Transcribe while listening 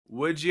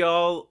Would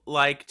y'all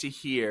like to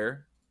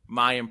hear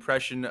my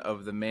impression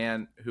of the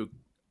man who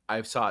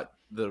I saw at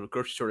the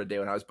grocery store today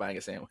when I was buying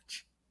a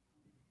sandwich?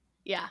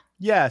 Yeah.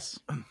 Yes.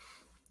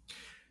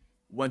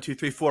 1, 2,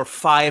 3, 4,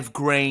 5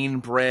 grain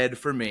bread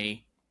for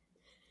me.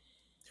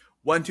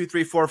 1, 2,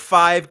 3, 4,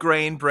 5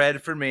 grain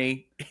bread for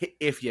me,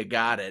 if you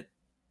got it.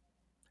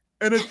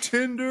 And a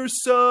tender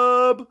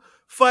sub,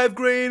 5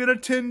 grain and a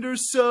tender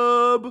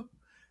sub.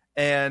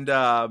 And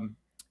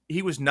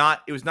it was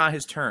not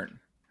his turn.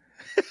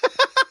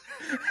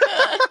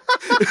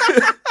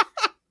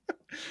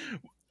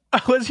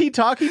 Was he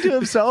talking to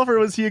himself, or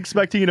was he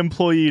expecting an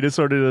employee to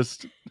sort of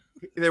just...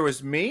 There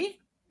was me,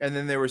 and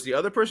then there was the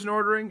other person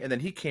ordering, and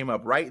then he came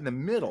up right in the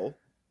middle,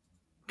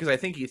 because I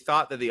think he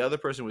thought that the other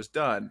person was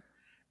done,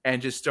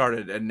 and just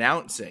started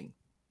announcing,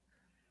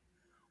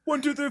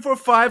 1, 2, 3, 4,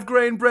 5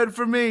 grain bread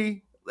for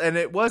me. And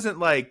it wasn't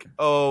like,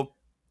 oh,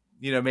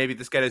 maybe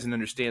this guy doesn't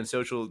understand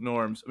social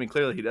norms. I mean,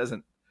 clearly he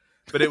doesn't.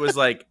 But it was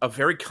like a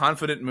very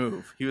confident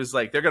move. He was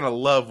like, they're going to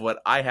love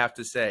what I have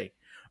to say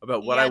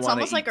about what I want to eat. It's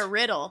almost like a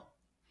riddle.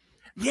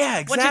 Yeah,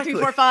 exactly.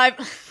 1, 2, 3, 4,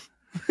 5.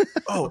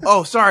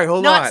 Oh, sorry.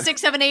 Hold on. Not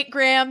 6, 7, 8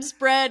 grams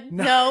bread.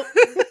 No.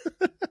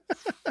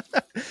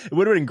 It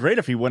would have been great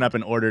if he went up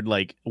and ordered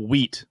like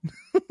wheat.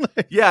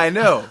 Yeah, I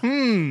know.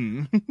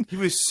 He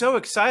was so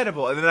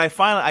excitable. And then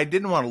I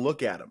didn't want to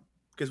look at him.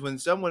 Because when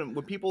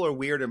people are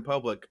weird in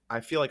public,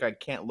 I feel like I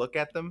can't look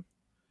at them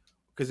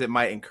because it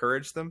might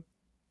encourage them.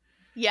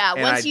 Yeah,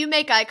 once you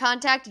make eye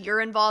contact,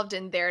 you're involved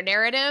in their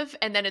narrative,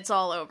 and then it's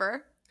all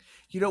over.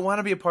 You don't want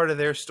to be a part of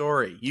their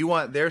story. You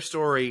want their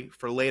story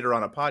for later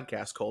on a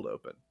podcast cold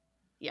open.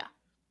 Yeah.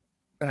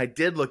 And I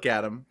did look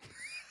at him,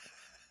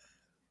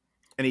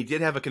 and he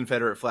did have a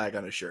Confederate flag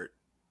on his shirt.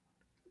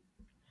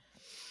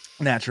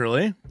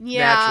 Naturally.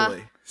 Yeah.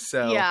 Naturally.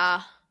 So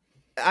yeah.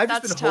 I've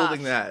just been tough.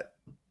 holding that.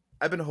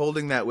 I've been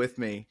holding that with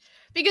me.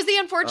 Because the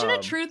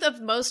unfortunate truth of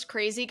most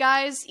crazy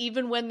guys,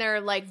 even when they're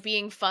like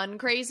being fun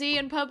crazy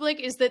in public,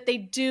 is that they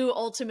do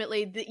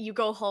ultimately, you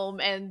go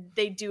home and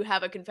they do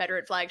have a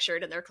Confederate flag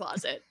shirt in their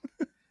closet.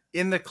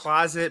 In the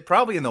closet,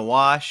 probably in the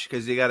wash,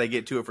 because you got to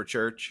get to it for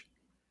church.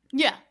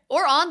 Yeah.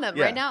 Or on them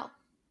right now.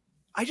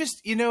 I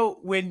just,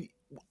 when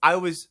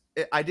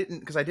I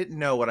didn't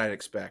know what I'd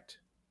expect.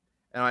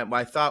 And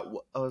my thought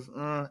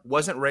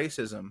wasn't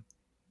racism.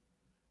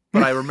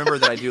 But I remember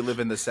that I do live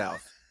in the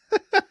South.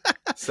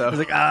 So I was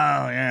like, oh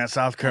yeah,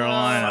 South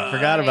Carolina.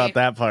 Forgot about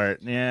that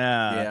part.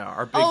 Yeah.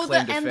 Our big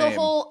claim to fame. The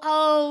whole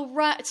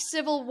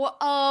Civil War.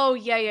 Oh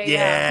yeah.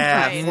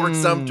 Yeah, Fort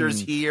Sumter's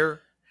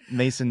here.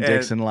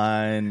 Mason-Dixon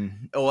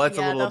line. Oh, that's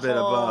a little bit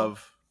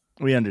above.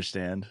 We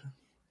understand.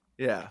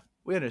 Yeah,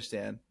 we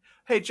understand.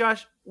 Hey,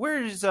 Josh,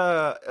 where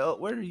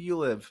do you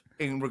live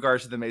in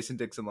regards to the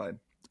Mason-Dixon line?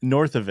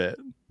 North of it.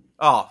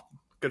 Oh,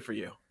 good for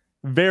you.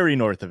 Very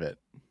north of it.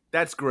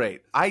 That's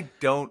great. I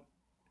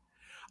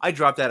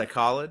dropped out of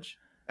college,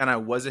 and I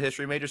was a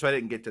history major, so I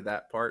didn't get to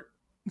that part.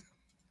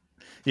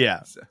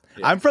 Yeah. So,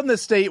 I'm from the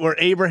state where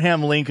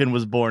Abraham Lincoln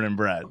was born and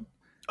bred.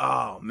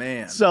 Oh,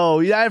 man.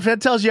 So, yeah, if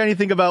that tells you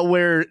anything about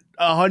where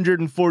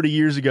 140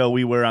 years ago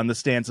we were on the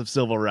stance of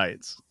civil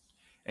rights.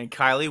 And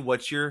Kylie,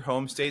 what's your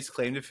home state's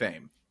claim to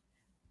fame?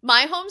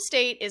 My home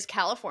state is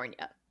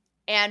California,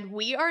 and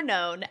we are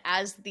known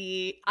as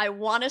the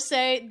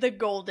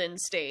Golden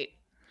State.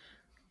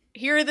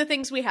 Here are the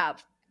things we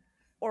have.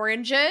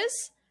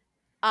 Oranges,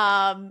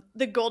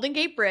 the Golden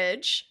Gate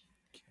Bridge,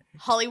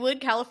 Hollywood,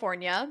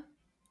 California.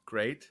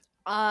 Great.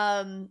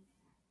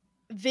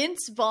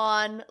 Vince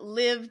Vaughn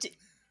lived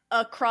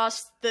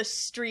across the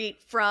street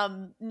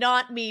from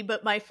not me,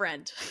 but my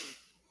friend.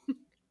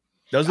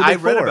 I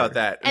read about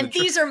that. And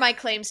these are my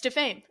claims to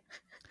fame.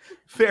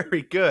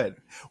 Very good.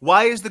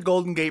 Why is the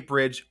Golden Gate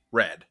Bridge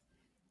red?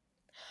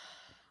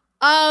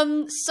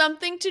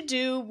 Something to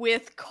do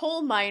with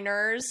coal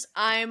miners.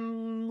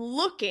 I'm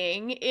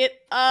looking it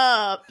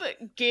up.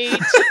 Gate,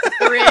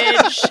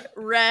 bridge,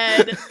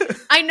 red.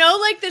 I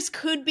know, this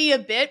could be a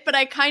bit, but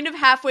I kind of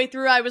halfway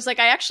through, I was like,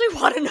 I actually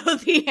want to know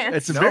the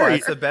answer.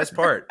 That's the best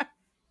part.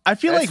 I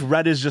feel like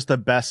red is just the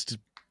best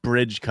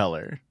bridge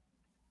color.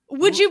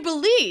 Would you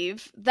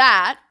believe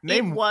that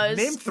name it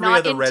was three not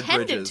of the red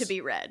intended bridges. To be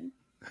red?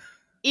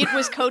 It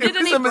was coated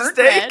in was a a burnt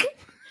mistake? red.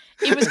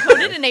 It was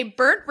coated in a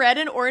burnt red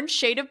and orange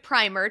shade of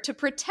primer to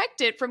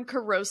protect it from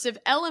corrosive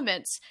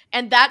elements.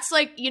 And that's so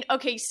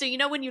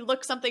when you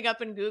look something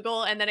up in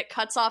Google and then it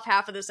cuts off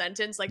half of the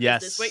sentence,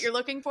 yes. Is this what you're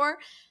looking for?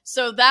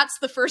 So that's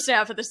the first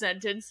half of the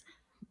sentence.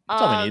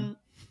 That's all we need.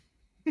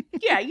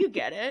 Yeah, you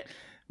get it.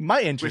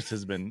 My interest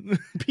has been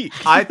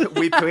piqued.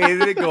 We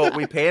painted it gold.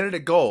 We painted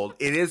it gold.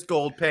 It is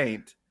gold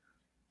paint,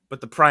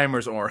 but the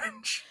primer's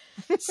orange.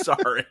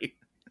 Sorry,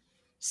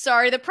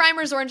 the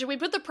primer's orange, and we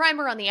put the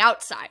primer on the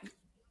outside.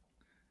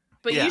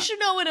 But you should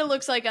know what it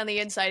looks like on the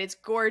inside. It's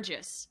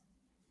gorgeous.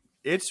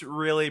 It's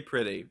really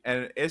pretty.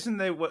 And isn't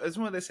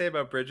what they say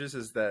about bridges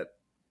is that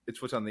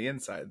it's what's on the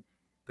inside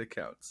that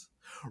counts.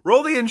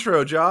 Roll the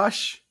intro,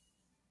 Josh.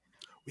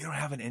 We don't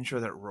have an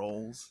intro that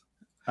rolls.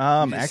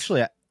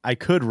 Actually, I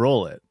could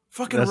roll it.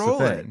 Fucking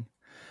roll it.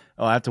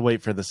 Oh, I have to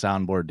wait for the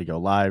soundboard to go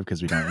live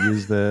because we don't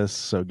use this.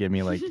 So give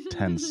me like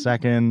 10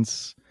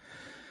 seconds.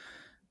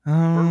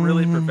 We're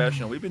really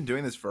professional. We've been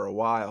doing this for a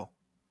while.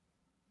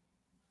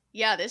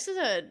 Yeah,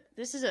 I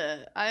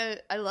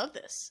love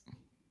this.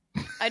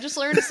 I just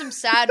learned some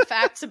sad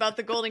facts about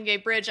the Golden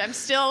Gate Bridge. I'm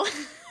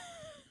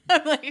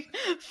like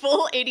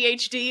full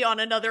ADHD on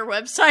another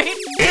website.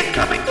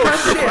 Incoming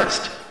press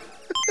request.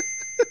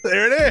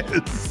 There it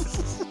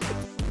is.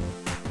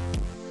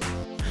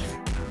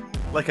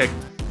 Like a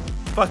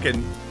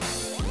fucking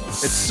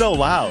It's so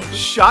loud.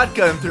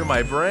 shotgun through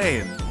my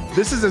brain.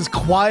 This is as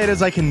quiet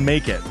as I can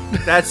make it.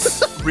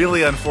 That's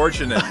really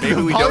unfortunate.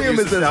 Maybe we don't Volume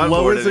use is the as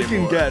low soundboard as it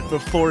anymore. can get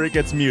before it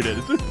gets muted.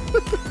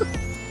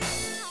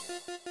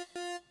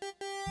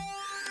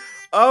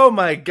 Oh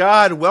my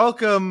God!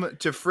 Welcome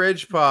to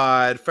Fridge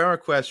Pod. Friend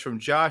request from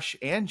Josh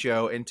and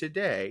Joe, and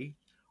today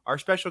our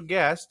special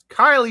guest,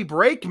 Kylie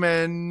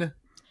Brakeman.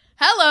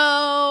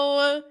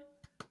 Hello.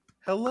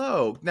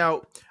 Hello.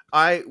 Now,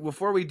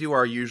 before we do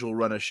our usual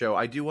run of show,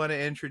 I do want to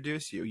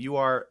introduce you. You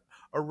are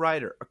a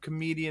writer, a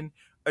comedian,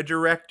 a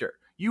director.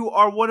 You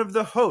are one of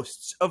the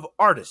hosts of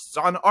Artists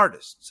on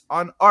Artists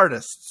on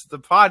Artists, the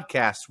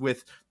podcast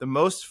with the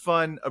most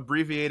fun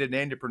abbreviated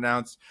name to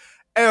pronounce.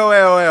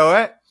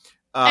 AOAOAOA.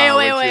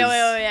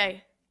 Ayo.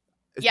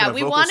 It's Yeah, been a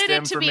we vocal wanted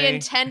stem it to for be me.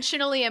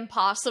 intentionally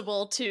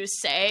impossible to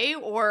say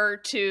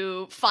or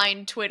to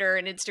find Twitter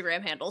and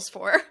Instagram handles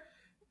for.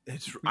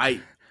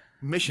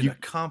 Mission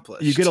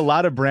accomplished. You get a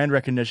lot of brand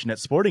recognition at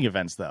sporting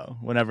events, though,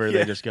 whenever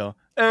they just go,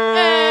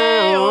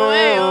 Ayo.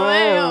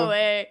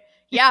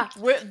 Yeah,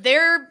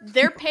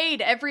 they're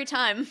paid every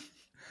time.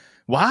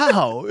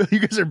 wow, you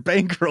guys are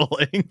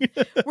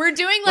bankrolling. We're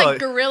doing Well,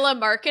 guerrilla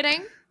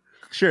marketing.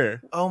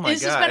 Sure. Oh my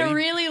This God! has been a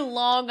really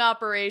long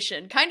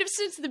operation, kind of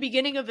since the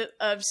beginning of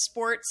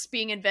sports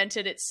being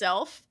invented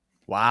itself.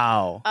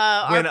 Wow.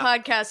 Our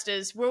podcast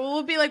is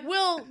we'll be like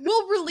we'll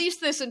release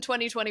this in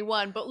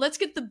 2021, but let's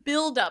get the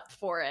build up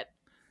for it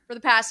for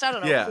the past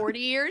 40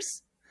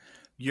 years.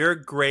 Your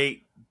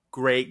great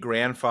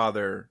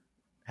grandfather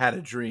had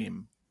a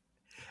dream,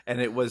 and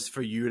it was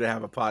for you to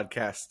have a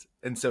podcast.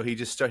 And so he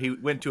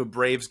went to a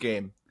Braves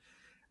game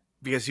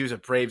because he was a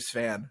Braves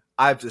fan.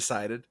 I've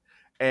decided.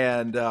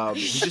 And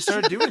he just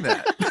started doing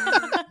that.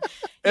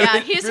 Yeah,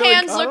 And his really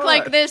hands caught look on.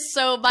 like this,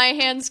 so my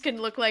hands can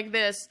look like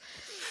this.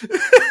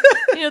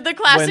 The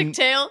classic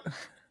tale.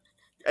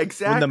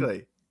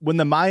 Exactly. When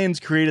the Mayans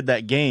created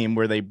that game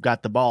where they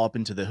got the ball up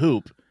into the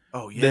hoop,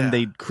 Oh yeah. then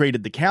they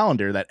created the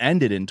calendar that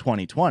ended in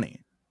 2020.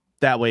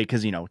 That way,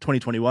 because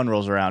 2021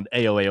 rolls around,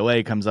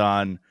 AOAOA comes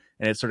on,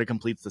 and it sort of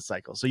completes the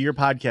cycle. So your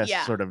podcast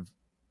Yeah. is sort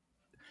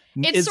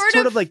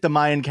of like the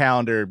Mayan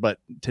calendar, but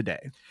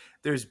today.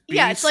 There's BC,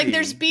 Yeah, it's like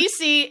there's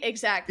BC,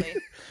 exactly.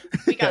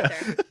 We got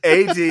there.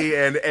 AD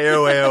and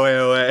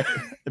AOAOAOA.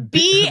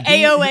 B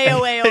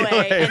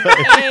AOAOAOA and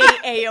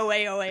A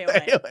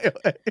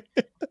AOAOAOA.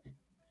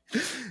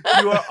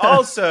 You are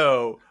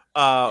also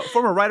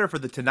former writer for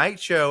The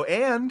Tonight Show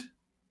and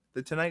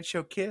The Tonight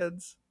Show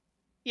Kids.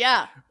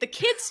 Yeah, the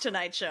Kids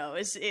Tonight Show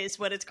is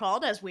what it's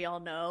called, as we all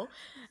know,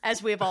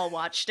 as we've all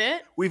watched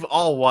it. We've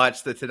all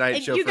watched The Tonight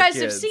And Show you for guys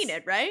Kids. have seen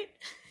it, right?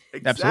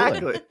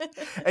 Exactly.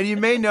 And you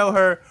may know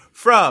her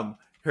from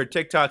her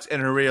TikToks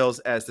and her Reels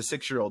as the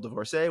 6-year-old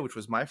divorcee, which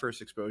was my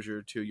first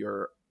exposure to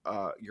your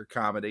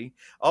comedy.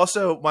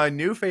 Also, my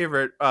new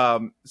favorite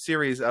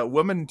series,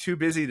 Woman Too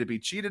Busy to Be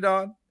Cheated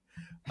On.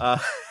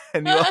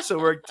 And we've also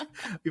worked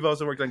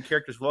on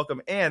Characters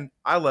Welcome, and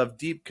I love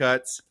Deep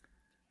Cuts.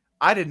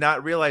 I did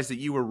not realize that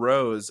you were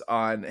Rose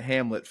on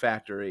Hamlet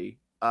Factory,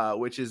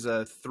 which is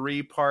a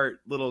 3-part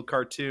little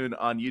cartoon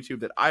on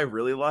YouTube that I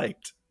really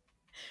liked.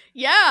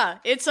 Yeah,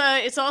 it's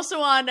also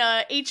on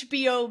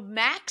HBO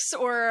Max,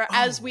 or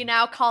as we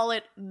now call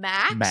it,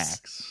 Max.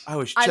 Max. I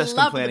was I just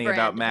love the complaining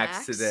about brand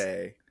Max Max.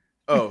 today.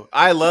 Oh,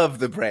 I love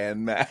the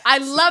brand Max. I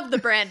love the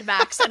brand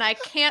Max, and I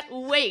can't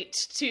wait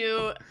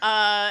to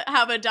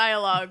have a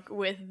dialogue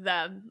with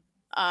them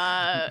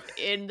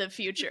in the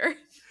future.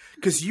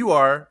 Because you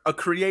are a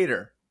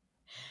creator.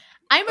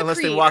 I'm a Unless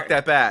creator. they walk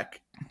that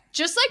back.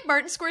 Just like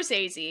Martin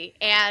Scorsese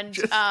and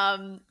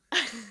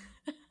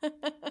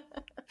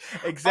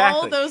Exactly.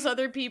 all those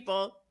other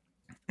people.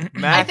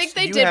 Max, I think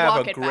they you did have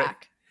walk a it great-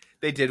 back.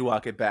 They did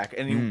walk it back.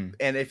 And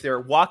and if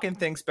they're walking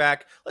things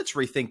back, let's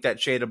rethink that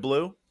shade of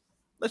blue.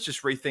 Let's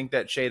just rethink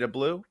that shade of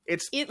blue.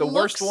 It's It the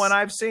worst looks- one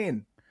I've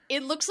seen.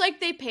 It looks like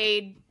they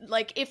paid,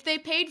 if they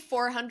paid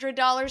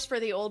 $400 for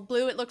the old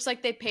blue, it looks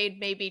like they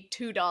paid maybe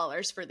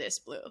 $2 for this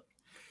blue.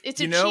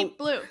 It's a cheap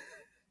blue.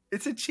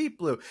 It's a cheap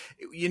blue.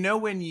 You know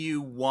when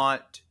you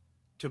want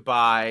to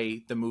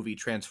buy the movie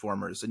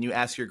Transformers and you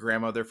ask your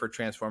grandmother for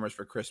Transformers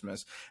for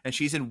Christmas and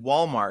she's in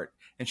Walmart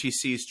and she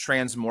sees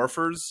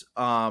Transmorphers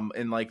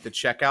in like the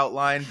checkout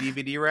line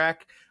DVD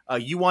rack.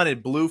 You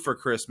wanted blue for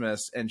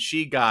Christmas and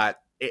she got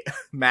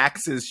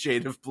Max's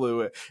shade of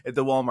blue at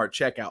the Walmart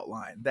checkout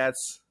line.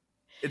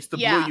 It's the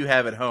blue you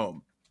have at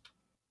home.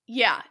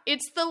 Yeah,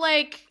 it's the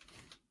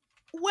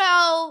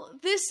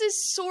this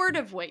is sort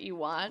of what you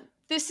want.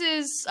 This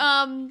is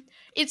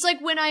it's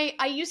like when I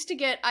used to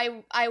get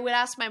I would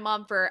ask my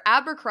mom for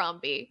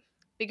Abercrombie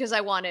because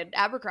I wanted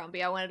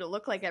Abercrombie. I wanted to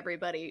look like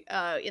everybody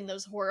in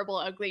those horrible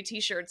ugly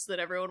t-shirts that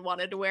everyone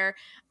wanted to wear.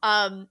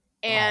 Oh my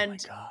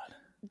And god.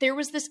 there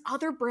was this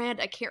other brand,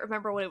 I can't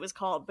remember what it was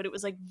called, but it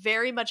was like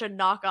very much a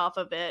knockoff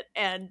of it,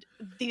 and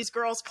these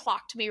girls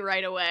clocked me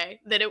right away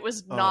that it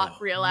was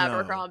not real no.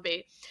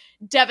 Abercrombie.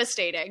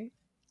 Devastating.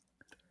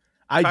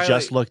 I Kylie-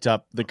 just looked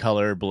up the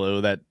color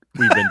blue that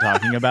we've been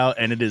talking about,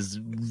 and it is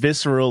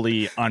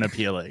viscerally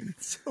unappealing.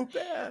 It's so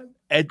bad.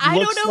 It I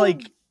looks don't know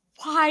like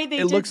why they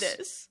it did looks-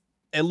 this.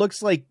 it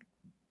looks like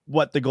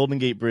what the Golden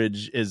Gate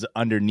Bridge is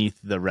underneath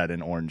the red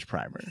and orange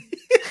primer.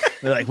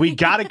 They're like, we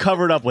got to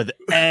cover it up with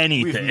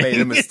anything. We've made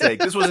a mistake.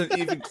 This wasn't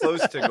even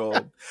close to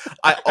gold.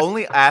 I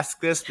only ask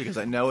this because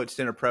I know it's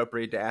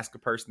inappropriate to ask a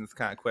person this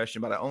kind of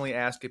question, but I only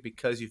ask it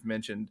because you've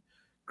mentioned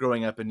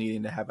growing up and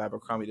needing to have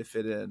Abercrombie to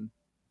fit in.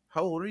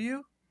 How old are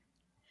you?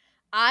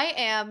 I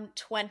am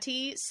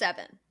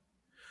 27.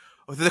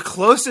 Oh, the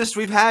closest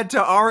we've had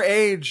to our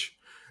age.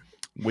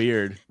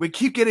 Weird. We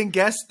keep getting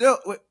guests. No,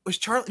 was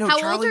Charlie? No, How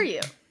Charlie. old are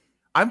you?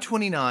 I'm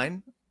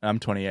 29. I'm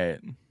 28.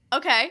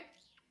 Okay.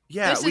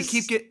 Yeah, This we is-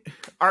 keep get.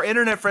 Our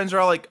internet friends are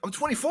all like, "I'm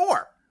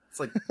 24." It's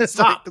like,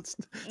 stop,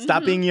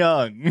 Stop being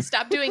young.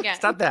 Stop doing it.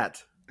 stop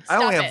that. I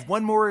Stop only it. have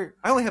one more.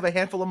 I only have a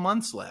handful of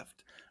months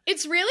left.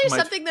 It's really My-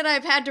 something that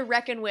I've had to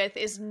reckon with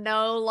is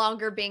no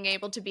longer being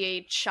able to be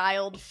a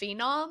child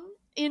phenom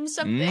in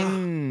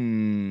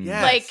something. Mm.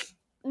 Yes. Like,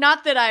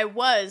 not that I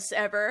was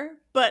ever,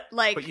 but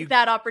like But you-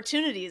 that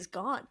opportunity is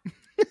gone.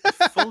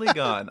 Fully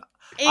gone.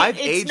 It- I've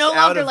it's aged no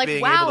out longer of like,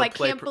 being wow, able to I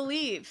play can't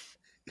believe.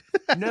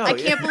 No, I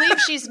can't believe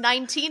she's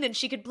 19 and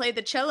she could play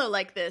the cello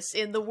like this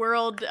in the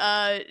World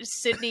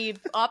Sydney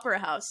Opera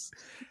House.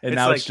 And It's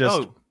now like, it's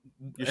just, oh,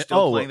 you're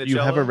still playing the you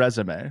cello? have a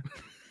resume.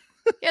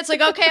 Yeah, it's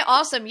like, okay,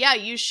 awesome. Yeah,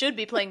 you should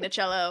be playing the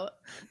cello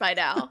by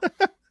now.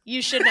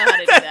 You should know how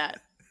to do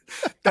that.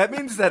 That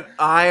means that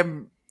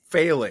I'm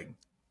failing.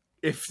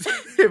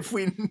 If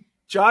we,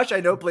 Josh, I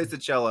know plays the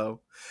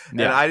cello, and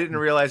Yeah. I didn't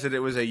realize that it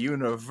was a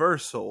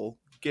universal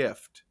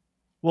gift.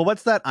 Well,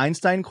 what's that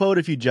Einstein quote?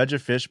 If you judge a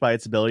fish by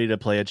its ability to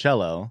play a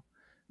cello,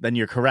 then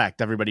you're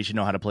correct. Everybody should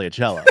know how to play a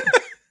cello.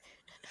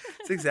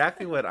 It's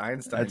exactly what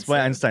Einstein. That's what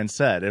said. Einstein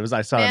said. It was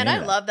I saw. it on Man, the I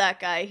internet. love that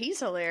guy. He's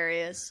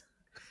hilarious.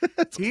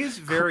 He's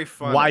very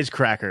funny.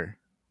 Wisecracker.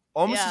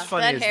 Almost Yeah, as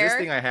funny that as hair. this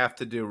thing I have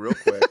to do real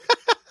quick,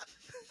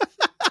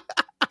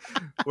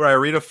 where I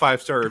read a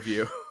 5-star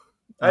review.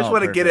 I just Oh,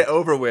 want to get it perfect.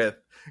 over with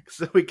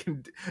so we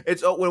can.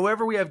 It's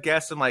whenever we have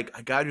guests, I'm like,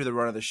 I gotta do the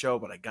run of the show,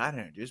 but I gotta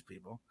introduce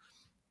people.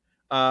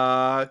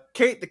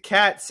 Kate the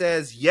cat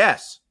says,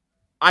 yes,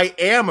 I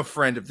am a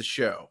friend of the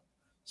show.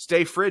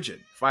 Stay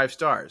frigid. 5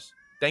 stars.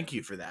 Thank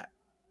you for that.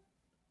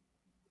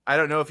 I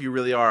don't know if you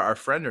really are our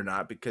friend or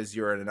not because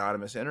you're an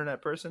anonymous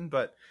internet person,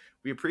 but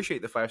we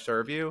appreciate the 5-star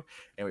review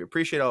and we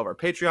appreciate all of our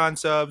Patreon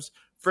subs.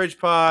 Fridge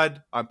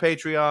Pod on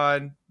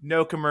Patreon,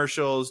 no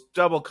commercials,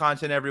 double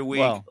content every week.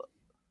 Well,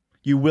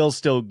 you will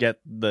still get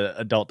the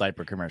adult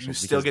diaper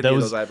commercials. You still because get the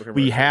adult diaper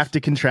We commercials. have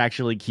to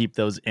contractually keep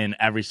those in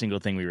every single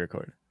thing we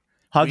record.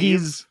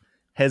 Huggies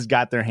has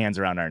got their hands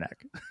around our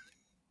neck.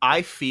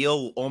 I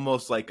feel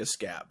almost like a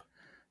scab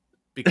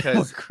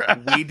because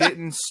we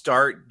didn't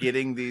start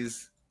getting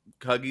these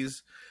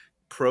Huggies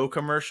Pro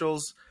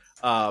commercials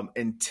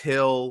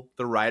until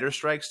the writer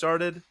strike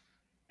started,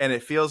 and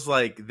it feels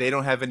like they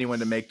don't have anyone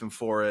to make them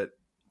for it,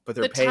 but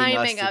they're The paying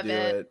us timing to of do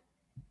it. it.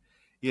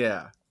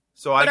 Yeah,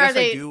 so But I are guess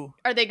they- I do.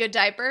 Are they good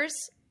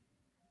diapers?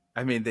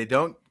 I mean, they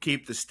don't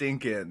keep the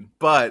stink in,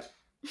 but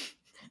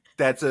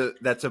that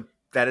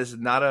is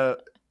not a.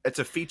 It's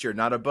a feature,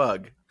 not a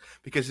bug.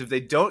 Because if they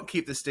don't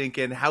keep the stink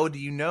in, how do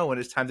you know when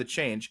it's time to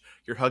change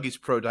your Huggies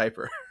Pro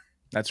diaper?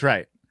 That's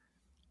right.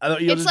 You'll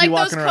It's just like be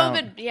those walking COVID,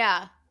 around.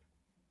 yeah.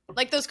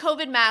 Like those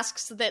COVID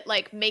masks that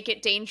like make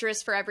it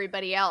dangerous for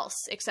everybody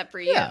else except for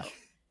you. Yeah.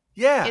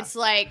 Yeah. It's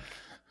like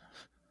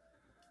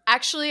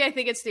actually I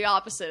think it's the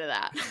opposite of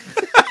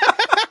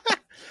that.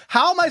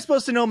 How am I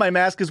supposed to know my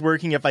mask is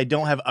working if I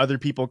don't have other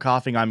people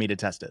coughing on me to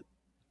test it?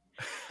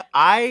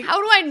 How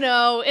do I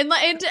know? And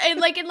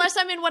like unless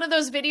I'm in one of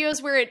those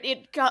videos where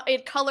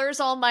it colors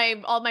all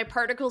my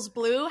particles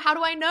blue, how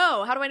do I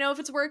know? How do I know if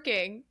it's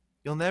working?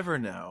 You'll never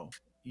know.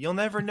 You'll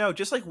never know.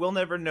 Just like we'll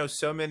never know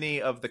so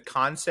many of the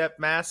concept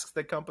masks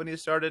that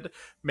companies started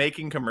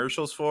making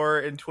commercials for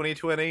in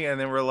 2020. And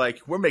then we're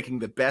like, we're making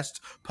the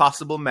best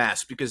possible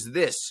mask because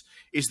this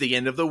is the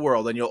end of the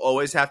world and you'll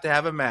always have to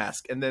have a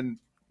mask. And then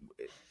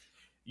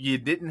you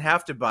didn't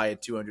have to buy a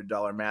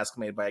 $200 mask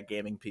made by a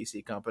gaming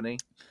PC company.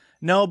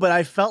 No, but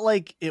I felt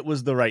like it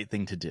was the right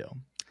thing to do.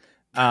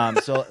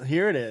 So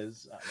here it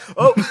is.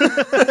 Oh,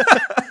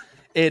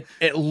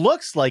 It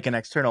looks like an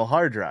external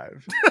hard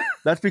drive.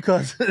 That's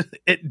because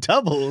it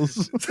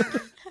doubles.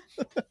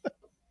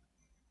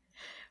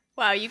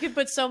 Wow, you can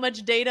put so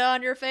much data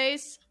on your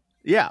face.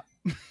 Yeah,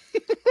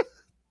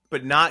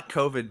 but not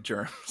COVID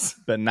germs.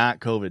 but not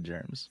COVID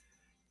germs.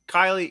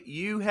 Kylie,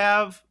 you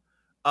have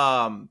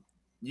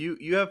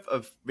you have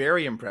a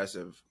very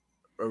impressive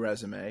a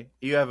resume.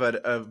 You have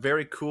a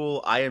very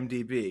cool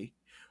IMDb,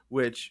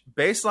 which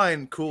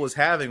baseline cool is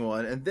having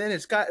one, and then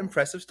it's got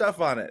impressive stuff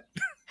on it.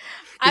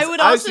 I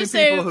would I've also seen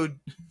say, people who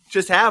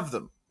just have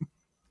them.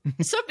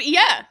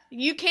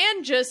 you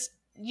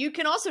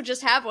can also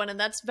just have one, and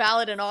that's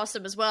valid and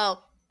awesome as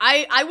well.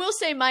 I will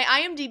say my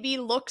IMDb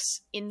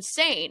looks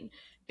insane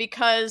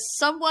because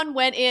someone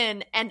went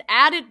in and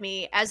added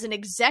me as an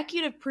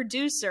executive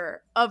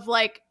producer of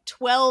like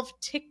 12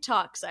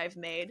 TikToks I've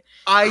made.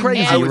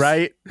 Crazy,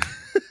 right?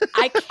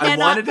 I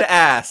wanted to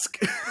ask.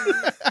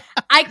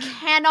 I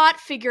cannot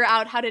figure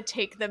out how to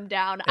take them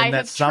down. And I that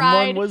have someone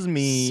tried was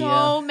me.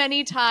 so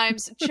many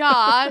times.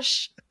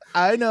 Josh.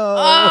 I know.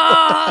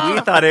 Oh,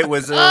 We thought it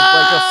was like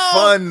a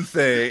fun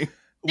thing.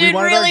 It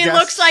really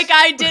looks like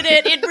I did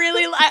it. It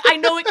really, I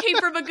know it came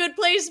from a good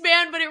place,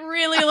 man, but it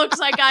really looks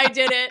like I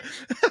did it.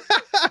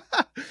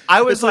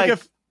 I was like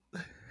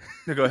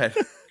no, go ahead.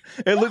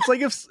 It looks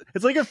like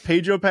if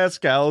Pedro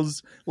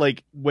Pascal's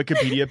like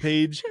Wikipedia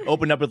page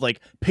opened up with like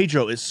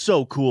Pedro is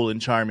so cool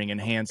and charming and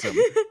handsome,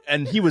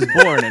 and he was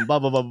born and blah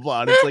blah blah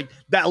blah. And it's like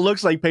that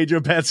looks like Pedro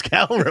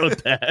Pascal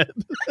wrote that.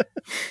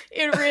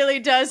 It really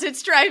does.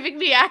 It's driving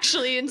me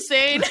actually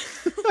insane.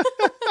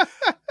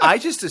 I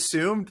just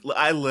assumed.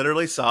 I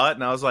literally saw it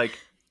and I was like,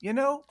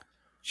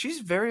 she's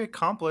very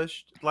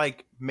accomplished.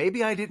 Like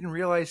maybe I didn't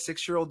realize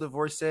 6-year-old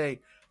divorcee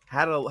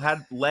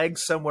had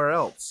legs somewhere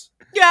else.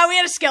 Yeah, we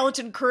had a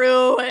skeleton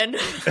crew and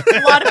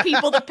a lot of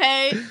people to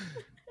pay.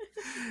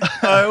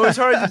 It was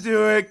hard to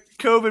do it.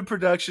 COVID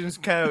productions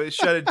kind of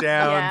shut it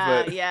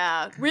down.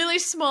 Yeah. Really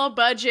small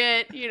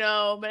budget,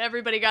 but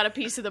everybody got a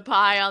piece of the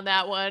pie on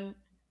that one.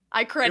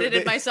 I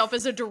credited myself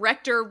as a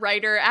director,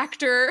 writer,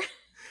 actor.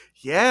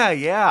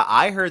 Yeah.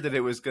 I heard that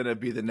it was going to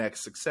be the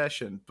next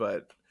Succession,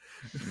 but...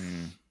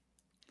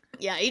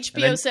 Yeah,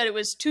 HBO said it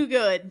was too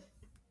good.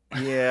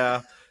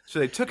 Yeah, so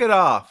they took it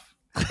off.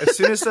 As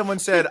soon as someone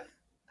said...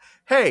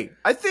 Hey,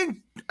 I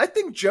think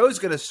Joe's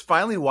gonna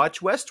finally watch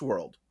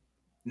Westworld.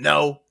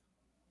 No,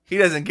 he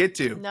doesn't get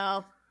to.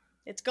 No,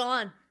 it's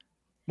gone.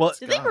 Well,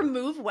 did they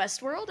remove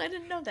Westworld? I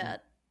didn't know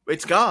that.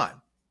 It's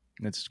gone.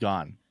 It's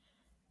gone.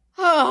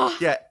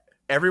 Yeah,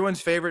 everyone's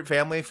favorite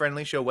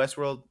family-friendly show,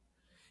 Westworld,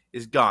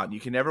 is gone.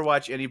 You can never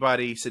watch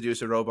anybody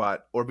seduce a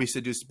robot or be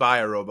seduced by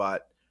a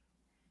robot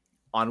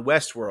on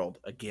Westworld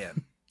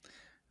again,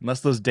 unless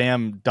those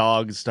damn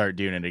dogs start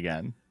doing it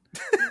again.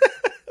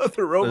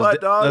 The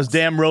robot dogs? Those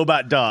damn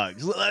robot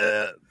dogs.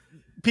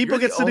 People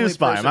get seduced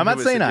by them. I'm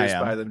not saying I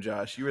am. By them,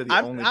 Josh. You are the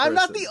only person. I'm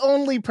not the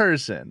only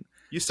person.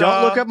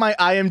 Don't look up my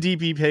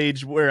IMDb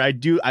page where I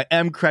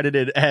am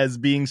credited as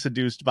being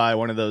seduced by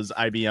one of those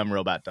IBM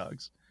robot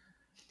dogs.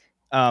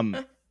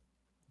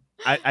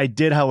 I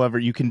did, however,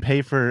 you can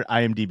pay for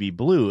IMDb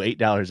Blue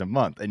 $8 a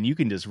month, and you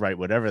can just write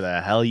whatever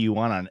the hell you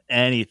want on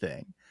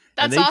anything.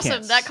 That's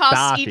awesome. That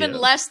costs even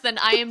less than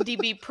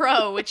IMDb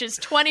Pro, which is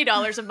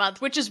 $20 a month,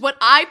 which is what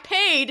I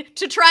paid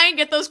to try and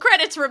get those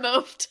credits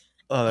removed.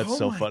 Oh, that's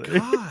so funny.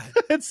 God.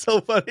 It's so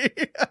funny.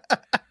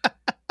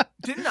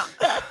 Didn't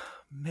I?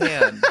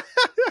 Man.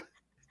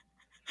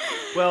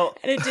 Well,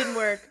 and it didn't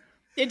work.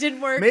 It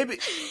didn't work. Maybe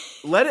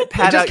let it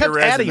pad out your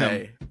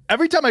resume.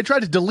 Every time I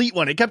tried to delete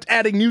one, it kept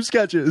adding new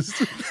sketches.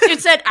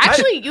 It said,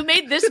 actually, you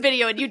made this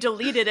video and you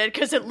deleted it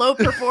because it low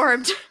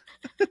performed.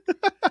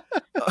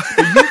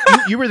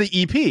 you were the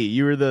EP.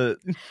 You were the...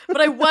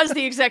 But I was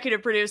the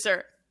executive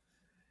producer.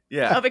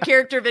 Yeah. Of a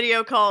character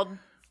video called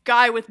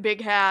Guy with Big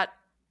Hat.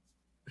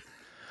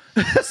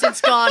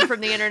 Since gone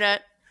from the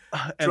internet.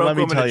 And Drunk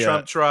woman at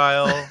Trump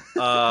trial.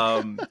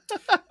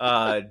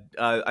 I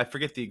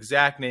forget the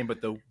exact name,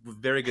 but the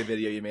very good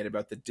video you made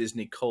about the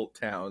Disney cult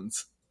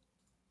towns.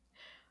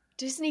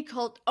 Disney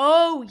cult.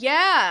 Oh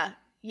yeah.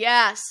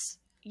 Yes.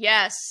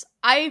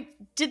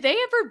 Did they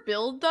ever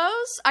build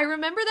those? I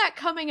remember that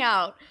coming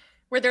out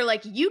where they're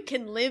like, you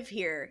can live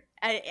here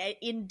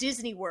in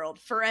Disney World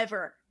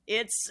forever.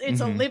 It's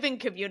a living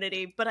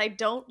community, but I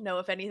don't know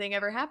if anything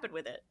ever happened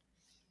with it.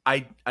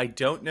 I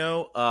don't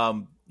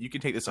know. You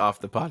can take this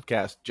off the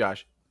podcast,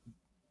 Josh.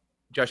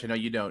 Josh, I know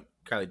you don't.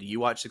 Kylie, do you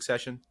watch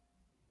Succession?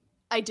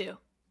 I do.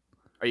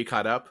 Are you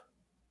caught up?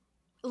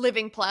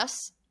 Living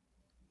Plus.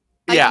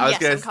 Yeah,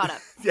 I'm caught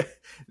up. Yeah,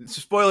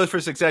 spoilers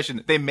for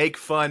Succession. They make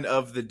fun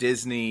of the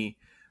Disney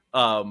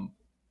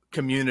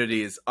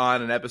communities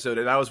on an episode,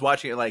 and I was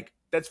watching it like,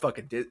 that's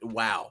fucking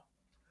wow.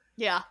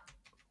 Yeah.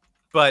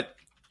 But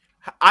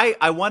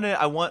I want to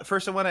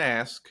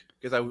ask,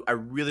 because I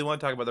really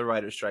want to talk about the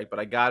writer's strike, but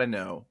I gotta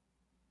know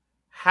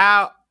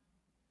how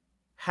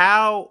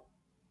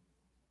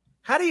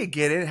do you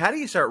get in? How do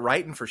you start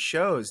writing for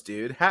shows,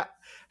 dude?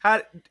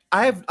 I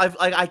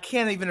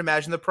can't even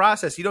imagine the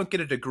process. You don't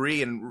get a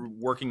degree in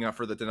working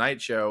for the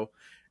Tonight Show,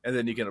 and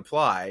then you can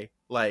apply.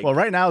 Well,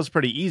 right now it's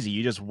pretty easy.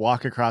 You just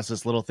walk across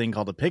this little thing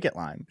called a picket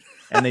line,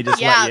 and they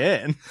just let you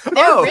in.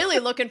 They're really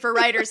looking for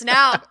writers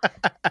now.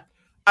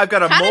 I've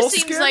got a Kind of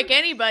seems like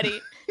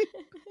anybody.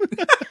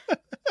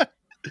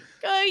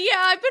 Yeah,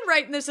 I've been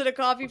writing this at a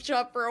coffee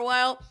shop for a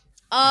while.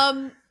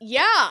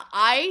 Yeah,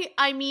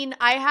 I mean,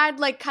 I had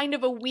like kind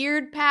of a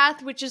weird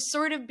path, which is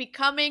sort of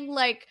becoming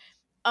like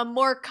a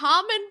more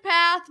common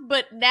path,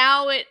 but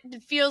now it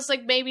feels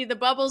like maybe the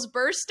bubbles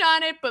burst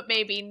on it, but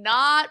maybe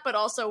not. But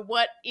also,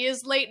 what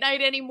is late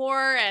night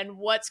anymore and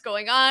what's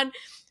going on?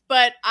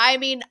 But I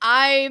mean,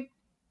 I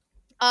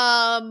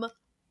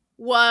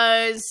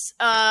was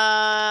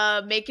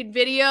making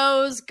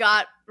videos,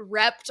 got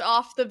repped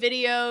off the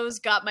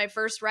videos, got my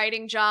first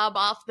writing job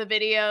off the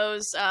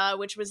videos,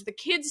 which was the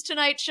Kids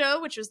Tonight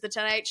Show, which was the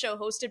Tonight Show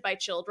hosted by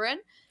children.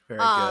 Very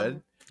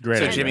good. Great.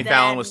 So idea. Jimmy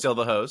Fallon was still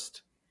the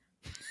host.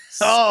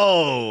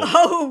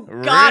 Oh,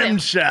 got him. rim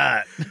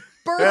shot.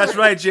 Burned. That's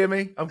right,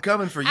 Jimmy. I'm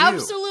coming for you.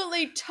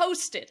 Absolutely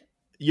toasted.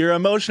 You're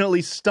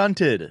emotionally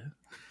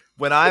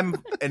When I'm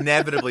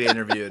inevitably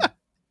interviewed,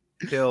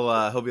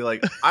 he'll be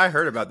like, I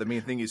heard about the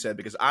mean thing you said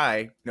because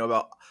I know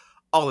about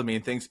all the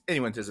mean things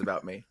anyone says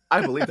about me.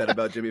 I believe that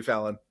about Jimmy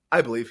Fallon.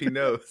 I believe he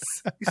knows.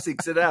 He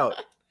seeks it out.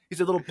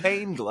 He's a little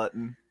pain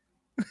glutton.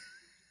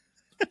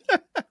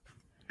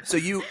 So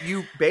you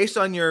based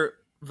on your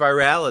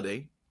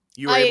virality,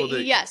 you were able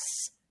to. Yes.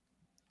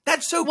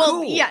 That's so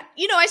Well, cool. yeah,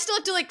 I still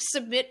have to like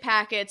submit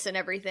packets and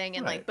everything,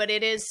 and Right. but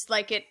it is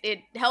like it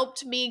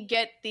helped me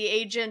get the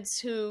agents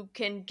who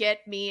can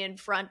get me in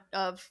front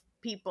of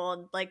people,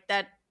 and like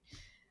that.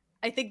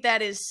 I think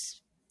that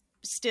is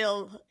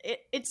still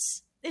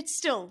it's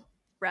still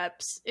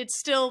reps. It's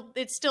still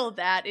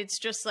that. It's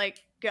just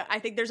like I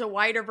think there's a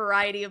wider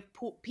variety of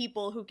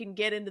people who can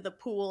get into the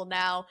pool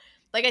now.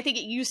 Like, I think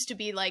it used to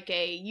be like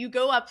you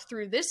go up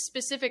through this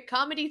specific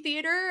comedy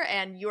theater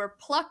and you're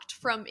plucked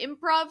from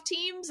improv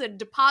teams and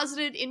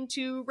deposited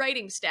into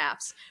writing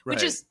staffs,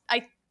 which Right. is,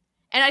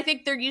 I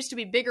think there used to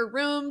be bigger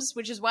rooms,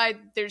 which is why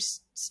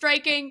there's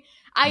striking.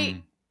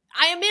 I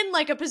am in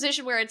like a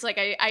position where it's like,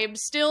 I am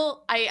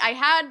still,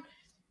 I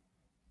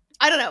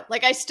don't know,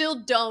 like I still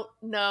don't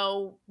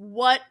know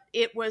what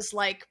it was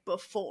like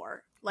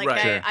before. Like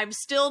Right. Sure. I'm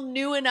still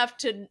new enough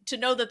to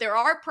know that there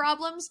are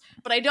problems,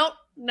 but I don't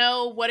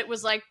know what it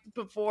was like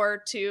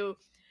before to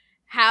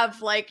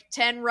have like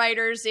 10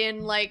 writers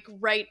in like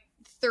write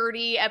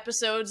 30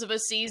 episodes of a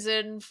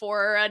season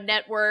for a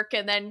network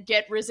and then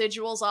get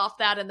residuals off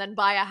that and then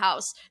buy a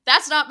house.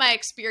 That's not my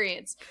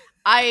experience.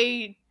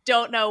 I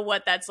don't know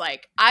what that's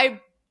like. I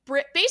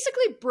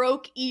basically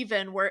broke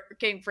even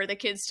working for the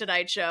Kids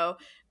Tonight Show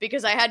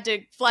because I had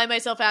to fly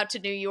myself out to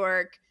New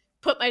York,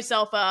 put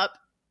myself up,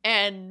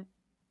 and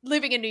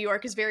living in New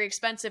York is very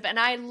expensive, and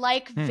I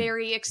like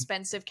very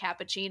expensive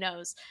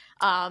cappuccinos.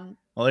 Well,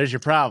 there's your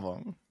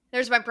problem.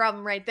 There's my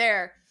problem right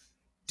there.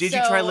 Did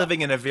you try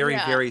living in a very,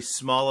 yeah. very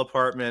small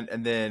apartment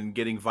and then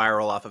getting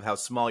viral off of how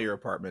small your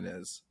apartment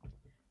is?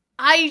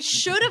 I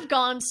should have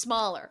gone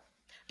smaller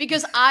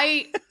because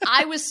I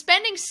was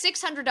spending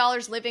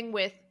 $600 living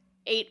with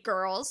 8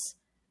 girls.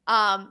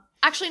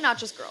 Actually, not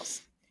just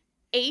girls.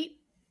 8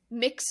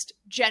 mixed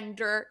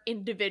gender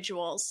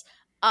individuals.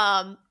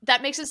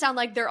 That makes it sound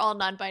like they're all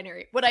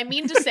non-binary. What I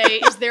mean to say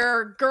is there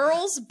are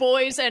girls,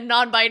 boys, and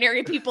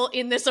non-binary people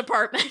in this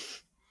apartment.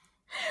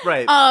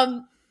 Right.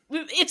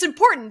 It's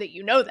important that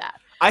you know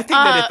that. I think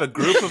that if a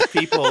group of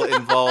people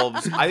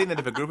involves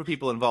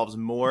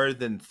more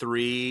than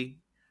 3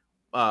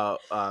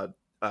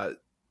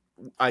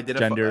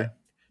 Gender.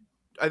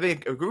 I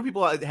think a group of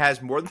people that has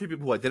more than 3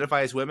 people who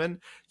identify as women,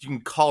 you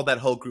can call that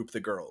whole group the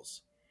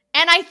girls.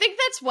 And I think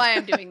that's why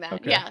I'm doing that.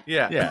 Okay. Yeah.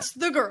 Yeah. It's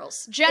the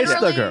girls. Generally,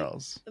 It's the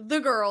girls. The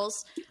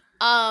girls.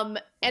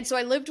 And so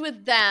I lived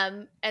with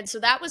them, and so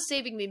that was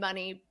saving me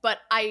money, but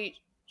it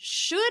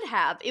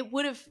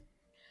would have,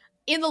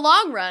 in the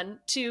long run,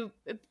 to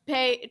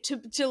pay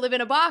to live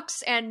in a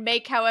box and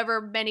make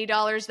however many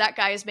dollars that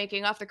guy is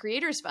making off the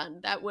Creators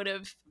Fund. That would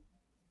have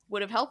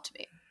helped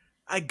me.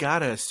 I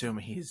gotta assume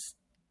he's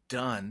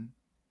done.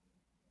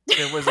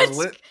 There was a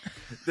limit.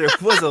 There's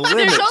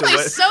only to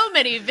it. so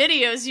many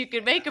videos you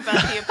could make about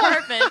the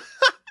apartment,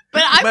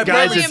 but I'm My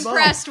guys, really it's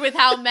impressed with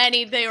how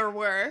many there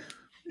were.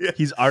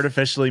 He's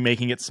artificially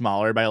making it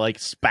smaller by like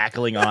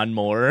spackling on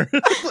more.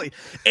 Like,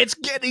 it's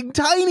getting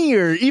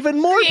tinier, even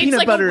more Creates peanut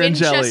like butter a and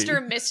jelly.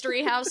 Winchester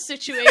Mystery House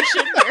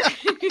situation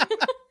where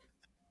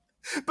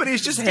But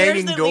he's just stairs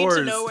hanging that doors.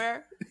 lead to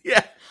nowhere.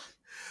 Yeah.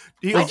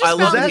 I just I found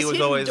love that this he was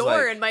hidden always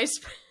door like, in my.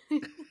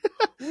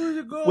 "Where'd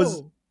it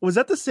go?" Was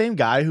that the same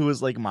guy who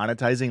was like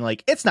monetizing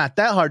like it's not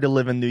that hard to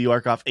live in New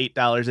York off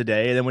 $8 a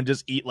day and then would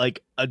just eat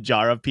like a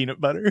jar of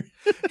peanut butter?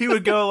 He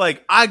would go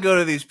like, I go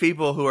to these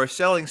people who are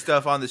selling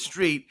stuff on the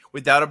street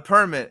without a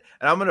permit,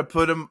 and I'm going to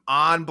put them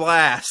on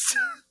blast.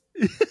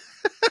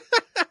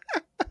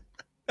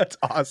 That's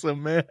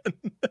awesome, man.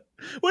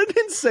 What an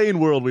insane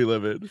world we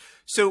live in.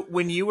 So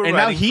when you were And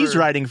now writing he's for,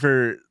 writing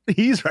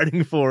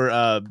for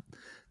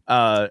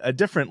a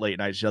different late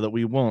night show that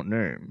we won't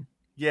name.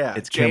 yeah,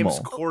 it's James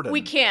Kimmel. Corden.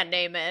 We can't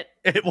name it.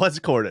 It was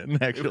Corden,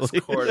 It actually. was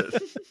Corden.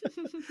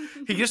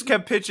 He just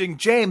kept pitching,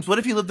 James, what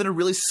if you lived in a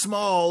really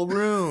small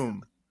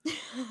room?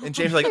 And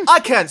James was like, I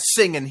can't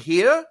sing in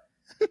here.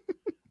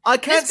 I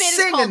can't This band is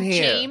sing called in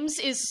here. James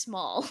is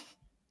Small,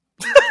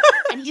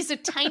 and he's a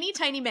tiny,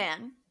 tiny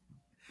man.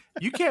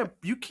 You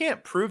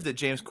can't prove that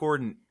James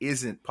Corden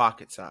isn't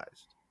pocket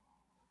sized.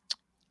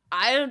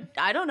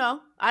 I don't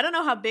know. I don't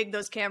know how big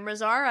those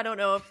cameras are. I don't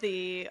know if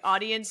the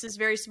audience is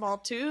very small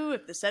too,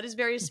 if the set is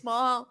very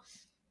small.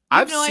 You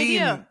have I've no seen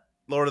idea.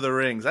 Lord of the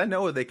Rings. I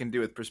know what they can do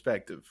with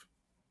perspective.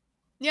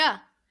 Yeah.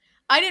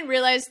 I didn't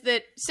realize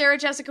that Sarah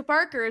Jessica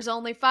Parker is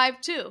only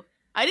 5'2".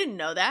 I didn't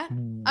know that.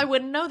 I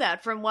wouldn't know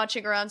that from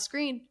watching her on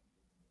screen.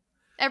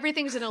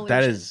 Everything's an illusion.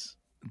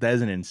 That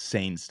is an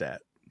insane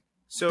stat.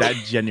 So That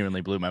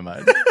genuinely blew my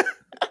mind.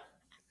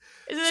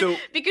 Isn't So- it?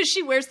 Because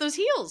she wears those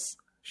heels.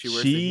 she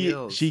wears the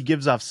heels. She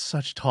gives off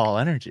such tall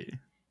energy.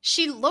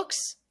 She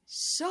looks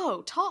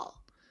so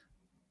tall.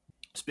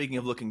 Speaking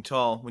of looking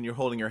tall, when you're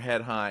holding your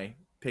head high,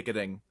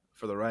 picketing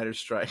for the writer's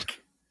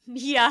strike.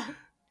 Yeah.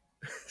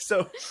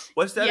 So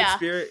what's that Yeah.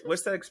 experience?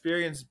 What's that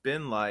experience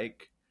been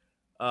like?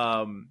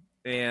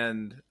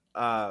 And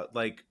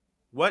like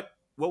what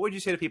would you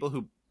say to people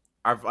who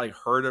have like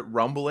heard of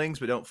rumblings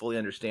but don't fully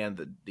understand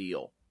the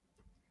deal?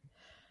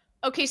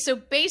 Okay, so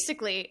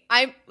basically,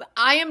 I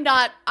am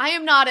not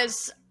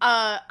as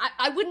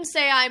I wouldn't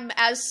say I'm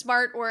as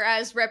smart or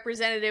as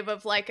representative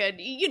of like a,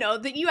 you know,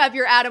 that you have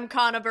your Adam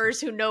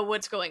Conivers who know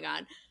what's going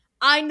on.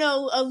 I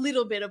know a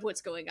little bit of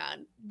what's going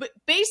on, but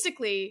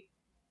basically,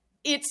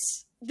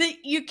 it's that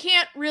you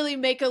can't really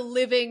make a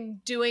living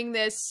doing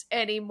this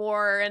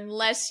anymore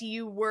unless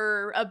you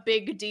were a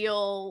big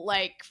deal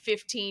like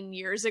 15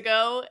 years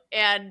ago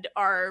and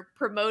are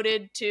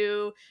promoted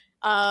to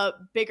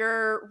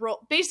bigger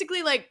role.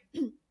 Basically, like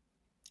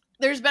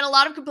there's been a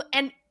lot of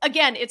and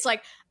again, it's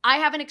like I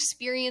haven't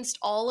experienced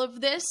all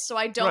of this, so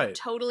I don't Right.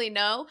 totally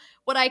know.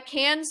 What I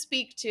can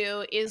speak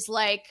to is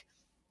like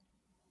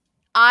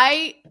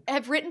I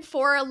have written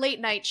for a late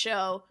night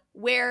show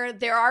where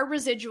there are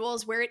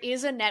residuals, where it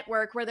is a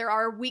network, where there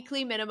are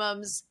weekly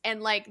minimums,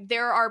 and like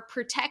there are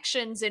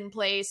protections in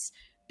place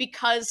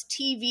because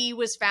TV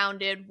was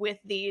founded with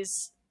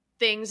these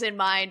things in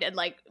mind, and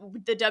like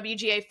the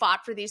WGA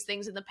fought for these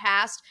things in the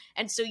past,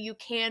 and so you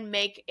can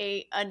make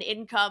an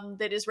income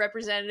that is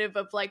representative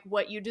of like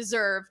what you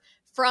deserve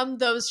from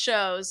those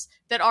shows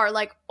that are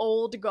like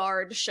old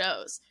guard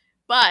shows.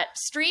 But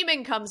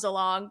streaming comes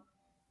along,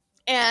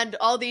 and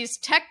all these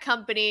tech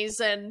companies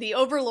and the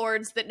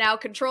overlords that now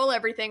control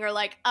everything are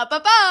like, up.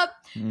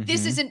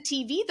 This Mhm. isn't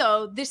TV,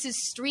 though. This is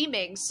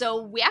streaming.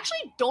 So we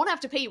actually don't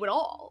have to pay you at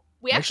all.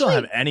 We They actually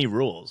don't have any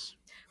rules.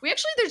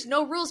 there's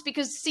no rules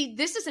because, see,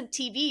 this isn't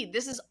TV.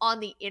 This is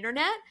on the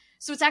internet.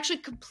 So it's actually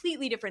a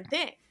completely different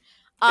thing.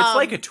 It's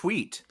like a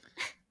tweet.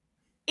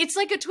 It's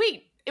like a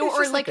tweet It's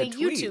or just like like a a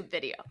tweet. YouTube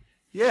video.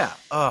 Yeah.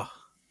 Ugh.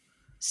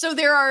 So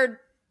there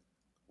are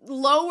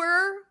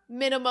lower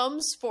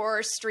minimums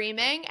for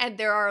streaming and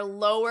there are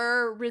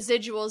lower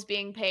residuals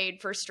being paid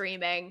for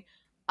streaming,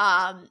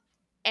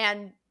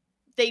 and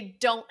they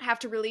don't have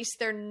to release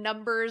their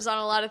numbers on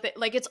a lot of it.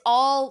 Like it's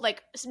all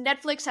like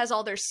Netflix has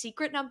all their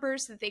secret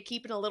numbers that they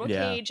keep in a little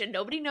Yeah. cage, and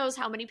nobody knows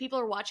how many people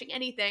are watching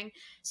anything,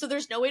 so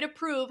there's no way to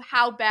prove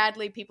how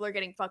badly people are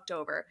getting fucked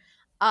over,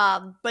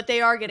 but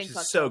they are getting Which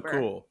fucked is so over.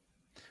 cool.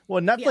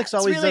 Well, Netflix it's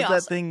always really does that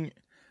awesome. thing.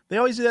 They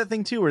always do that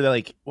thing too, where they're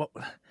like, "Well,"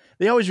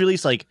 they always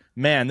release like,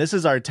 "Man, this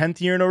is our 10th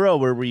year in a row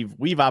where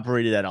we've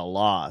operated at a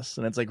loss,"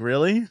 and it's like,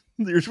 really?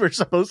 We're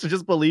supposed to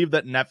just believe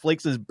that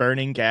Netflix is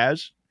burning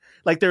cash,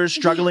 like they're a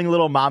struggling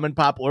little mom and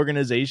pop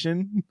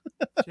organization.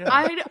 Yeah.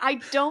 I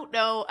don't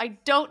know. I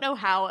don't know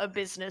how a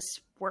business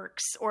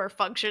works or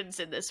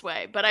functions in this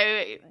way, but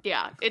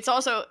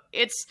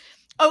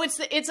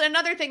it's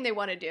another thing they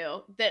want to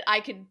do that I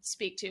can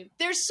speak to.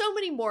 There's so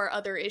many more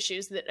other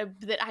issues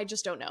that I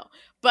just don't know.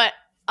 But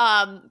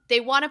they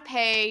want to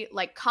pay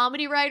like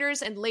comedy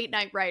writers and late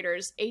night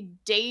writers a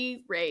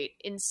day rate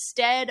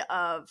instead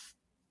of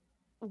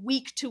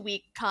week to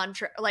week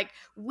contract, like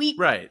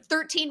Right.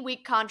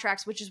 13-week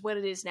contracts, which is what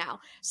it is now.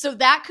 So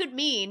that could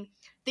mean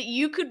that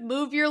you could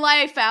move your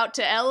life out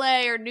to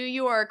LA or New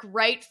York,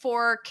 write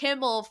for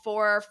Kimmel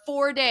for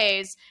 4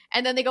 days,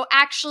 and then they go,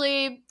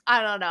 actually,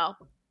 I don't know.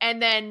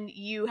 And then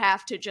you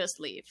have to just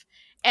leave.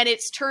 And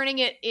it's turning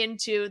it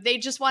into, they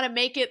just want to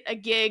make it a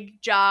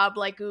gig job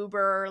like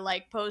Uber or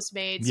like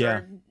Postmates Yeah.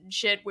 or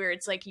shit where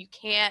it's like you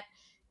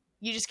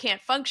just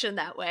can't function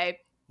that way.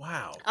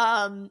 Wow.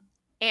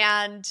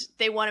 And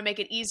they want to make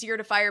it easier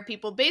to fire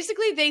people.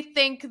 Basically, they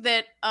think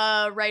that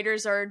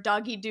writers are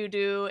doggy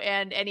doo-doo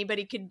and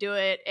anybody can do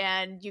it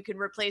and you can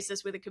replace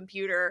this with a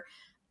computer.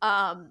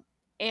 And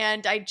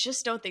I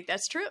just don't think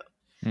that's true.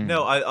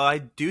 No, I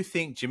do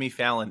think Jimmy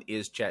Fallon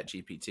is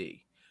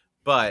ChatGPT,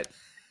 but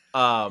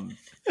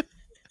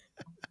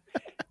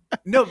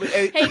no. But,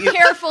 Hey,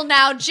 careful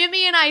now.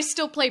 Jimmy and I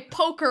still play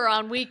poker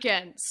on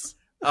weekends.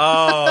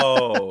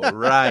 Oh,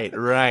 right.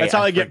 That's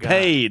how I get forgot.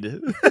 paid.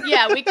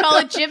 Yeah, we call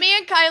it Jimmy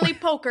and Kylie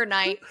poker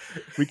night.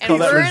 We And call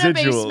that we're in a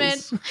residuals.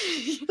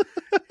 basement.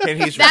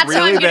 And he's That's how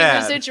really I'm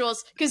bad. getting residuals,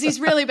 because he's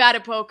really bad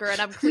at poker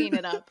and I'm cleaning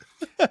it up.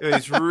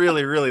 He's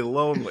really, really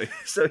lonely.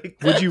 So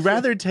Would you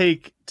rather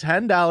take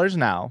 $10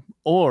 now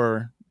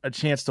or a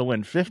chance to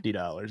win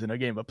 $50 in a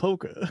game of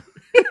poker?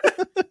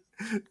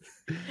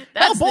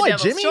 That's boy, the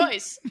devil's Jimmy.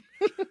 choice.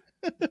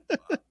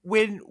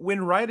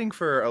 when writing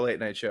for a late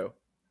night show,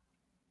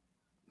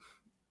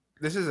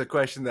 This is a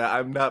question that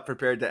I'm not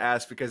prepared to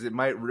ask because it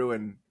might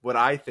ruin what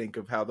I think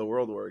of how the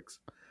world works.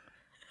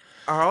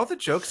 Are all the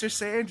jokes they're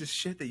saying just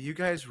shit that you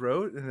guys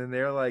wrote, and then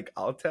they're like,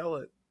 "I'll tell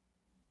it."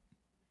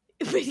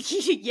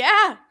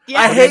 yeah,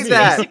 I hate that's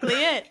that. basically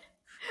it.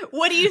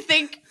 What do you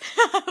think?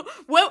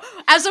 Well,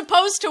 as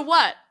opposed to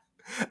what?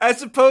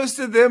 As opposed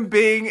to them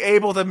being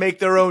able to make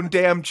their own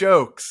damn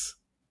jokes.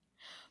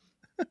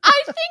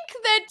 I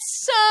think that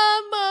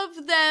some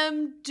of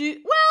them do.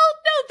 Well,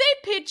 no, they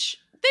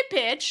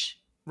pitch.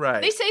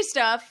 Right. They say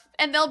stuff,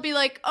 and they'll be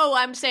like, "Oh,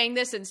 I'm saying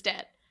this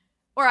instead,"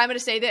 or "I'm going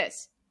to say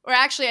this," or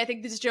 "Actually, I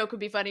think this joke would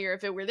be funnier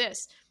if it were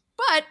this."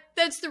 But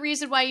that's the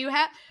reason why you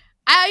have.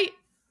 I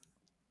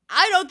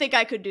don't think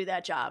I could do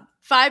that job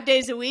 5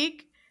 days a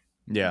week.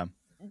 Yeah.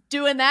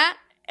 Doing that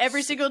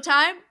every single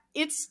time.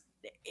 It's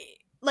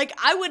like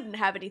I wouldn't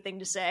have anything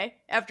to say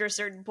after a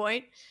certain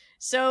point.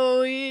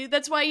 So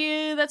that's why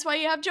you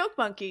have joke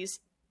monkeys.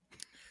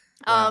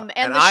 Wow.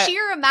 And the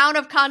sheer amount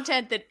of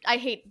content that I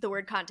hate the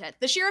word content.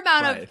 The sheer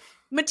amount of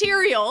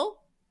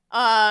material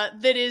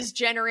that is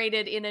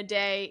generated in a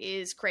day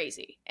is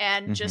crazy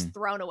and just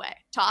thrown away,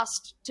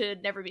 tossed to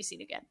never be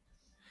seen again.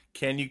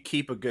 Can you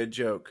keep a good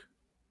joke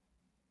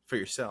for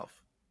yourself?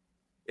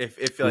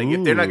 If they're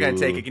not going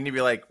to take it, can you be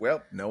like,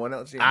 well, no one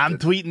else? I'm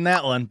tweeting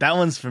that one. That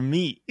one's for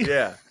me.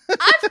 Yeah.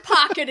 I've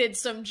pocketed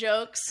some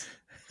jokes.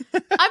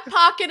 I've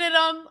pocketed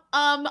them.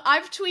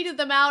 I've tweeted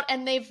them out,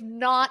 and they've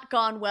not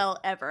gone well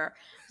ever.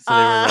 So they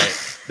were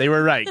right. They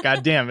were right.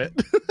 God damn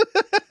it.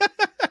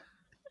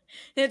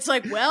 It's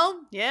like,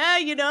 well, yeah,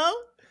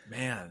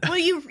 Man. Well,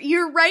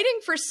 you're writing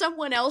for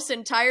someone else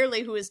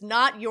entirely who is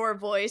not your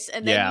voice,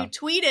 and then you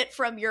tweet it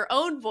from your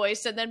own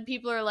voice, and then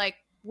people are like,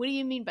 "What do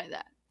you mean by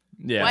that?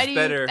 Yeah, why do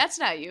you? That's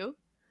not you."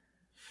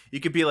 You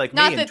could be like,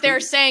 not that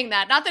they're saying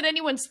that. Not that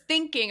anyone's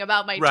thinking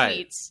about my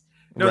tweets.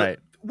 No, right.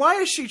 Why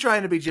is she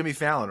trying to be Jimmy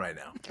Fallon right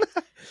now?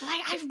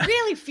 I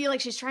really feel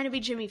like she's trying to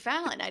be Jimmy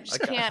Fallon. I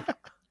just can't.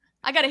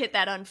 I got to hit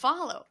that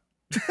unfollow.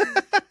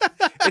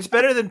 It's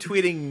better than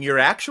tweeting your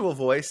actual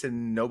voice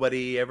and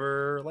nobody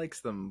ever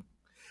likes them.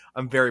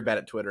 I'm very bad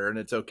at Twitter, and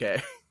it's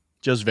okay.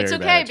 Just very. It's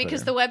okay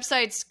because the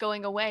website's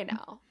going away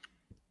now.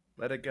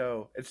 Let it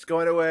go. It's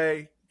going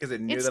away because it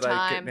knew that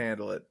I couldn't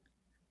handle it.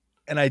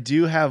 And I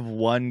do have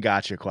one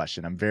gotcha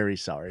question. I'm very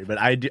sorry, but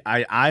I'm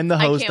the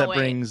host that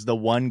brings the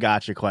one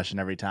gotcha question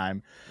every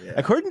time. Yeah.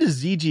 According to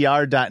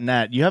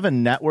ZGR.net, you have a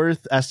net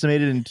worth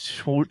estimated in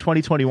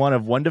 2021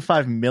 of $1 to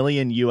 $5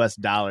 million US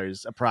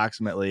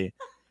approximately.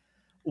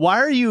 Why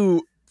are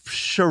you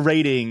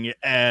charading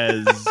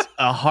as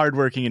a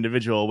hardworking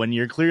individual when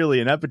you're clearly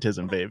a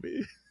nepotism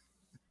baby?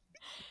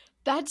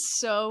 That's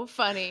so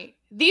funny.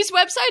 These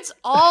websites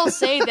all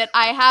say that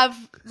I have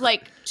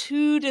like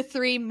 $2 to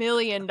 $3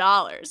 million.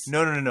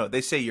 No.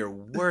 They say you're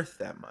worth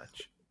that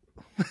much.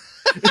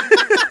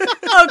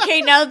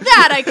 Okay, now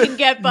that I can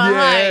get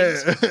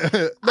behind.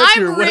 Yeah.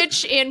 I'm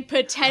rich in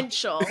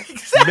potential.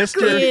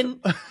 Exactly.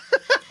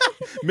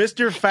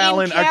 Mr.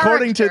 Fallon,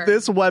 according to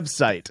this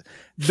website,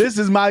 this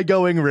is my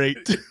going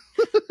rate.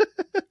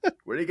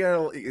 Where are you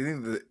going to... You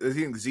think the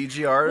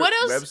ZGR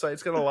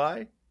website's going to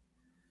lie?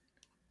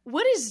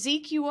 What is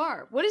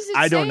ZQR? What is it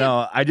I don't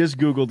know. I just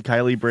Googled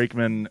Kylie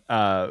Brakeman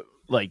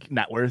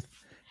net worth.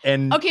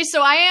 And okay,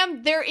 so I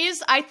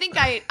think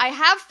I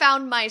have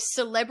found my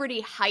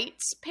Celebrity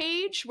Heights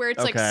page where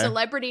it's like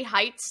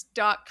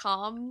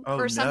celebrityheights.com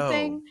or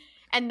something. No.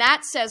 And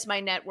that says my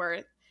net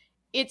worth.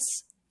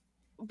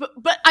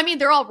 But I mean,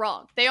 they're all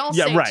wrong. They all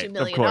say $2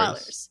 million.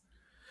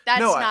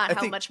 That's not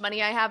how much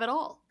money I have at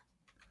all.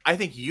 I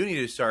think you need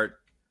to start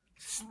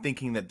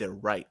thinking that they're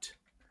right.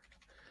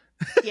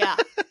 Yeah.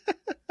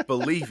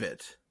 Believe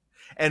it.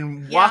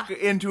 And walk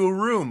into a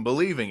room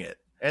believing it.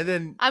 And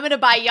then I'm going to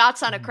buy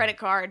yachts on a credit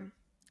card.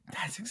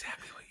 That's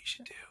exactly what you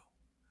should do.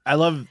 I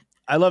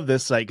love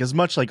this site because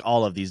much like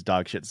all of these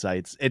dog shit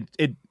sites,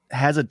 it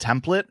has a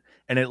template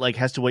and it like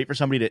has to wait for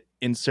somebody to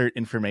insert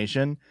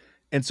information.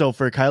 And so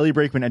for Kylie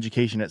Brakeman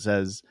Education, it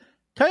says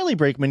Kylie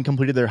Brakeman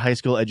completed their high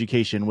school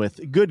education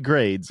with good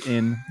grades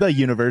in the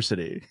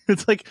university.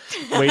 It's like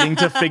waiting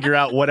to figure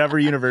out whatever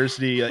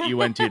university that you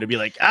went to be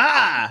like,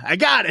 I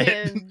got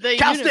it. The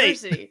Cal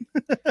university.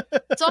 State.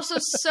 It's also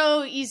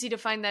so easy to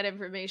find that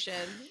information.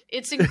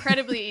 It's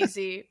incredibly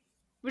easy,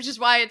 which is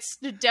why it's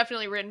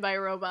definitely written by a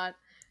robot.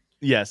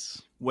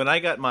 Yes. When I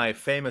got my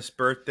famous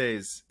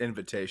birthdays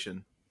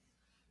invitation,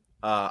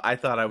 I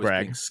thought I was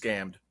being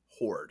scammed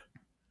hard.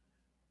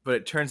 But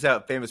it turns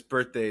out famous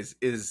birthdays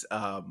is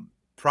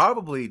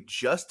probably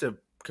just a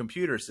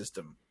computer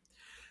system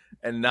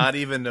and not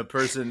even a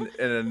person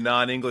in a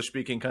non-English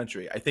speaking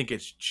country. I think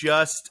it's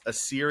just a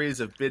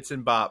series of bits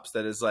and bops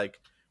that is like,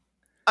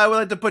 I would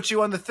like to put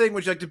you on the thing.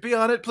 Would you like to be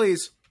on it,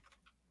 please?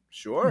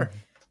 Sure.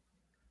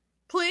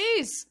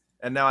 Please.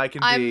 And now I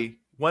can be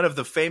one of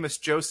the famous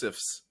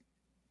Josephs.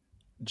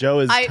 Joe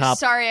is top.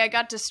 Sorry, I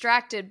got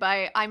distracted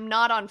by I'm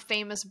not on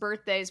famous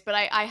birthdays, but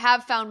I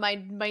have found my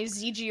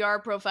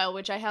ZGR profile,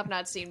 which I have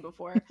not seen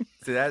before.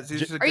 So that's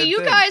a Are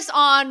you guys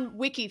on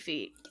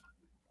WikiFeet?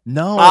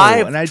 No,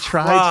 and I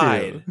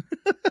tried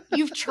to.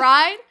 You've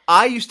tried?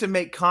 I used to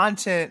make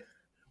content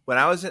when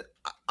I was in.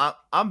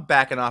 I'm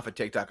backing off of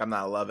TikTok. I'm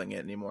not loving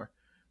it anymore.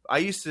 I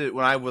used to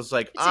when I was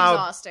like, It's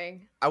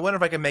exhausting. I wonder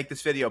if I can make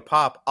this video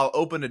pop. I'll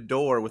open a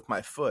door with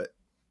my foot.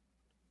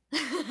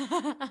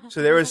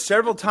 So there was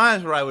several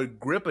times where I would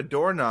grip a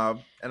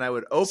doorknob and I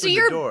would open So the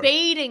you're door.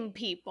 baiting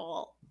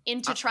people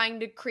into trying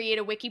to create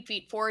a wiki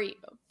feed for you.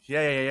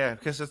 Yeah.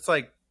 Because it's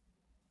like,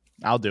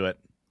 I'll do it.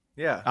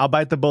 yeah, I'll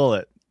bite the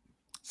bullet.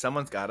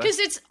 someone's got to. Because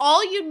it's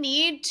all you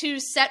need to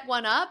set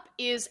one up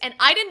is, and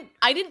I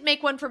didn't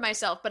make one for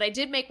myself, but I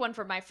did make one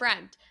for my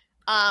friend.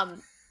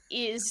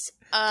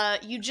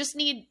 You just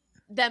need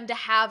them to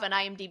have an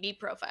IMDb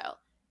profile,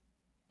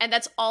 and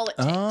that's all it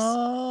takes.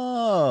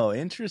 Oh,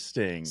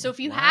 interesting. So if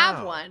you Wow.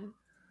 have one,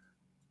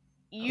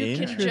 you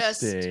can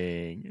just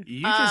Interesting.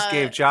 You just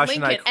gave Josh link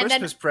and I it, and then-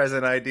 Christmas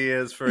present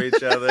ideas for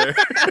each other.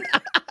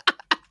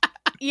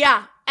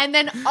 yeah, and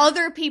then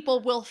other people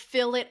will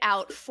fill it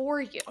out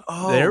for you.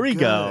 Oh, There we good.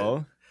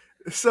 go.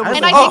 Someone,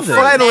 And I oh, think for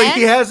finally men-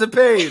 he has a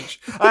page.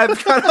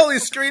 I've got all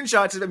these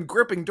screenshots of him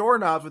gripping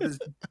doorknobs with his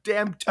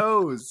damn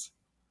toes.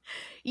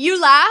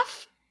 You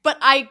laugh, but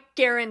I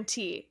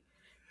guarantee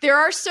there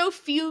are so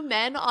few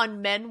men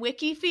on Men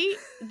Wiki feet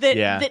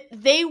that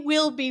they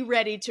will be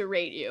ready to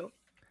rate you.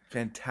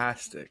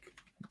 Fantastic.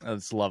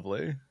 That's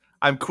lovely.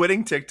 I'm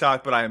quitting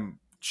TikTok, but I'm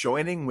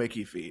joining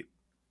WikiFeet.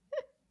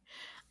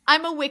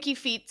 I'm a Wiki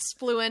feet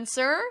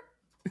fluencer.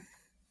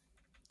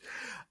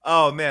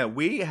 Oh, man,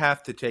 we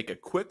have to take a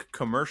quick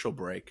commercial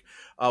break.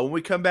 When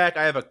we come back,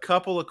 I have a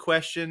couple of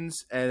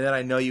questions, and then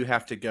I know you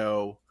have to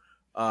go.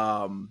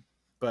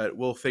 But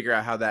we'll figure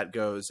out how that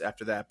goes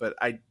after that. But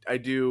I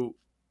do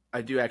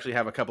actually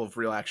have a couple of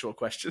real actual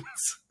questions.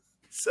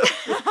 So,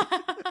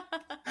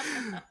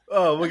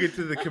 we'll get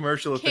to the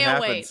commercial if it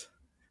Can't happens.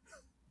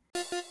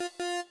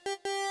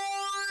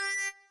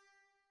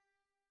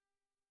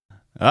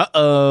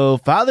 Uh-oh,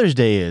 Father's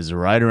Day is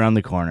right around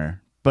the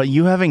corner. But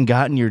you haven't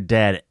gotten your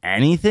dad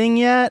anything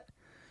yet?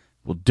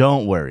 Well,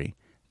 don't worry.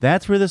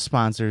 That's where the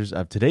sponsors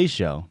of today's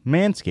show,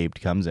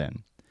 Manscaped, comes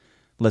in.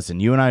 Listen,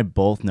 you and I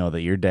both know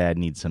that your dad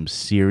needs some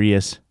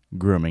serious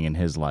grooming in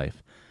his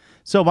life.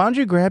 So why don't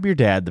you grab your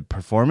dad the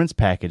Performance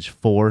Package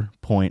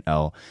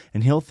 4.0,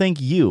 and he'll thank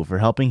you for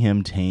helping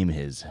him tame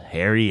his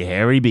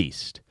hairy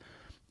beast.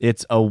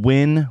 It's a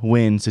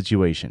win-win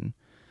situation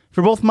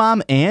for both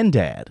mom and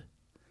dad.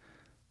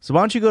 So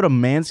why don't you go to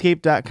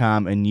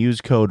manscaped.com and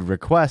use code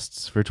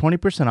REQUESTS for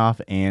 20%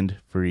 off and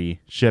free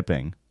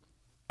shipping.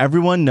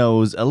 Everyone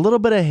knows a little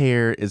bit of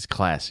hair is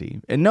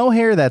classy. And no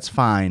hair, that's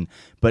fine,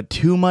 but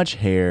too much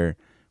hair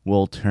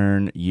will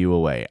turn you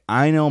away.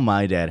 I know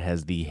my dad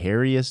has the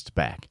hairiest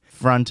back,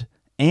 front,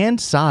 and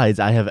sides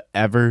I have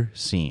ever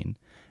seen.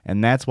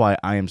 And that's why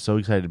I am so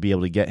excited to be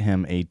able to get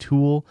him a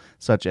tool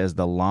such as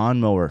the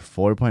Lawnmower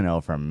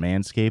 4.0 from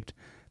Manscaped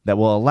that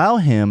will allow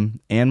him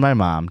and my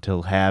mom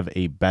to have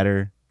a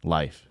better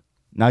life.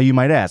 Now you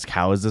might ask,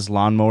 how is this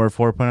Lawnmower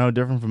 4.0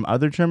 different from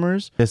other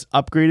trimmers? This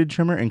upgraded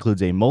trimmer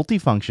includes a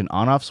multi-function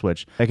on-off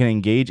switch that can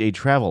engage a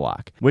travel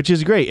lock, which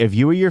is great if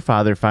you or your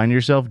father find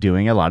yourself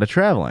doing a lot of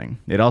traveling.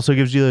 It also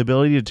gives you the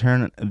ability to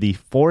turn the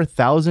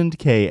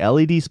 4000K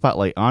LED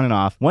spotlight on and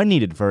off when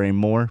needed for a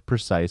more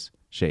precise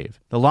shave.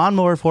 The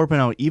Lawnmower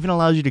 4.0 even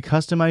allows you to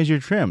customize your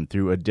trim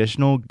through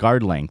additional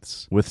guard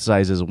lengths with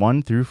sizes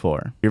 1 through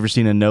 4. You ever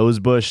seen a nose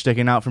bush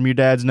sticking out from your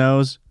dad's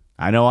nose?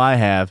 I know I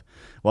have.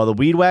 Well, the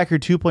Weed Whacker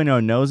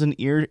 2.0 nose and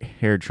ear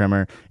hair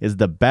trimmer is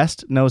the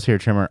best nose hair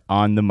trimmer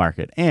on the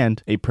market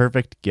and a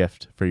perfect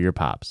gift for your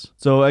pops.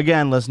 So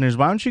again, listeners,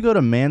 why don't you go to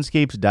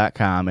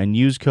manscaped.com and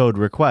use code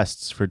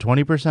REQUESTS for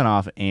 20%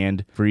 off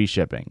and free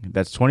shipping.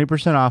 That's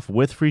 20% off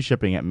with free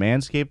shipping at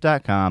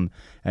manscaped.com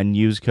and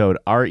use code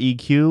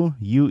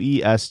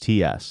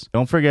REQUESTS.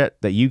 Don't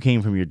forget that you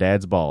came from your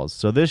dad's balls.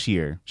 So this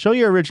year, show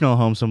your original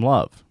home some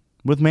love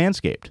with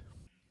Manscaped.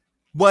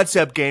 What's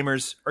up,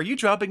 gamers? Are you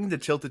dropping into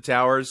Tilted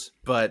Towers,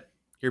 but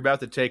you're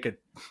about to take a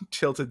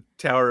tilted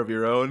tower of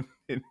your own?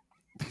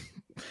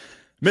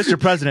 Mr.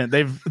 President,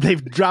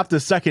 they've dropped a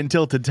second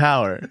tilted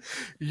tower.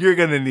 You're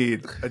going to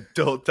need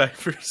adult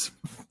diapers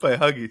by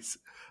Huggies.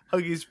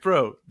 Huggies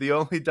Pro, the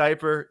only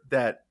diaper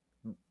that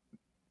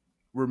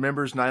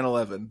remembers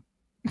 9/11.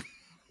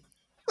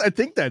 I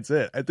think that's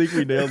it. I think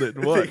we nailed it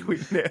in I one. think we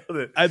nailed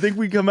it. I think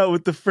we come out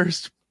with the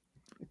first,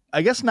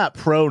 I guess not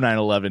pro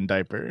 9/11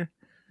 diaper,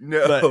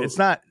 No, but it's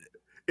not.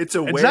 It's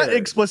aware. It's not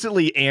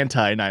explicitly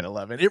anti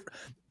 9/11.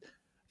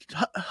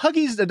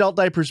 Huggies adult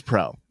diapers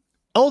pro,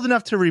 old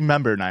enough to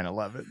remember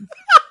 9/11.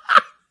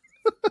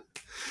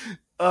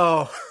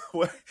 Oh,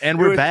 And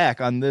we're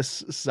back on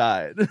this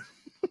side.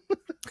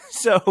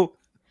 So,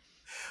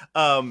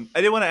 I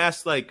did want to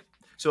ask, like,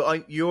 so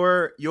on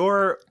your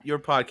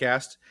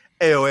podcast,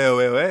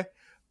 AOA,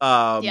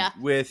 Yeah.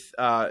 with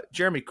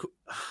Jeremy.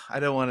 I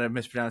don't want to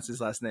mispronounce his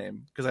last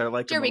name because I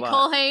like Jeremy him a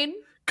lot. Colhane.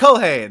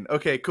 Culhane.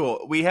 Okay,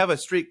 cool. We have a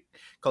street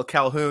called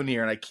Calhoun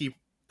here, and I keep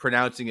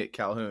pronouncing it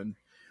Calhoun.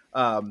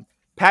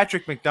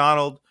 Patrick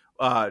McDonald,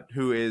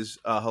 who is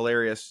a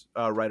hilarious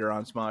writer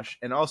on Smosh,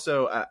 and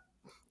also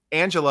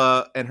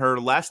Angela, and her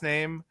last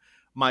name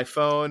my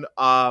phone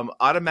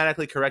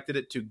automatically corrected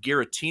it to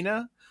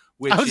Giratina,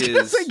 which I was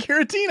gonna say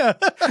Giratina.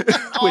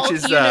 which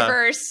is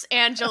Universe,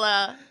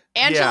 Angela.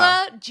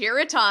 Angela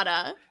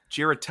Giratana.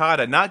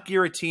 Giratata, not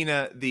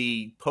Giratina,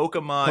 the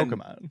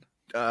Pokemon.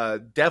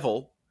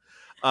 Devil.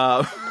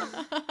 But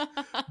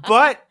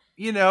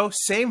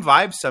same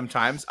vibes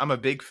sometimes. I'm a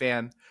big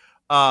fan.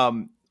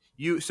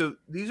 So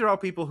these are all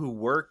people who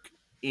work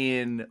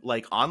in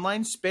like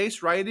online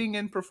space, writing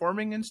and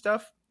performing and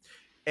stuff.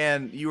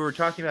 And you were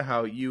talking about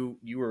how you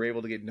were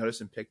able to get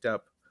noticed and picked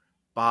up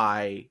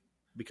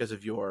because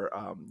of your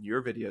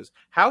videos.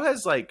 How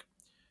has like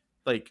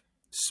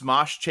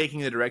Smosh taking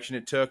the direction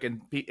it took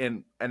and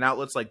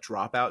outlets like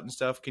Dropout and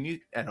stuff, can you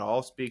at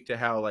all speak to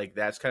how like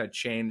that's kind of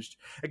changed?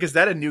 Like, is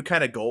that a new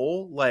kind of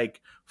goal? Like,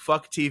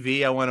 fuck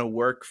TV, I want to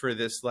work for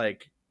this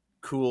like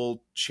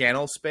cool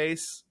channel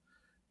space.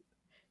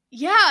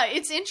 Yeah,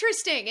 it's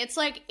interesting. It's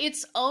like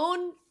its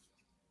own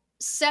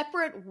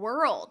separate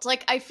world.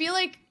 Like, I feel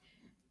like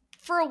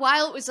for a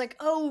while it was like,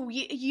 oh,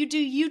 you do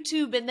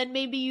YouTube and then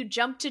maybe you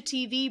jump to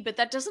TV, but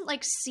that doesn't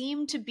like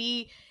seem to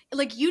be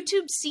like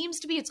YouTube seems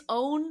to be its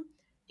own.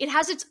 It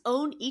has its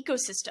own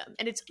ecosystem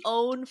and its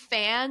own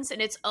fans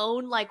and its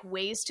own like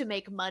ways to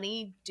make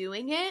money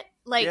doing it.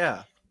 Like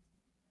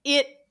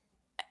it's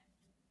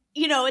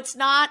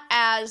not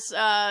as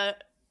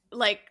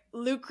like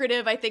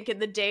lucrative, I think, in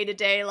the day to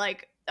day,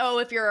 like, oh,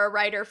 if you're a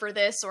writer for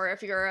this, or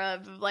if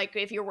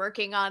you're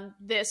working on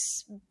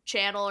this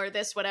channel or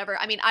this whatever.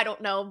 I mean, I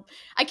don't know.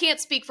 I can't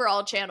speak for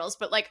all channels,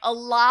 but like a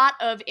lot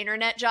of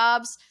internet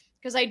jobs,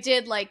 because I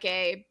did like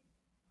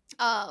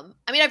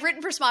I've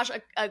written for Smosh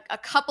a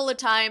couple of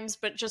times,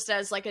 but just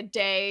as like a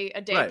day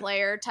right.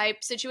 player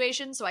type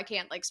situation, so I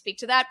can't like speak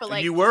to that. But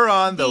like, you were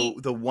on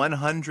the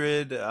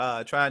 100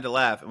 trying to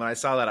laugh, and when I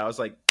saw that, I was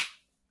like,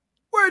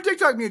 "Where are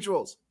TikTok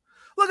mutuals?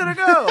 Look at her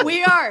go!"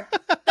 We are.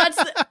 That's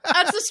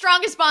the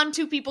strongest bond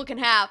two people can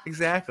have.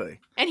 Exactly.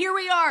 And here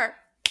we are.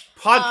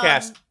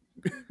 Podcast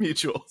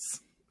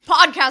mutuals.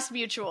 Podcast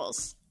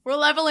mutuals. We're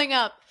leveling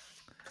up.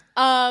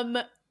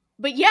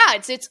 But yeah,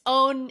 it's its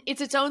own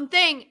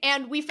thing.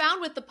 And we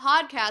found with the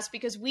podcast,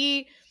 because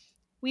we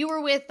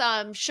were with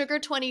Sugar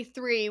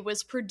 23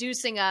 was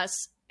producing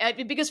us,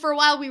 because for a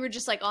while we were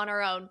just like on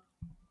our own.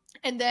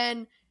 And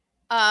then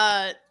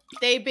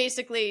they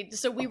basically,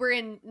 so we were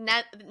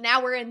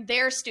now we're in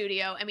their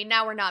studio. I mean,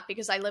 now we're not,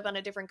 because I live on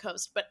a different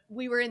coast, but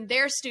we were in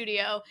their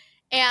studio,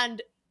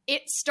 and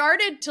it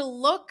started to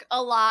look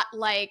a lot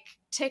like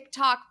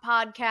TikTok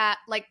podcast,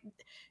 like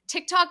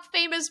TikTok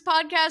famous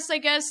podcasts, I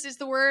guess is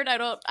the word. I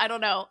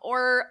don't know.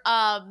 Or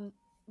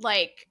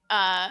like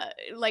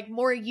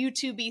more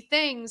YouTube-y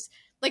things.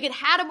 Like, it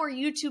had a more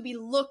YouTube-y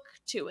look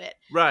to it.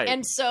 Right.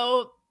 And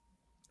so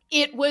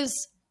it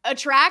was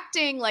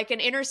attracting like an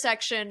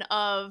intersection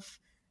of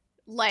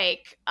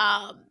like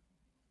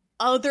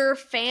other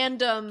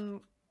fandom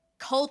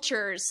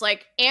cultures.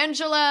 Like,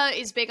 Angela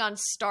is big on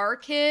Star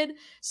Kid,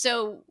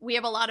 so we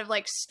have a lot of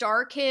like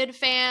Star Kid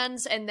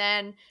fans, and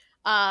then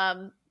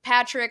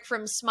Patrick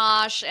from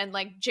Smosh and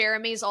like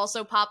Jeremy's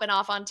also popping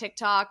off on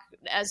TikTok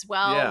as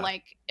well,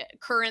 like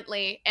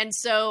currently. And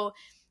so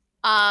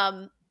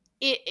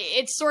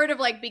it sort of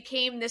like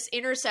became this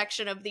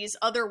intersection of these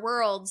other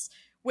worlds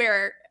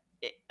where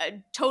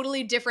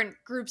totally different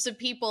groups of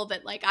people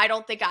that like I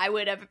don't think I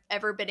would have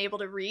ever been able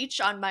to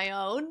reach on my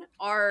own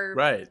are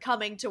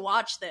coming to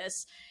watch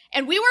this.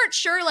 And we weren't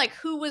sure like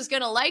who was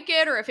gonna like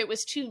it, or if it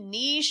was too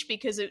niche,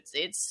 because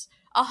it's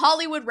a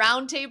Hollywood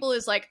Roundtable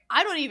is like,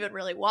 I don't even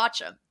really watch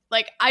them.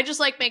 Like, I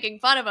just like making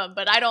fun of them,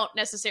 but I don't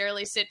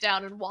necessarily sit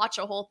down and watch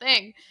a whole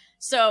thing.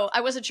 So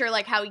I wasn't sure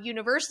like how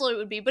universal it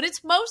would be, but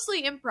it's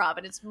mostly improv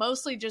and it's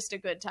mostly just a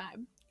good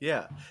time.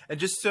 Yeah.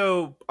 And just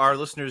so our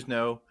listeners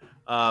know,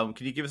 can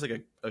you give us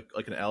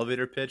like an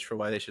elevator pitch for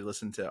why they should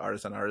listen to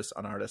Artists on Artists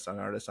on Artists on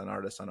Artists on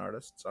Artists on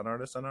Artists on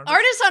Artists on Artists?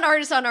 Artists on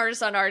Artists on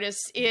Artists on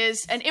Artists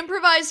is an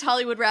improvised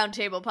Hollywood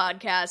Roundtable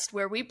podcast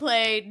where we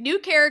play new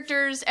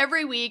characters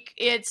every week.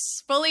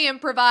 It's fully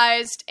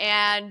improvised,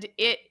 and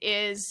it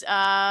is,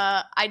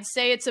 I'd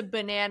say it's a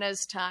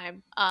bananas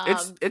time.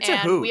 It's a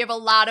hoot. We have a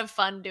lot of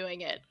fun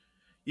doing it.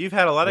 You've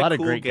had a lot of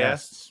cool great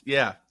guests.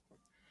 Yeah.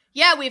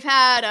 Yeah, we've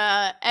had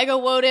Ego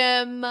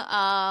Wodim,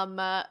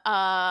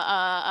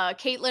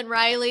 Caitlin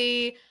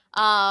Riley,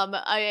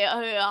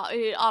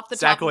 off the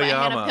top of my head,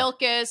 Hannah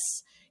Pilkis.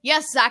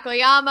 Yes, Zach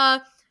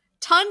Oyama.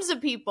 Tons of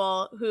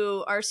people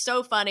who are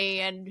so funny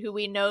and who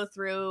we know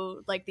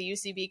through like the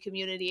UCB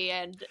community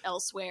and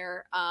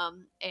elsewhere,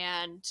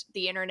 and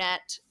the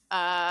internet.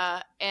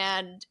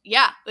 And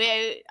yeah,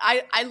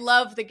 I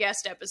love the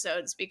guest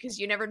episodes because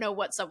you never know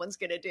what someone's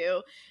going to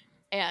do,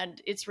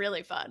 and it's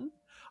really fun.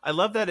 I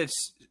love that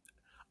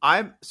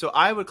I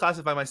would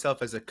classify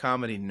myself as a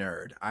comedy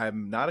nerd.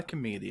 I'm not a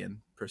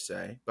comedian per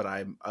se, but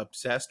I'm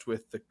obsessed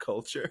with the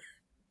culture.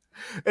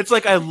 It's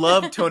like I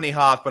love Tony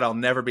Hawk, but I'll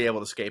never be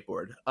able to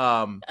skateboard.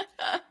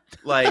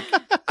 Like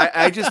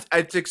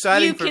it's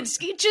exciting.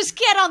 Just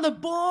get on the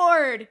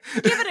board.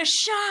 Give it a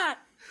shot.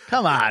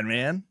 Come on,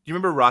 man. Do you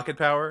remember Rocket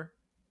Power?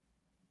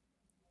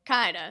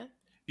 Kinda.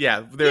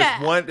 Yeah,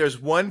 Yeah. there's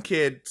one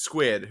kid,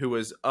 Squid, who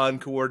was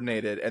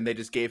uncoordinated, and they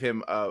just gave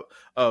him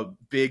a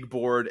big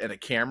board and a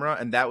camera,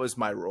 and that was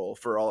my role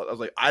for all. I was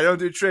like, I don't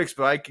do tricks,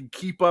 but I can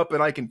keep up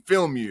and I can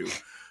film you.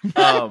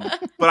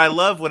 But I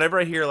love whenever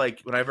I hear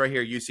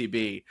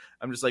UCB,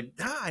 I'm just like,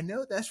 I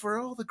know that's where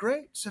all the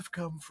greats have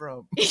come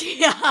from.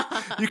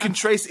 Yeah. You can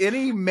trace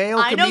any male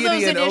I know those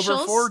comedian over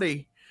initials.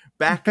 40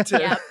 back to.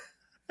 Yep.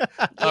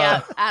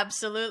 Yeah,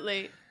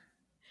 absolutely.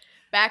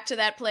 Back to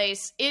that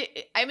place.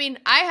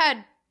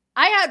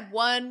 I had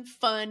one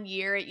fun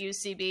year at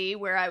UCB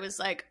where I was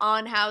like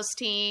on house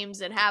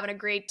teams and having a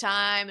great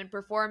time and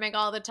performing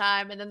all the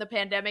time, and then the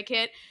pandemic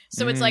hit.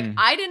 So it's like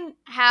I didn't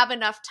have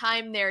enough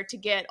time there to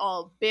get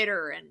all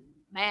bitter and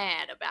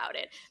mad about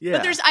it.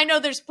 Yeah. But I know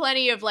there's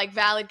plenty of like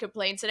valid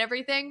complaints and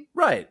everything.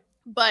 Right.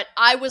 But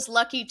I was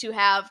lucky to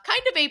have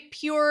kind of a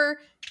pure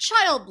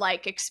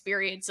childlike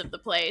experience of the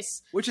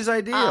place. Which is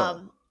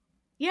ideal.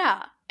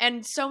 Yeah,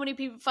 and so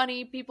many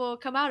funny people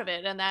come out of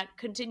it, and that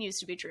continues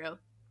to be true.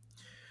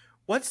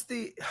 What's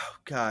the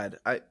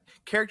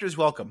Characters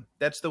Welcome?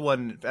 That's the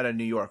one out of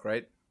New York,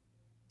 right?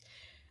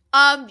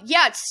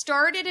 Yeah, it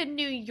started in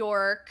New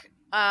York,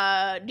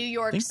 New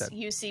York's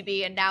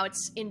UCB, and now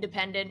it's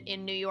independent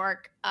in New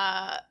York.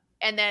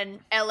 And then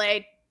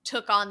LA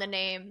took on the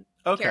name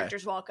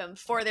Characters Welcome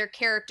for their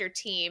character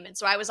team, and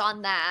so I was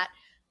on that.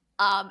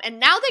 And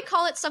now they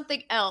call it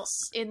something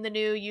else in the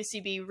new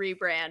UCB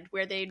rebrand,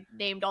 where they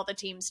named all the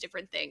teams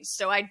different things.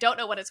 So I don't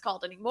know what it's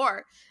called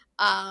anymore.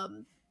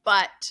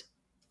 But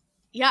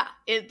yeah,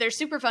 they're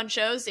super fun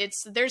shows.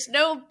 There's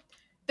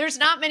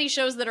not many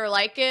shows that are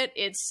like it.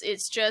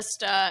 It's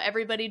just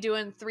everybody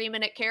doing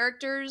 3-minute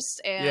characters,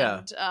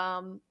 and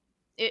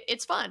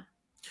it's fun.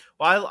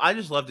 Well, I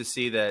just love to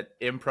see that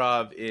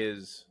improv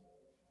is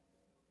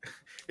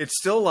it's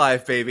still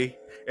live, baby,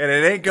 and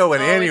it ain't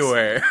going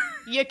anywhere.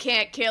 You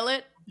can't kill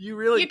it. You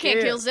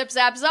can't kill Zip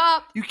Zap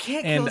Zop. You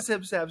can't kill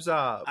Zip Zap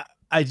Zop.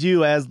 I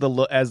do, as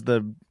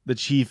the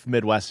chief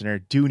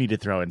Midwesterner, do need to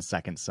throw in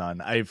Second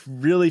Son. I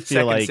really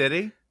feel like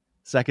City?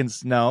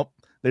 No,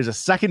 there's a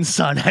second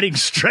sun heading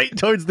straight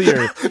towards the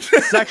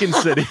earth. Second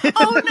City.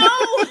 Oh no!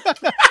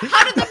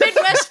 How did the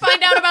Midwest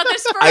find out about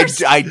this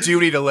first? I do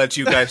need to let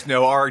you guys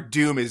know our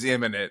doom is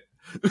imminent.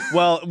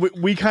 Well,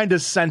 we kind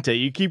of sent it.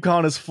 You keep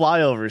calling us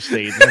flyover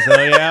states. And I said,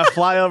 oh yeah,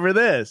 fly over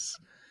this.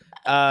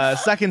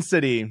 Second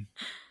City.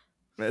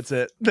 That's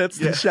it. That's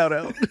the shout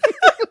out.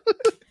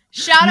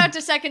 Shout out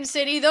to Second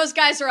City. Those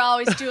guys are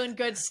always doing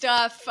good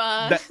stuff.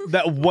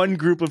 That one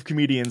group of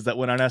comedians that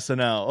went on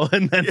SNL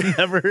and then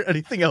never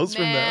anything else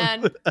from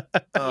them.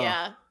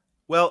 Yeah.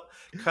 Well,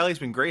 Kylie, it's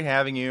been great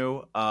having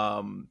you.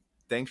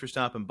 Thanks for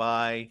stopping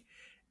by.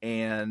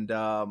 And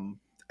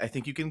I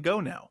think you can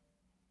go now.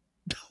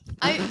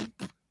 I think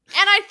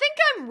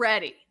I'm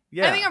ready.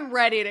 Yeah. I think I'm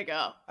ready to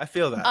go. I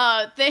feel that.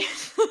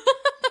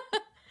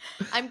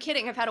 I'm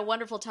kidding. I've had a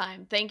wonderful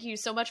time. Thank you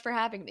so much for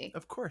having me.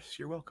 Of course.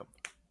 You're welcome.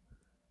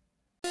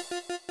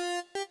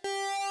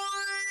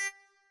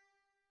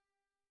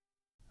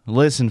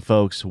 Listen,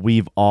 folks,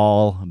 we've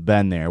all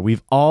been there.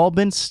 We've all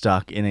been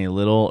stuck in a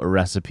little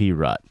recipe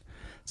rut.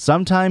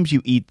 Sometimes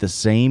you eat the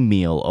same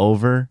meal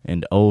over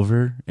and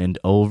over and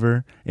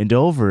over and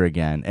over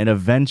again, and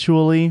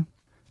eventually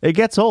it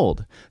gets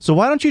old. So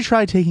why don't you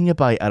try taking a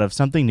bite out of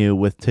something new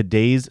with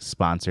today's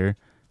sponsor,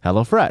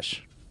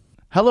 HelloFresh.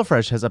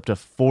 HelloFresh has up to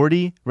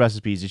 40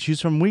 recipes to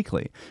choose from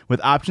weekly, with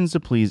options to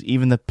please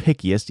even the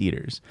pickiest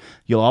eaters.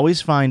 You'll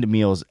always find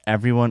meals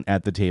everyone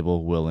at the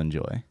table will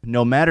enjoy.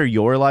 No matter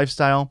your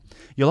lifestyle,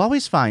 you'll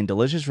always find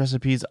delicious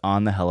recipes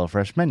on the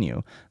HelloFresh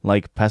menu,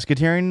 like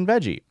pescatarian and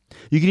veggie.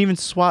 You can even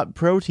swap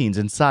proteins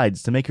and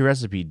sides to make your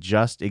recipe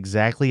just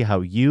exactly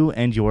how you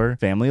and your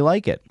family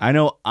like it. I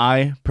know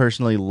I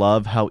personally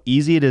love how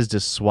easy it is to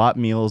swap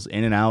meals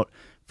in and out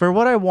for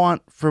what I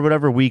want for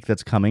whatever week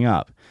that's coming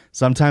up.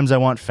 Sometimes I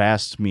want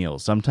fast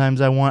meals. Sometimes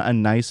I want a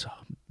nice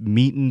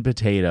meat and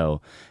potato.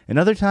 And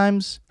other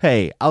times,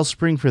 hey, I'll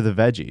spring for the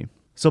veggie.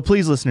 So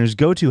please, listeners,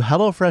 go to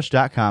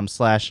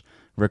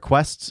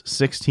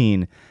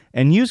HelloFresh.com/requests16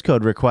 and use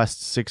code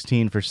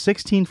requests16 for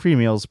 16 free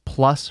meals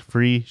plus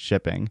free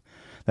shipping.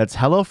 That's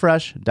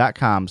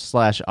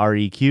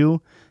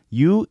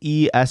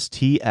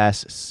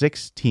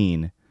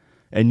HelloFresh.com/REQUESTS16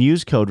 and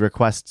use code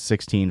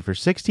requests16 for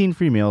 16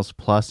 free meals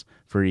plus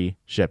free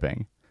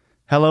shipping.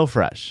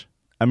 HelloFresh,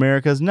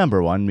 America's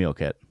 #1 meal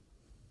kit.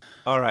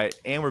 All right,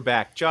 and we're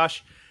back.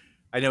 Josh,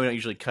 I know we don't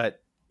usually cut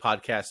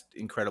podcasts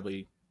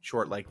incredibly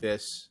short like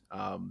this.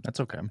 That's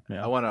okay.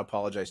 Yeah. I want to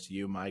apologize to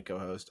you, my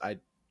co-host. I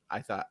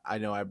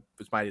know I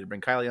was mighty to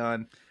bring Kylie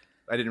on.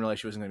 I didn't realize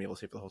she wasn't going to be able to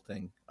stay for the whole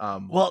thing.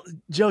 Well,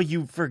 Joe,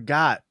 you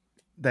forgot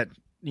that,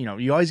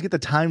 you always get the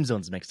time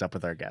zones mixed up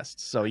with our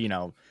guests. So,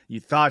 you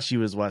thought she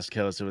was West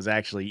Coast. It was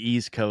actually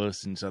East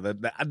Coast. And so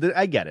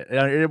I get it.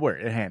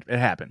 It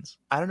happens.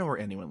 I don't know where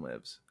anyone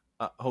lives.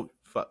 Hold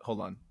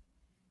on.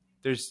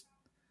 There's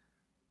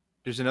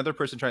another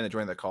person trying to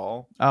join the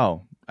call.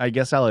 Oh, I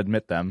guess I'll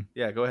admit them.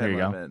 Yeah, go ahead. Here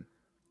you let go. them in.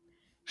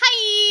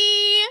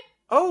 Hi.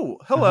 Oh,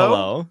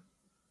 hello.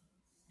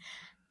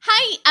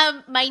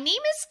 Hi, my name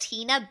is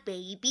Tina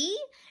Baby,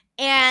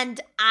 and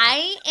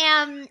I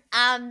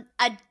am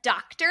a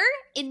doctor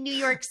in New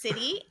York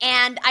City,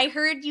 and I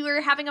heard you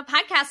were having a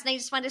podcast, and I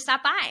just wanted to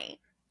stop by.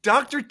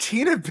 Dr.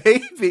 Tina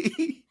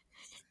Baby.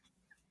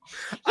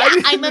 Yeah,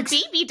 I'm a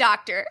baby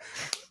doctor.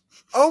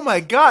 Oh my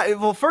God.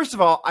 Well, first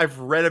of all, I've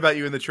read about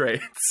you in the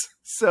trades.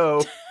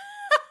 So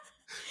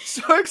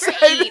excited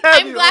Great. to have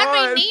I'm you glad on.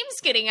 my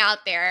name's getting out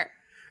there.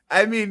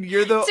 I mean,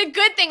 you're the... It's a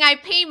good thing I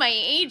pay my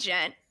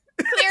agent.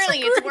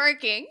 Clearly it's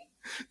working.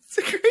 It's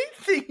a great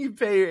thing you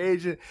pay your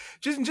agent.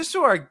 Just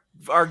so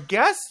our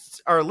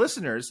guests, our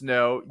listeners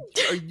know,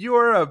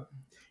 you're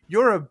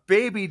a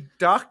baby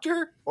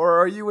doctor, or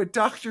are you a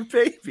doctor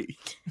baby?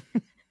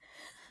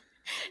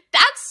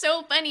 That's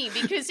so funny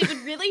because it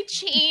would really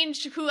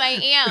change who I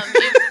am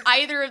if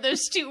either of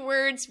those two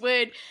words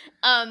would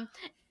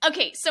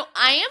okay, so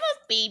I am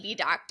a baby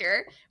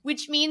doctor,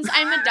 which means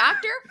I'm a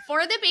doctor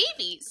for the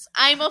babies.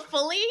 I'm a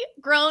fully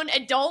grown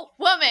adult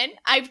woman,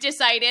 I've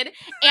decided,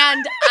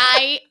 and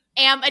I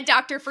am a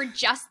doctor for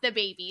just the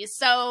babies.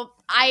 So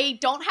I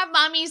don't have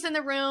mommies in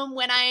the room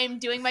when I'm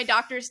doing my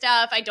doctor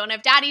stuff. I don't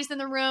have daddies in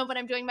the room when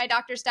I'm doing my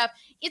doctor stuff.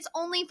 It's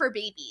only for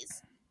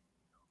babies.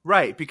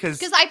 Right,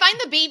 because I find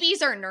the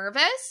babies are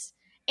nervous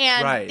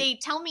and Right. they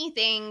tell me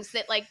things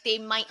that like they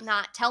might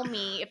not tell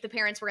me if the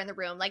parents were in the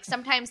room. Like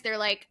sometimes they're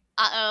like,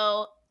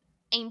 "Uh-oh,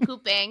 I'm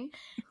pooping,"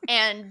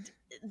 and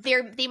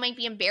they might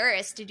be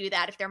embarrassed to do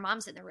that if their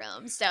mom's in the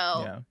room.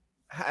 So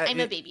I'm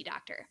a baby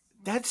doctor.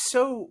 That's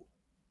so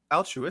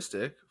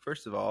altruistic,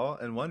 first of all,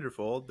 and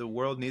wonderful. The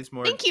world needs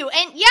more. Thank you.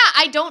 And yeah,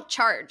 I don't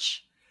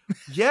charge.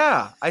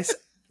 Yeah,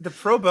 the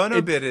pro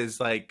bono bit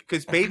is like,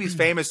 because babies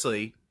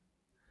famously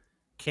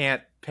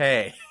can't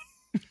pay.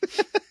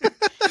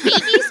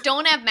 Babies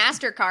don't have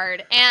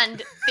MasterCard,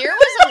 and there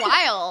was a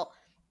while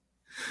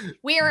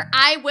where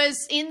I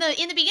was in the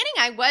beginning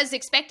I was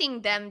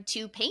expecting them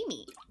to pay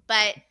me,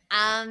 but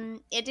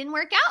it didn't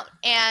work out.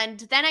 And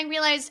then I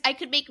realized I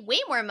could make way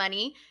more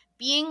money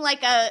being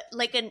like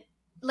an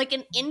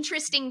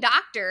interesting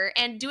doctor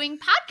and doing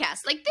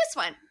podcasts like this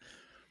one.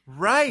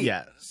 Right.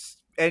 Yes.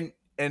 And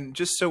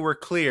just so we're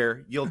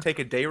clear, you'll take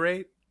a day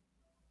rate?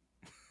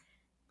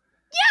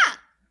 Yeah.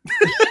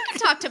 You can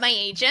talk to my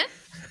agent.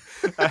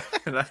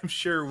 And I'm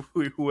sure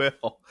we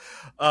will.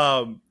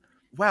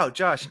 Wow,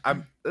 Josh,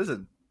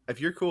 listen,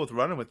 if you're cool with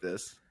running with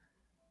this.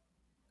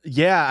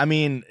 Yeah, I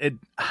mean,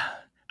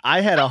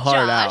 I had a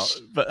heart Josh.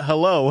 out. But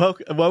hello,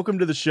 welcome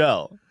to the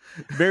show.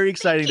 Very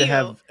exciting to you.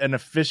 have an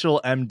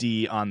official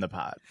MD on the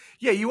pod.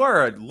 Yeah, you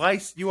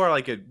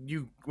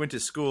went to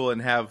school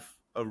and have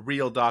a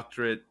real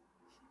doctorate.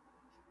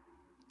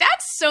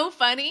 That's so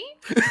funny.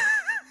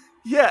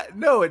 Yeah,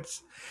 no,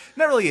 it's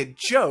not really a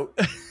joke.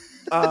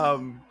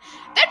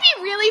 That'd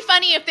be really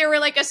funny if there were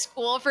like a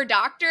school for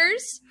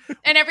doctors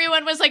and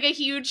everyone was like a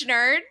huge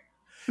nerd.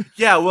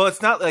 Yeah, well,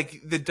 it's not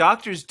like the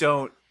doctors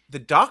don't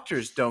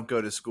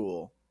go to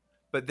school,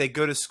 but they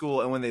go to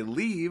school, and when they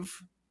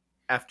leave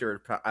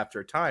after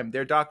a time,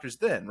 they're doctors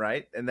then,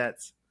 right? And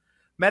that's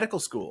medical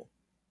school.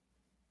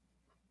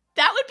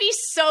 That would be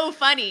so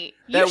funny.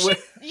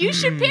 You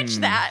should pitch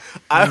that.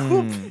 I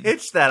will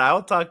pitch that.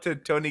 I'll talk to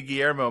Tony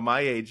Guillermo,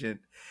 my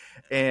agent,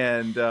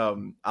 and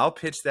I'll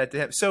pitch that to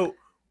him. So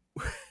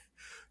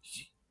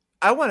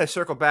I want to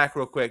circle back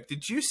real quick.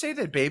 Did you say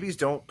that babies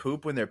don't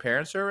poop when their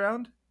parents are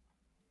around?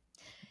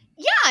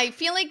 Yeah, I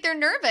feel like they're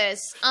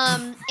nervous.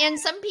 And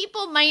some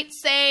people might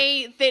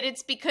say that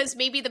it's because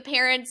maybe the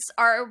parents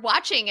are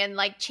watching and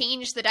like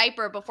change the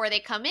diaper before they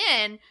come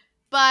in.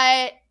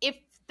 But if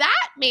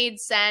that made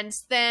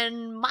sense,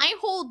 then my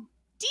whole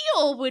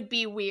deal would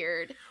be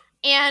weird.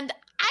 And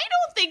I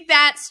don't think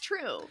that's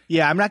true.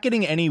 Yeah, I'm not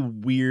getting any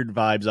weird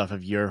vibes off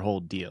of your whole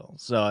deal.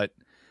 So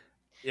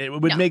it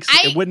wouldn't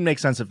make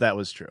sense if that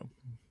was true.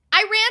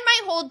 I ran my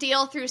whole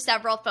deal through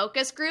several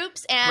focus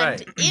groups, and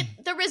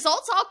the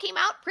results all came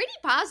out pretty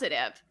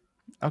positive.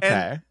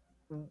 Okay.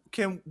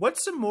 And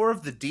what's some more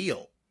of the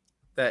deal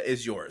that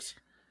is yours?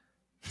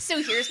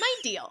 So here's my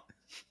deal.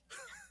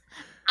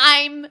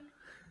 I'm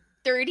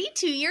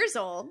 32 years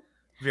old.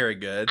 Very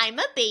good. I'm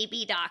a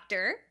baby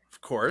doctor.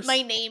 Of course.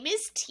 My name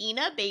is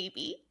Tina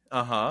Baby.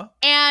 Uh-huh.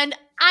 And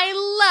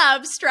I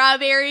love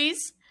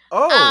strawberries.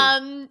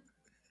 Oh.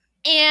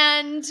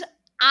 And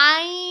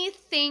I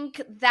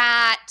think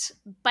that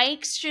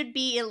bikes should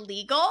be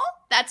illegal.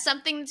 That's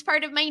something that's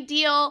part of my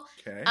deal.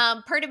 Okay.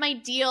 Part of my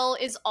deal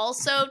is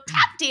also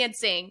tap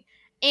dancing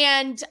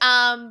and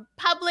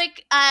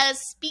public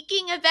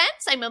speaking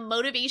events. I'm a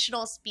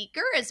motivational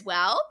speaker as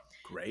well.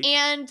 Great.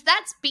 And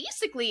that's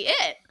basically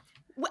it.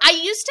 I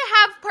used to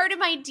have part of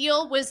my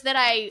deal was that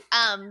I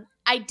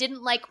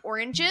didn't like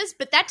oranges,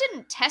 but that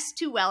didn't test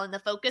too well in the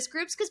focus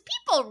groups because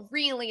people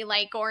really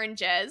like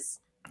oranges.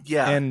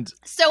 Yeah. And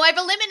so I've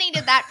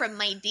eliminated that from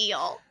my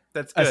deal.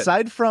 That's good.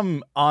 Aside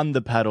from on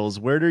the pedals,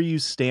 where do you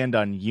stand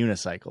on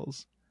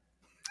unicycles?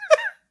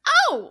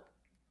 Oh,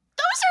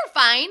 those are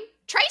fine.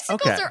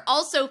 Tricycles are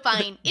also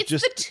fine. It's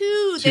Just the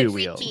two that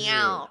freak me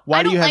out. Why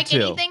I do don't you have like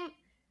two? anything.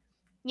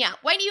 Yeah,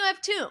 why do you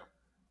have two?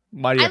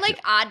 Why do you I have like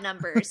two? odd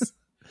numbers.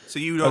 So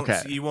you don't. Okay.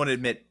 So you won't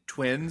admit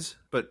twins,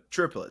 but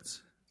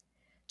triplets.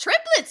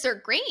 Triplets are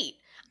great.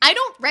 I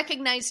don't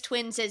recognize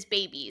twins as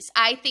babies.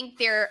 I think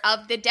they're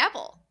of the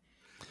devil.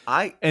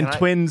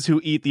 Twins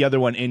who eat the other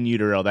one in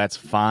utero, that's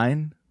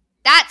fine.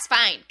 That's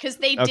fine, because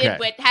they Okay. did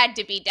what had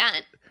to be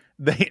done.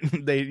 They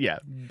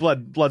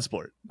blood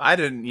sport. I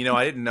didn't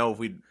know if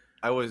we'd.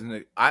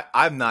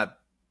 I've not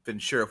been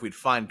sure if we'd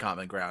find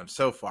common ground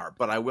so far,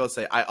 but I will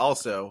say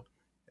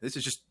this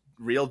is just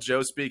real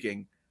Joe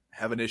speaking,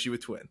 have an issue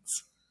with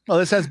twins. Well,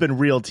 this has been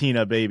real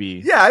Tina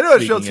baby. Yeah, I know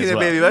it's real speaking as Tina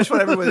well. baby, but I just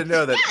want everyone to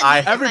know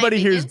that Everybody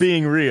here is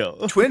being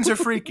real. twins are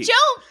freaky. Joe,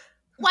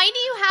 why do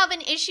you have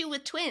an issue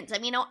with twins? I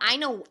mean, I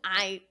know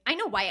why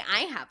I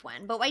have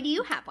one, but why do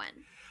you have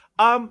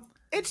one?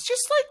 It's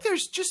just like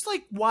there's just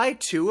like why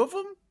two of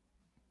them?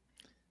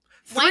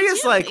 Why Three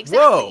is two? like Exactly.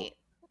 whoa,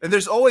 and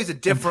there's always a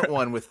different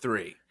one with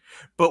three,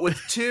 but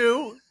with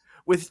two,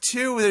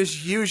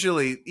 there's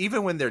usually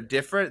even when they're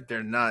different,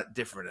 they're not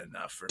different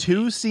enough for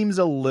Two seems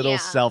a little Yeah.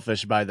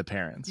 selfish by the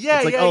parents. Yeah,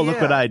 it's like, yeah, oh, look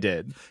yeah. what I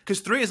did.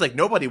 because three is like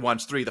nobody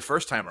wants three the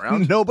first time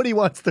around. Nobody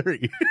wants 3.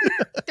 3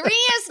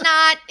 is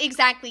not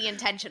exactly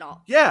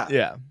intentional. Yeah,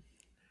 Yeah.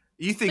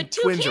 you think But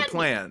two twins can are be.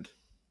 planned?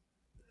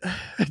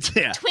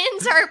 Yeah.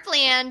 Twins are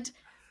planned.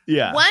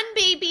 Yeah. 1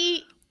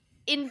 baby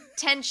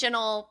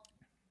intentional.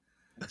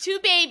 2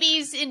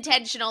 babies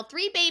intentional.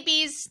 3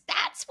 babies.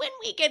 That's when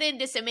we get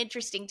into some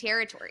interesting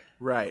territory.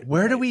 Right.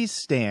 Where do right. we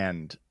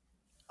stand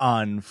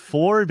on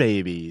 4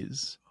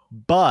 babies,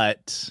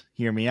 but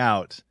hear me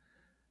out,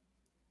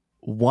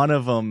 one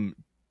of them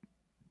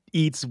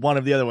eats one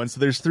of the other ones, so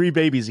there's 3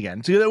 babies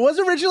again. So there was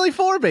originally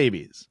 4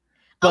 babies.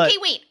 But Okay,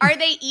 wait. Are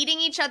they eating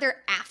each other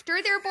after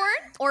they're born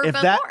or If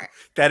before? that-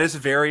 That is a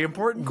very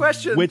important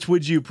question. which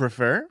would you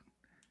prefer?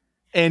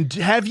 And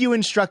have you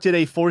instructed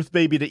a 4th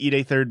baby to eat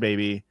a 3rd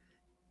baby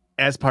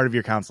as part of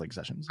your counseling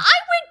sessions? I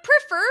would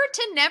prefer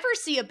to never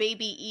see a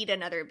baby eat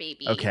another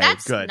baby. Okay,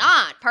 That's good.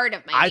 not part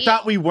of my I deal.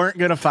 thought we weren't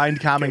going to find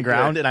common Okay,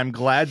 ground, good. and I'm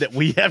glad that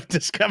we have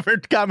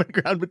discovered common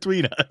ground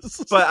between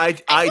us. but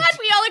I'm glad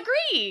we all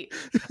agree.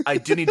 I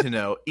do need to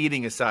know,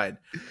 eating aside,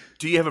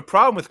 do you have a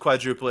problem with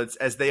quadruplets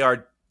as they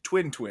are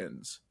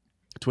twins?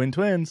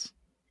 Twins.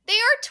 They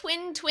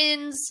are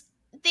twins.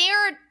 They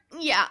are,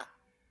 yeah.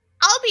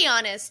 I'll be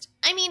honest.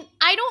 I mean,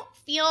 I don't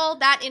feel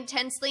that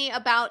intensely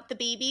about the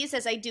babies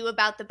as I do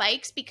about the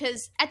bikes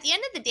because at the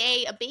end of the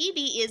day, a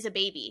baby is a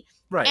baby.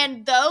 Right.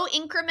 And though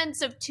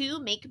increments of 2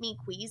 make me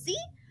queasy,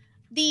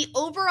 the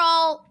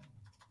overall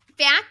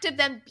fact of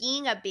them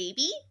being a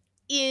baby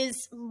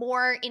is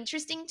more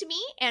interesting to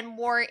me and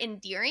more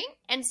endearing.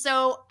 And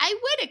so I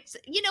would,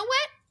 you know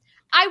what?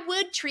 I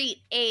would treat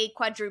a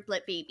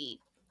quadruplet baby.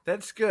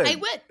 That's good. I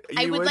would.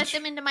 I would let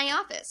them into my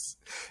office.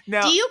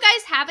 Now, Do you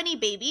guys have any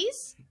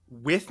babies?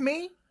 with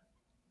me?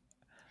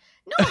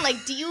 No,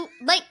 like, do you,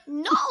 like,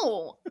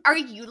 no. Are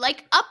you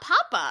like a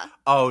papa?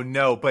 Oh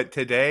no! But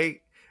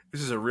today,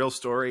 this is a real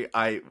story.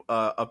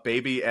 A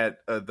baby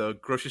at the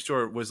grocery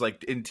store was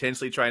like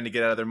intensely trying to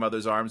get out of their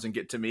mother's arms and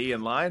get to me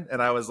in line,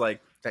 and I was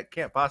like, "That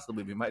can't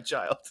possibly be my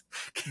child.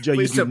 Joe,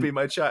 Please you don't do- be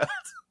my child."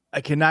 I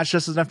cannot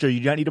stress enough, Joe.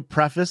 You don't need to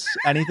preface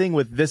anything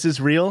with "this is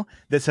real."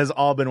 This has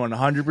all been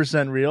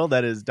 100% real.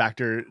 That is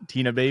Dr.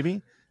 Tina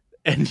Baby,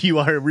 and you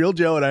are real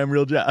Joe, and I am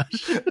real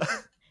Josh.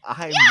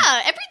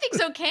 Yeah,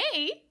 everything's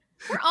okay.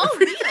 We're all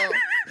real.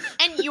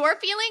 And your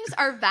feelings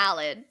are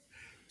valid.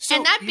 So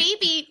And that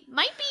baby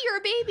might be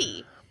your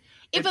baby.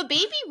 If a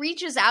baby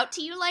reaches out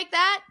to you like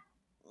that,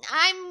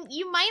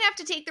 you might have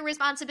to take the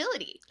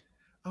responsibility.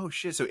 Oh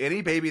shit! So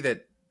any baby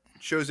that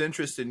shows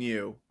interest in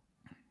you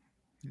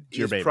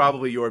Your is baby.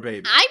 probably your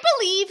baby. I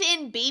believe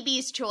in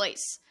baby's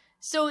choice.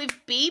 So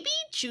if baby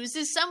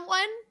chooses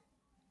someone,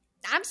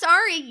 I'm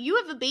sorry, you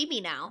have a baby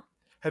now.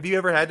 Have you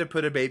ever had to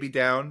put a baby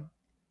down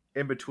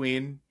in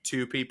between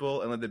 2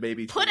 people and let the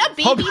baby Put choose? a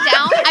baby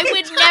down? I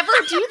would never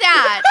do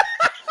that.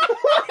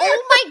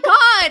 Oh my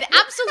god,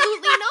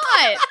 absolutely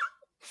not.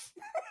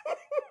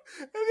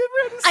 Have you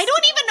ever had to I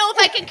don't even know if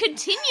I can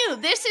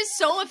continue. This is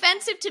so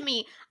offensive to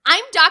me.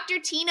 I'm Dr.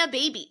 Tina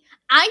Baby.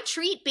 I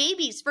treat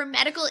babies for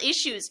medical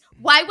issues.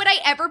 Why would I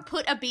ever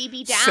put a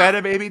baby down? set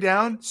a baby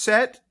down?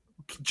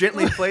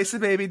 Gently place the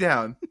baby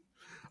down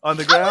on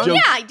the Oh, ground. well,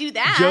 yeah, I do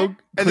that. Joe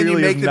And then you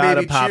clearly make is the not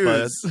baby a papa.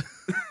 choose.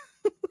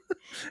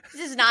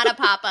 This is not a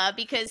papa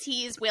because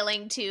he's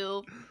willing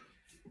to.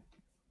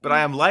 But I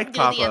am like Do the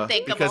Papa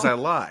unthinkable. because I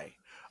lie.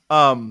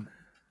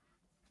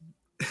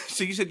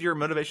 So you said you're a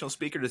motivational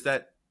speaker.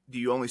 Do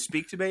you only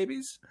speak to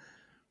babies?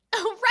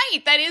 Oh,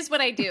 right. That is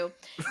what I do.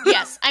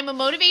 Yes, I'm a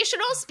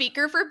motivational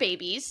speaker for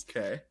babies.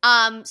 Okay.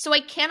 So I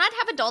cannot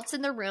have adults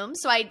in the room.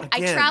 So I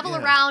Again, travel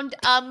yeah. around.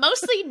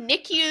 Mostly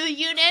NICU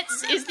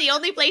units is the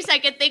only place I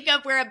can think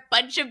of where a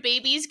bunch of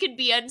babies could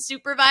be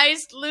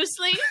unsupervised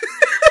loosely.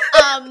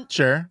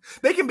 Sure.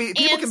 They can be.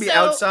 People And can be so-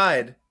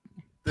 outside.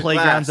 the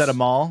Playgrounds glass. at a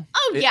mall.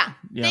 Oh yeah.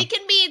 Yeah. They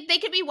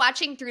can be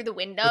watching through the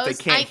windows. But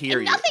they can't hear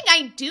and you. nothing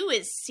I do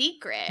is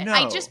secret. No.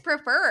 I just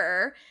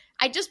prefer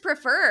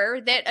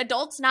that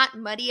adults not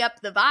muddy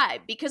up the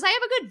vibe because I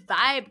have a good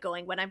vibe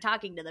going when I'm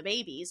talking to the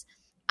babies.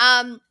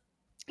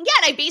 and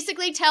I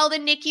basically tell the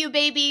NICU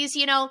babies,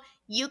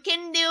 you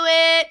can do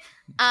it.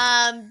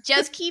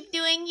 Just keep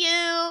doing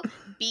you.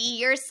 Be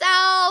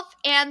yourself,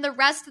 and the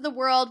rest of the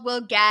world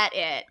will get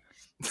it.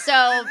 So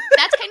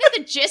that's kind of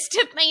the gist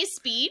of my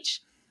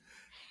speech.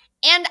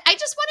 And I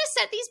just want to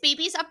set these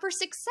babies up for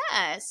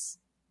success.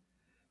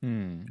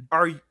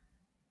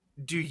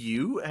 Do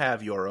you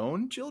have your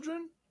own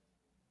children?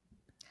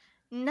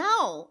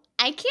 No,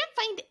 I can't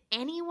find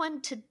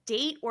anyone to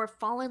date or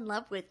fall in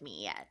love with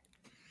me yet.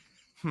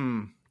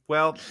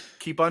 Well,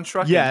 keep on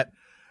trucking.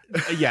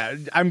 Yeah,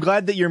 I'm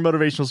glad that your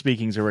motivational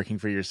speakings are working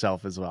for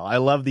yourself as well. I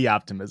love the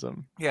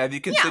optimism. Yeah, have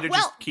you considered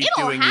just keep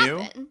it'll doing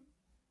happen.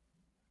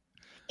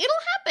 It'll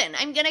happen.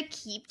 I'm going to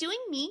keep doing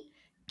me,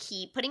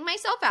 keep putting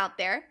myself out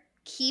there,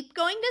 keep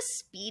going to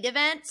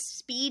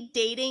speed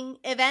dating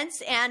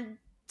events, and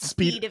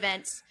speed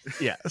events.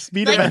 Yeah,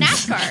 speed like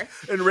events.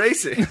 NASCAR. And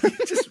racing.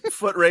 Just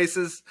foot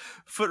races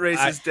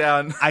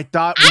down. I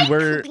thought I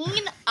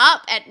clean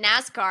up at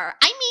NASCAR.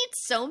 I meet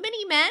so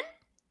many men,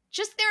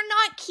 just they're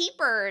not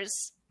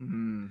keepers.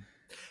 Mm-hmm.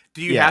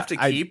 Do you have to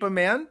keep a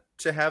man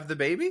to have the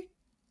baby?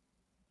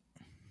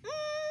 No,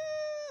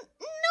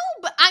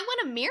 but I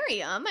want to marry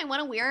him. I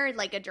want to wear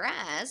like a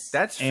dress.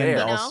 That's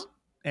fair.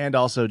 And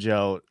also,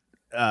 Joe,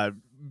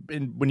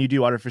 when you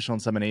do artificial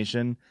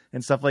insemination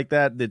and stuff like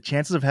that, the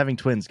chances of having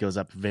twins goes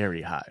up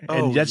very high,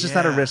 and that's just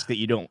not a risk that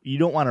you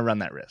don't want to run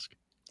that risk.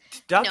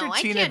 Dr. No,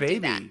 Tina I can't do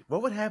that. Baby,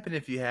 what would happen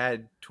if you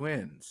had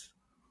twins?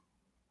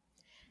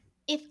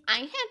 If I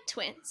had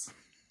twins,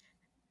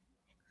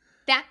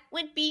 that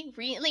would be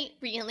really,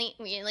 really,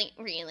 really,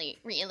 really,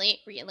 really,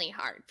 really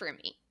hard for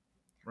me.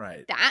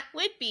 Right. That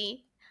would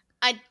be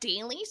a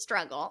daily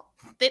struggle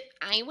that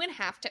I would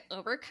have to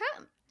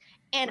overcome.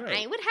 And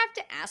I would have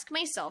to ask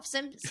myself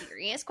some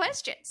serious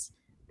questions.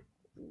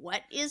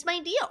 What is my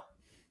deal?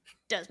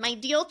 Does my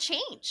deal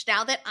change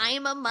now that I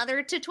am a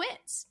mother to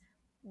twins?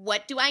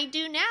 What do I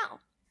do now?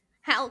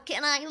 How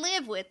can I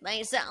live with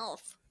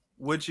myself?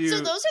 Would you? So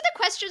those are the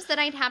questions that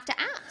I'd have to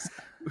ask.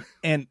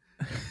 And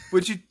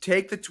would you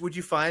would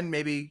you find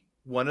maybe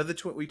one of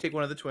the we take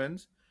one of the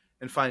twins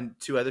and find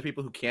two other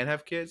people who can't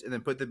have kids and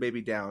then put the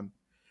baby down,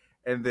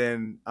 and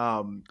then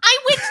I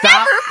would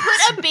never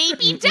put a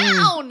baby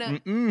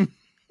down.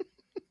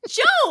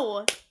 Joe,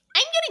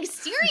 I'm getting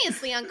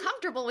seriously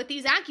uncomfortable with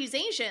these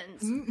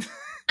accusations.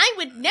 I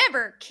would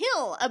never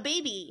kill a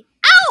baby.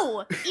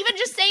 Ow! Even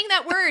just saying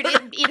that word,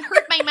 it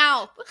hurt my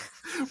mouth.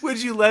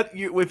 Would you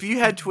if you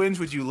had twins,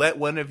 would you let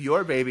one of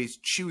your babies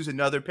choose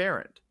another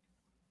parent?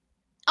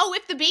 Oh,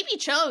 if the baby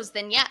chose,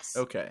 then yes.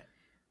 Okay.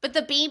 But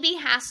the baby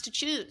has to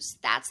choose.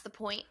 That's the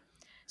point.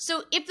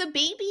 So if the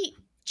baby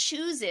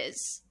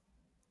chooses,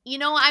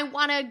 I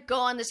want to go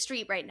on the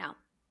street right now.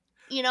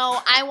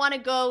 I want to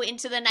go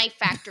into the knife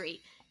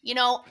factory.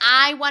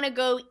 I want to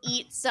go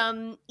eat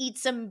some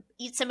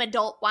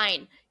adult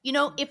wine.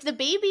 If the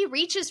baby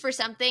reaches for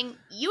something,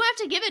 you have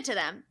to give it to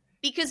them,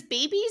 because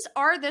babies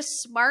are the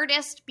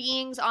smartest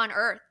beings on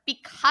earth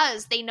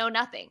because they know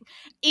nothing.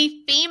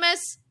 A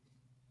famous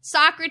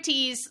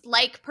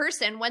Socrates-like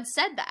person once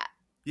said that.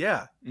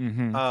 Yeah.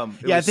 Mm-hmm.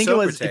 I think Socrates. It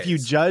was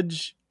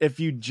if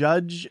you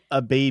judge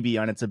a baby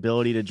on its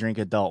ability to drink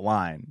adult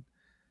wine,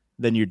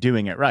 then you're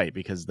doing it right,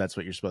 because that's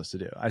what you're supposed to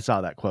do. I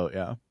saw that quote,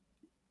 yeah.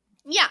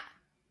 Yeah.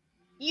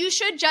 You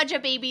should judge a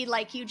baby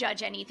like you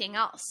judge anything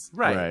else.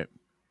 Right.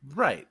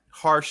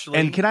 Harshly.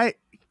 And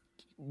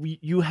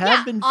you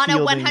have been on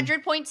fielding... a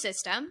 100-point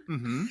system.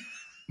 Mm-hmm.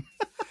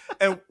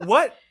 And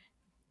what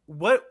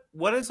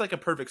is like a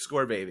perfect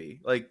score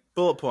baby? Like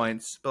bullet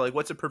points, but like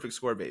what's a perfect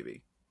score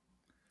baby?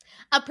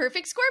 A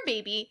perfect score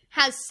baby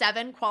has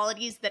 7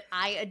 qualities that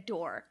I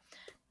adore.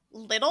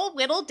 Little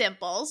whittle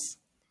dimples,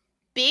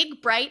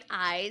 big bright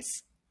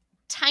eyes,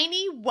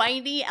 tiny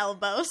whiny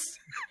elbows,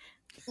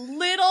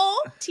 little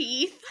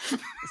teeth.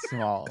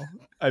 Small.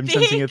 I'm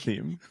sensing a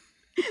theme.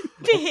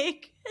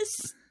 Big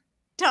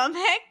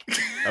stomach.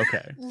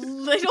 Okay.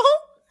 Little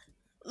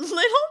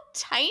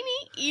tiny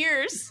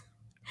ears.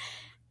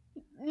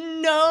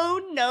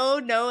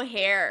 No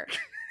hair.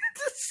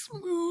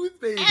 Smooth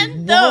baby.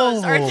 And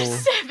those are the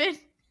 7.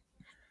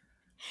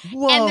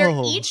 Whoa. And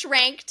they're each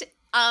ranked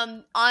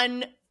on,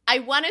 I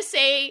want to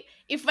say,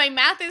 if my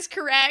math is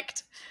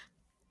correct,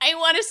 I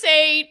want to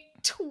say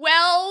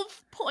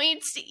 12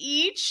 points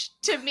each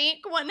to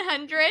make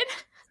 100.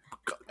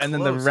 And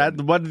then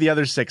what did the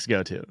other 6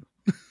 go to?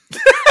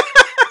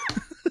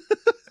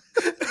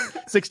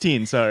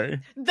 16, sorry.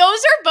 Those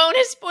are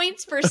bonus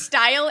points for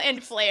style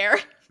and flair.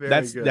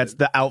 That's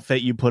the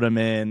outfit you put them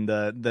in,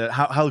 the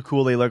how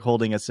cool they look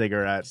holding a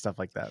cigarette, stuff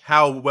like that.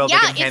 How well they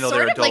can handle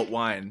their adult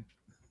wine.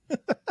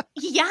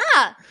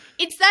 Yeah,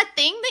 it's that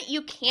thing that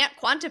you can't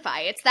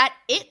quantify. It's that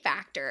it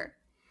factor.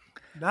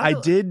 I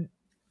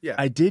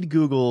did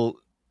Google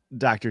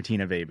Dr.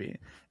 Tina Baby,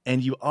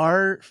 and you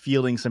are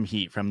feeling some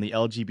heat from the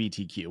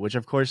LGBTQ, which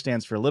of course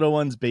stands for little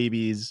ones,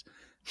 babies,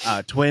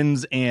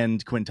 twins,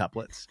 and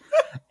quintuplets.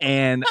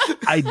 And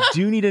I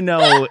do need to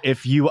know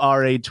if you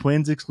are a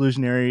twins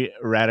exclusionary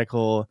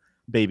radical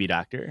baby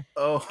doctor.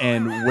 Oh,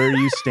 and where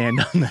you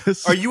stand on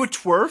this. Are you a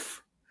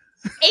twerf?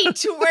 A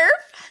twerp?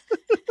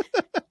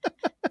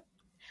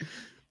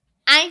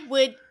 I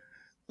would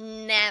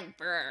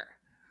never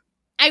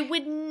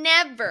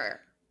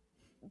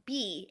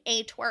be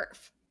a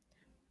twerf.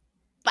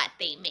 But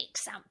they make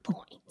some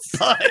points.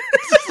 But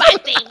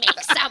they make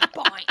some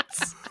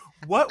points.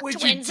 What would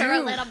Twins you do? are a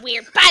little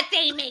weird, but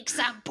they make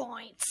some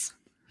points.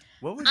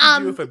 What would you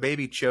do if a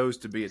baby chose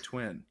to be a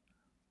twin?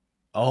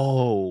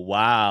 Oh,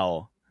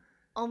 wow.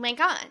 Oh my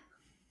god.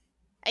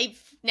 I've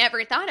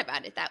never thought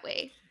about it that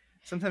way.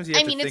 Sometimes you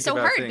have to think it's so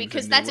about hard things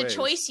because in that's new a ways.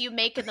 choice you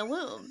make in the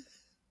womb.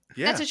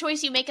 Yeah. That's a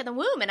choice you make in the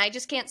womb, and I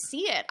just can't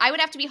see it. I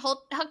would have to be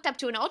hooked up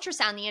to an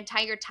ultrasound the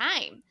entire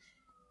time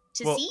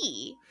to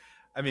see.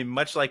 I mean,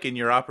 much like in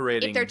your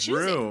operating they're choosing.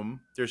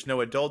 room, there's no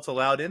adults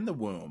allowed in the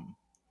womb.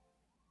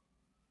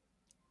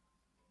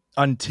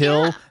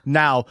 Until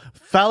now.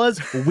 Fellas,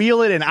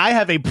 wheel it in. I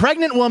have a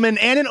pregnant woman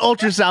and an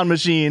ultrasound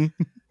machine.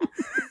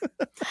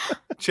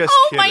 Just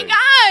Oh kidding. my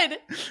god!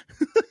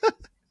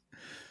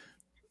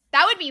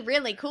 That would be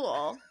really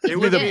cool. It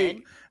would did.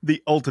 be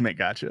The ultimate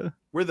gotcha.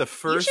 We're the You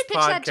first should pitch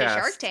podcast. that to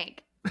Shark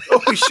Tank.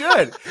 Oh, we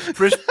should.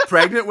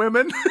 Pregnant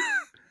women.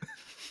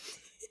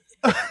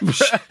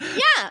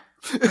 Yeah.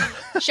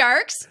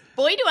 Sharks,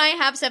 boy, do I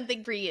have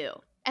something for you.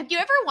 Have you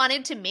ever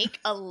wanted to make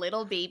a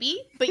little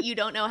baby, but you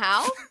don't know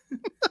how?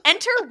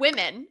 Enter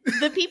women,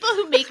 the people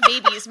who make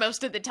babies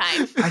most of the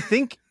time. I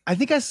think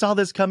I saw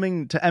this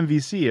coming to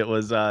MVC. It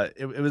was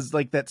it was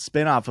like that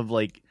spinoff of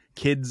like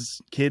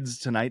kids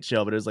Tonight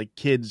Show, but it was like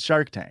kids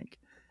Shark Tank.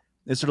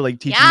 It's sort of like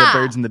teaching the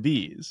birds and the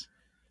bees.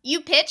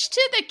 You pitch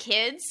to the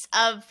kids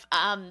of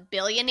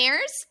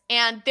billionaires,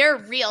 and they're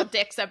real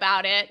dicks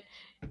about it.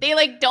 They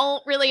like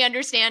don't really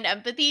understand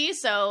empathy,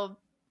 so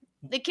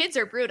the kids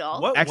are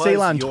brutal. What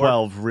Exelon was your...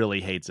 12 really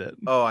hates it.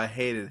 Oh, I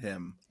hated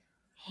him.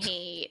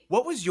 Hate.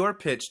 What was your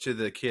pitch to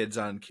the kids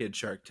on Kid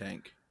Shark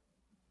Tank?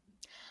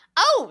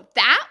 Oh,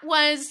 that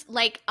was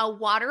like a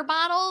water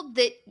bottle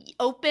that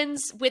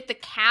opens with the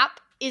cap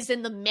is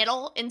in the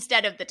middle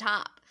instead of the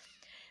top.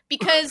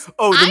 Because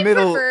the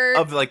middle prefer...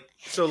 of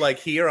like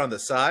here on the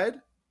side?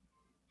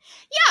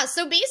 Yeah,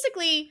 so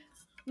basically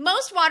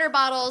most water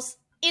bottles,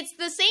 it's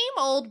the same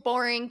old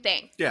boring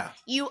thing. Yeah.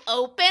 You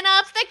open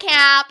up the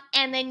cap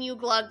and then you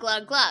glug,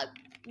 glug, glug.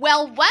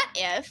 Well, what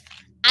if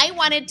I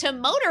wanted to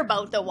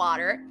motorboat the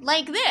water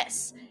like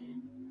this?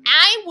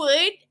 I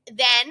would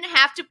then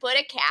have to put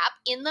a cap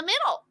in the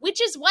middle,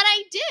 which is what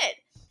I did.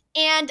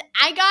 And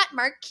I got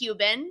Mark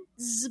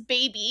Cuban's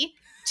baby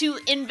to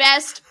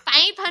invest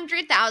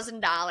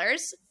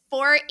 $500,000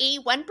 for a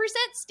 1%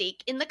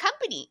 stake in the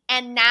company.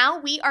 And now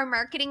we are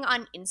marketing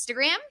on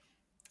Instagram.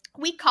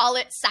 We call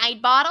it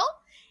Side Bottle.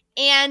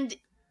 And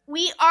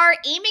we are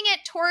aiming it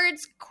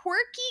towards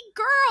quirky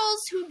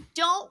girls who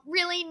don't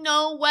really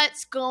know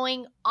what's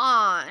going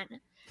on.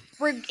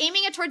 We're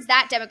aiming it towards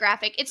that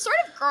demographic. It's sort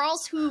of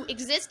girls who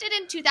existed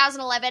in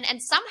 2011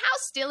 and somehow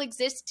still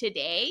exist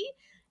today.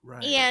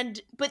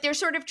 Right. But they're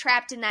sort of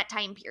trapped in that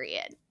time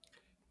period.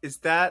 Is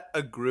that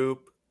a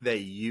group that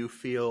you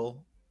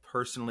feel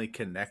personally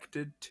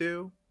connected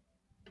to?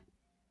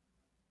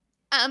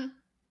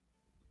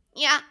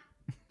 Yeah.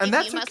 And if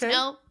that's you must okay.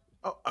 know.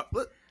 Oh,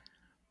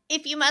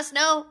 If you must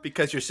know.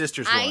 because your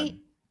sister's one.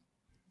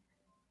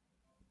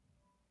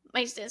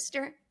 My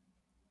sister.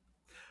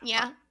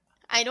 Yeah.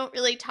 I don't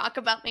really talk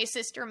about my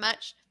sister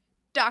much.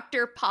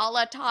 Dr.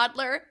 Paula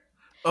Toddler.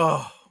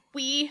 Oh.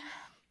 We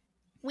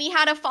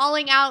had a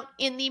falling out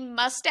in the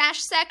mustache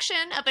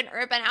section of an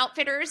Urban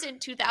Outfitters in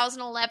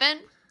 2011.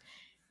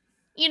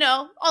 You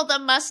know, all the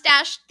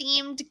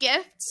mustache-themed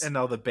gifts. And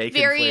all the bacon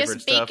various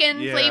flavored stuff.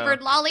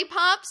 bacon-flavored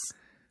lollipops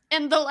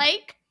and the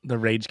like. The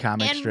Rage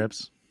comic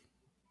strips.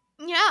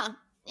 Yeah,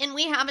 and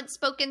we haven't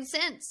spoken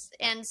since.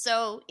 And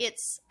so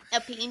it's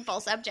a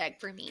painful subject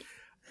for me.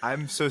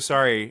 I'm so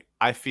sorry.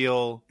 I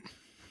feel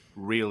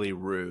really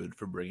rude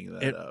for bringing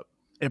that up.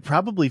 It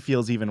probably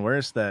feels even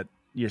worse that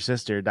your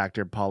sister,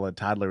 Dr. Paula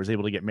Toddler, was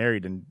able to get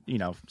married, and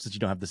since you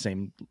don't have the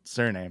same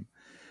surname,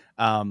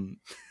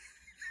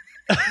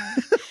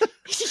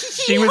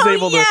 she was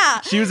able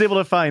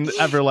to find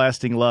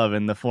everlasting love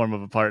in the form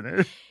of a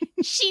partner.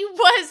 She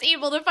was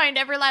able to find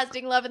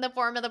everlasting love in the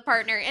form of the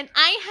partner, and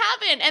I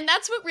haven't, and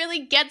that's what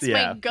really gets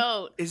my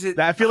goat. Is it?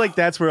 I feel like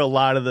that's where a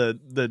lot of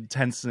the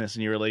tenseness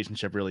in your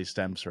relationship really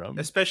stems from.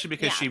 Especially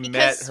because she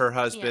met her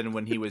husband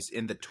when he was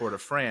in the Tour de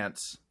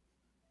France.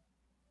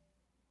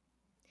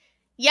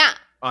 Yeah.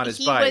 On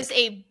his bike. He was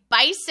a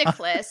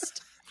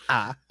bicyclist.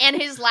 And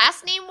his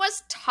last name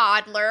was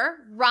Toddler.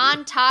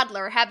 Ron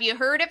Toddler. Have you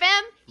heard of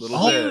him?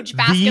 Huge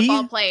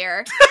basketball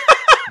player.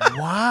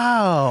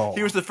 Wow.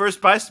 He was the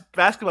first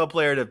basketball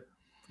player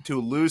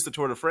to lose the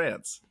Tour de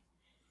France.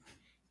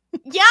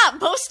 Yeah,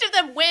 most of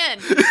them win.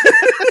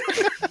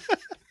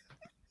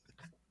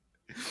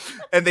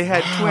 And they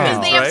had twins,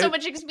 because they have so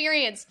much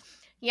experience.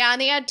 Yeah,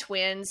 and they had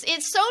twins.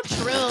 It's so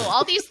true.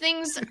 All these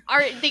things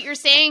that you're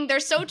saying,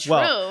 they're so true.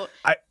 Well,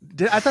 I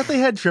thought they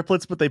had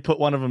triplets, but they put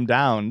one of them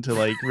down to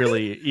like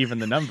really even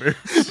the numbers.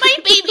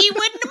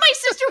 My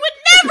sister would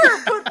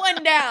never put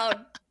one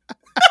down.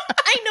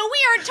 I know we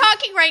aren't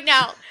talking right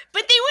now,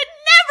 but they would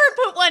never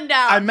put one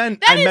down. I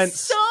meant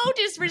so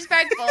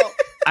disrespectful.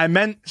 I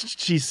meant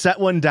she set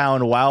one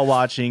down while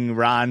watching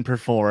Ron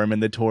perform in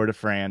the Tour de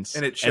France,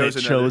 And it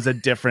chose a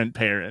different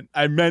parent.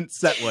 I meant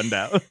set one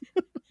down.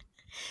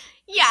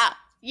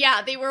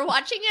 Yeah, they were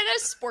watching at a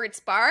sports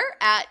bar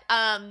at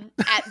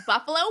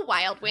Buffalo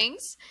Wild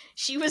Wings.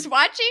 She was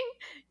watching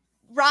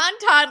Ron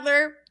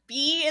Toddler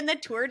be in the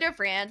Tour de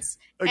France,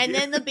 and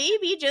then the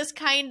baby just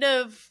kind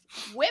of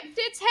whipped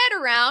its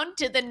head around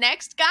to the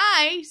next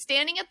guy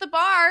standing at the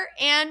bar,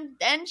 and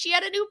then she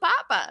had a new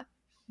papa.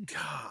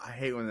 God, I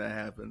hate when that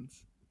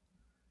happens.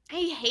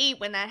 I hate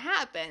when that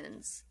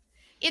happens.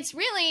 It's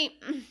really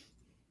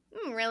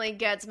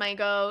gets my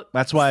goat.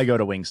 That's why I go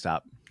to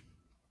Wingstop.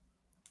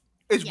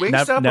 Is Yeah.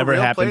 Wingstop Never a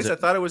real happens place? I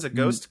thought it was a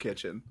ghost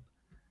kitchen.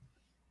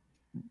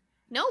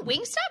 No,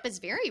 Wingstop is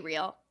very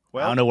real.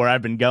 I don't know where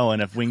I've been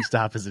going if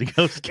Wingstop is a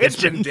ghost kitchen.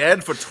 It's been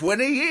dead for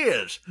 20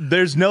 years.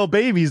 There's no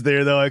babies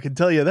there, though. I can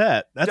tell you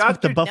that. That's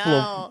what the Buffalo.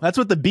 No. That's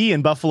what the B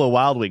in Buffalo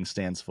Wild Wings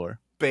stands for.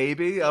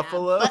 Baby Yeah,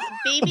 Buffalo. but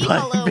Baby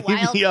Hello Wild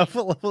Baby Wings.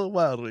 Buffalo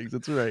Wild Wings.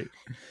 That's right.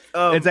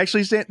 It's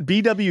actually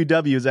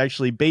BWW is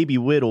actually Baby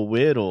Whittle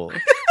Whittle.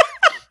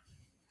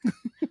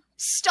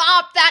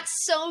 Stop! That's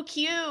so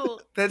cute.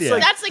 That's Yeah.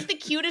 That's like the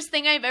cutest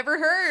thing I've ever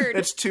heard.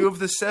 it's 2 of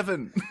the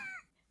 7.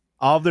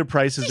 All of their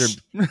prices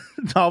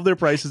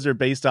are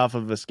based off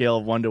of a scale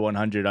of 1 to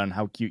 100 on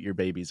how cute your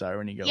babies are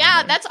when you go.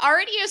 Yeah, in there. that's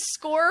already a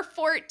score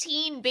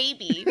 14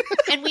 baby,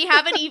 and we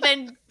haven't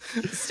even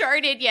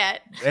started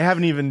yet. They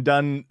haven't even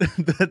done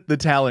the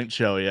talent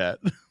show yet.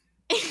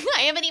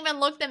 I haven't even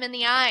looked them in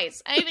the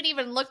eyes. I haven't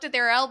even looked at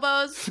their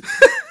elbows.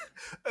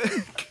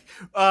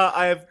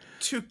 I have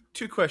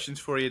two questions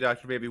for you,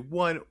 Dr. Baby.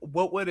 One,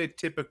 what would a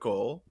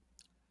typical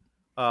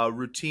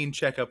routine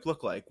checkup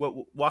look like?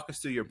 Walk us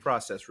through your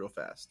process real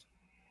fast.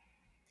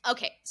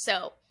 Okay,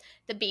 so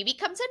the baby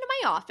comes into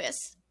my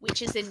office,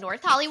 which is in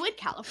North Hollywood,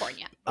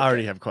 California. I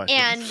already have questions.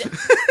 And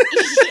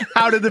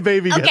How did the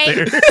baby get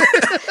Okay. there?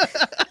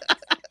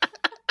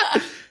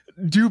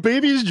 Do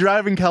babies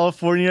drive in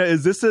California?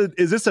 Is this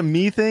a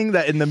me thing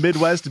that in the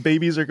Midwest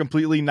babies are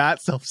completely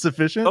not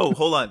self-sufficient? Oh,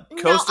 hold on.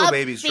 No, Coastal a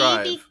babies baby-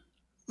 drive.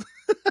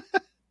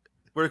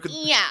 We're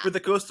Yeah. the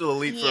coastal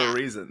elite for Yeah. a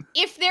reason.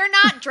 If they're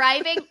not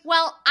driving,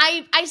 well,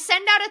 I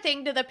send out a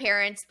thing to the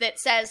parents that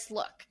says,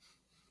 look,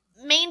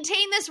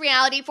 maintain this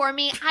reality for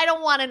me. I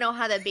don't want to know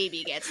how the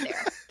baby gets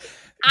there.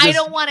 I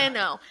don't want to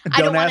know. I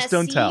don't don't want ask, to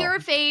don't see tell. your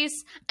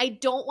face. I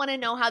don't want to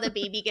know how the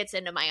baby gets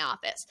into my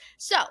office.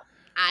 So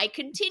I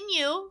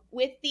continue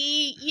with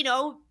the,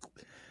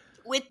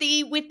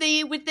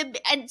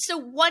 and so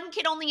one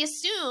can only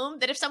assume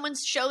that if someone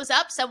shows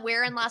up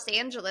somewhere in Los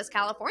Angeles,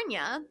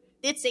 California,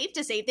 it's safe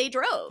to say they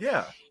drove.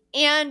 Yeah.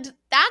 And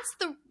that's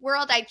the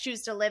world I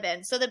choose to live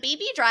in. So the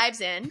baby drives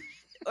in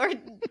or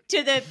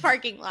to the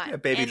parking lot. Yeah,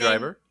 baby and then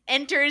driver.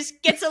 enters,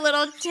 gets a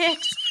little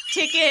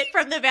ticket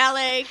from the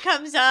valet,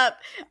 comes up,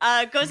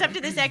 goes up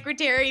to the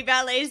secretary,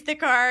 valets the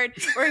card,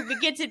 or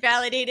gets it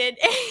validated.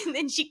 And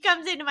then she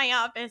comes into my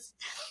office.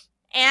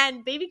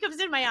 And baby comes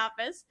into my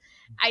office.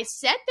 I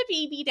set the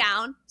baby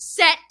down.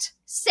 Set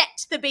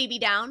the baby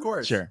down. Of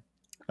course. Sure.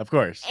 Of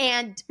course.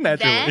 And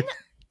Naturally. then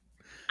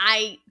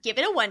I give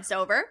it a once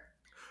over.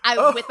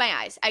 With my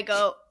eyes. I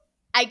go,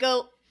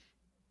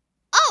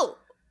 oh,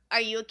 are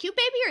you a cute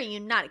baby or are you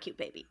not a cute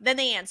baby? Then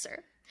they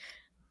answer.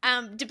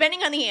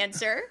 Depending on the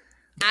answer,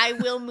 I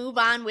will move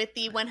on with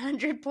the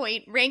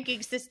 100-point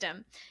ranking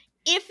system.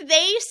 If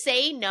they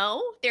say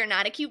no, they're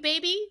not a cute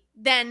baby,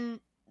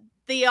 then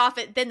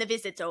the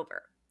visit's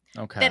over.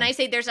 Okay. Then I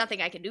say there's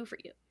nothing I can do for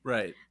you.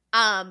 Right.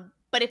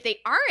 But if they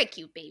are a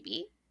cute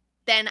baby,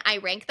 then I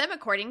rank them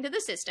according to the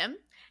system.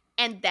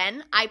 And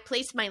then I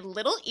place my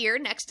little ear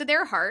next to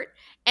their heart.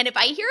 And if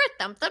I hear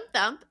a thump, thump,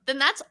 thump, then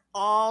that's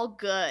all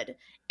good.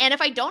 And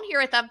if I don't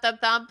hear a thump, thump,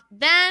 thump,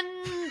 then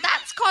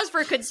that's cause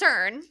for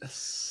concern.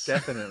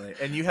 Definitely.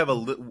 And you have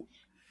do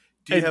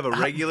you have a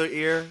regular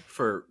ear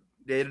for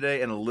day to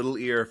day and a little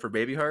ear for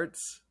baby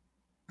hearts?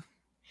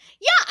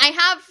 Yeah, I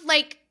have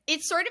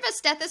it's sort of a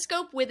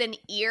stethoscope with an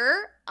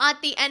ear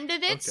at the end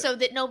of it so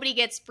that nobody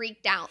gets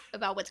freaked out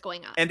about what's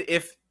going on. And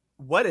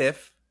what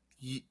if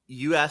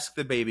you ask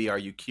the baby, are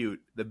you cute?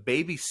 The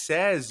baby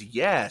says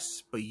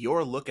yes, but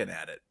you're looking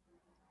at it.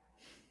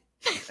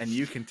 And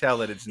you can tell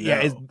that it's no.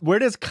 Yeah, where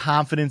does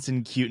confidence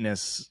and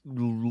cuteness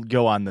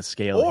go on the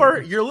scale? Or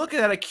here? you're looking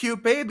at a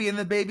cute baby and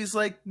the baby's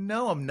like,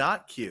 no, I'm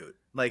not cute.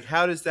 Like,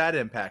 how does that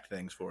impact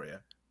things for you?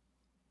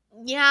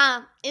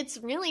 Yeah, it's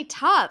really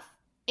tough.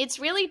 It's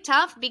really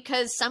tough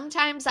because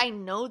sometimes I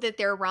know that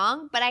they're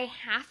wrong, but I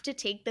have to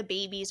take the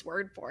baby's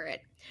word for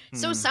it.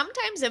 So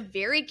sometimes a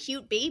very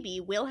cute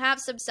baby will have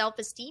some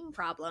self-esteem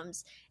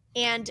problems.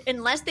 And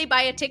unless they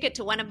buy a ticket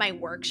to one of my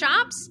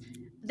workshops,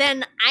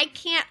 then I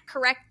can't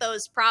correct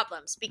those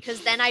problems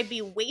because then I'd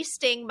be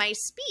wasting my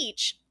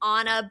speech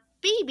on a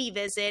baby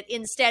visit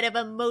instead of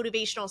a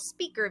motivational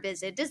speaker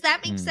visit. Does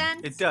that make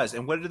sense? It does.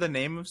 And what are the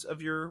names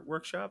of your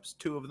workshops?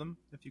 2 of them,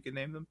 if you can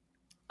name them.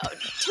 Oh,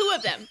 2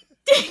 of them.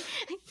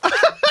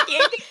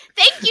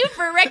 Thank you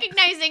for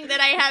recognizing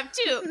that I have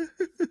two.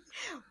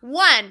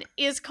 One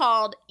is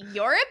called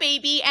You're a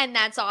Baby and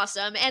That's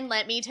Awesome, and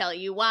Let Me Tell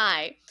You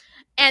Why.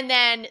 And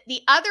then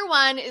the other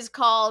one is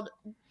called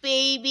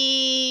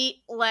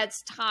Baby,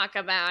 Let's Talk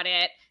About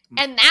It.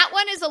 And that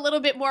one is a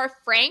little bit more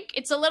frank.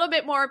 It's a little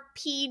bit more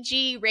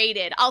PG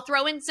rated. I'll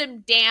throw in some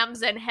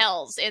dams and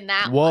hells in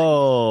that one.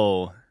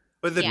 Whoa.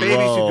 But the Yeah. baby's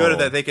so good Whoa. at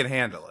that they can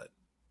handle it.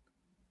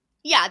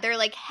 Yeah, they're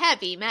like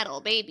heavy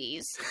metal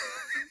babies.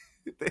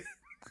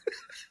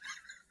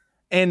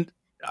 And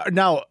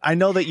now I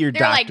know that your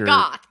They're doctor. like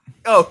goth.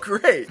 Oh,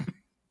 great.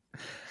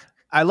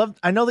 I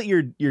know that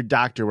your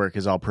doctor work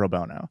is all pro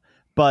bono,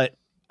 but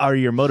are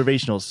your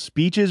motivational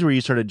speeches where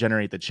you sort of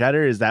generate the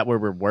cheddar? Is that where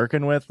we're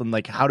working with? And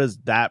like, how does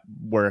that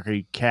work? Are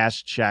you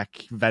cash, check,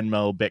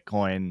 Venmo,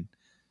 Bitcoin?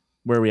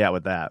 Where are we at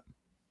with that?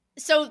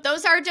 So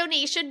those are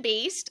donation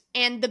based,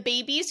 and the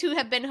babies who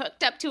have been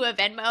hooked up to a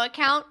Venmo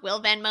account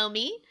will Venmo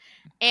me.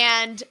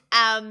 And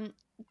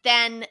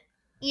then,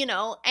 you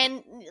know,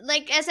 and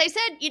like, as I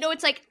said, you know,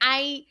 it's like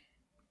I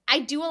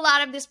do a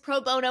lot of this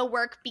pro bono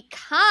work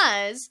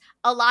because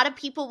a lot of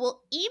people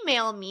will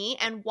email me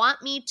and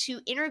want me to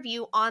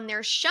interview on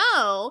their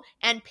show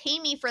and pay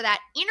me for that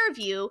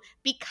interview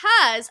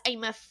because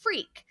I'm a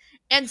freak.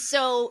 And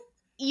so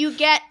you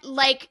get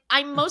like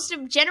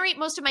generate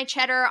most of my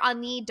cheddar on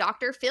the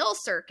Dr. Phil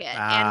circuit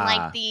and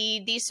like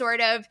the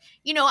sort of,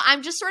 you know,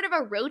 I'm just sort of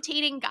a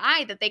rotating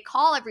guy that they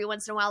call every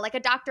once in a while, like a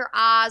Dr.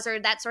 Oz or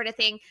that sort of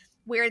thing,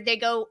 where they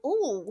go,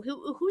 oh,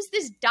 who's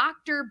this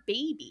Dr.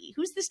 Baby?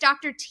 Who's this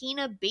Dr.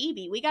 Tina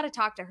Baby? We got to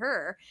talk to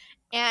her.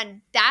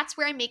 And that's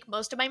where I make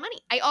most of my money.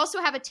 I also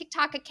have a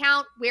TikTok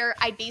account where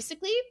I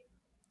basically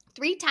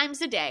 3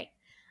 times a day,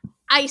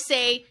 I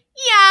say,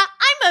 yeah,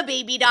 I'm a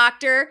baby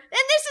doctor, and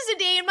this is a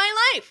day in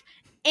my life.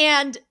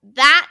 And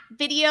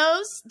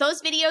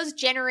those videos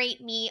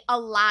generate me a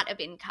lot of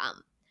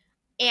income.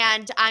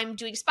 And I'm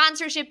doing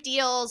sponsorship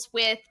deals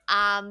with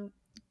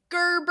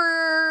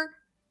Gerber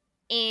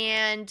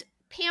and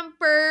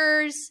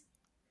Pampers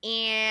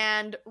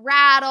and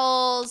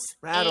Rattles.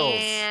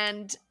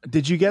 And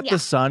did you get the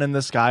sun in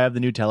the sky of the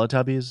new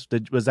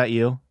Teletubbies? Was that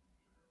you?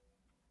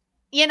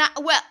 You know,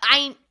 well,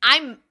 I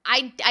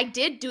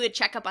did do a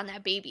checkup on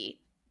that baby.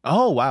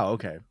 Oh wow,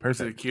 okay,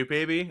 Was it a perfect. cute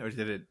baby, or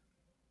did it?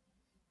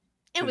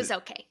 It was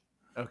okay.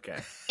 Okay.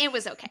 It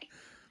was okay.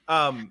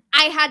 I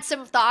had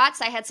some thoughts,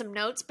 I had some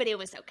notes, but it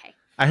was okay.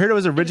 I heard it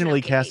was originally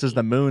okay cast as baby.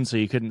 the moon, so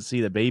you couldn't see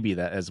the baby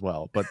that as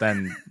well. But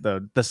then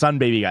the sun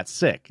baby got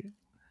sick.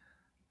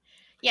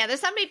 Yeah, the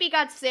sun baby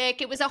got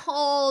sick. It was a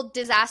whole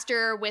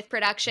disaster with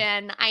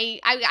production.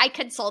 I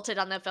consulted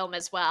on the film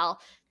as well.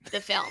 The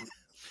film.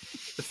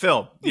 The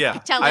film, yeah.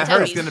 Teletubbies, I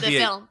heard it's going to the be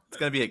film. it's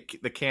going to be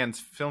at the Cannes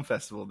Film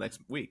Festival next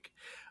week.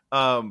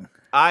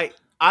 I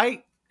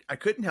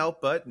couldn't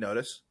help but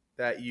notice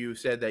that you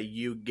said that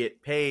you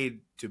get paid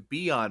to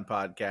be on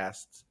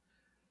podcasts,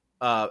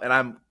 and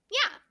I'm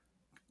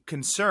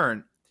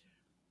concerned.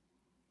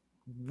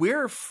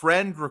 We're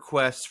friend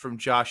requests from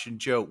Josh and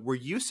Joe. Were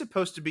you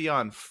supposed to be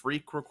on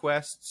freak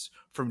requests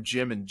from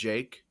Jim and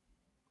Jake?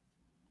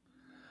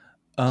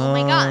 Oh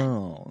my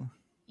God.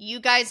 You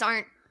guys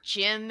aren't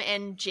Jim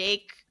and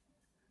Jake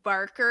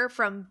Barker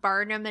from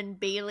Barnum and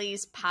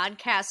Bailey's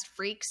podcast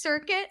Freak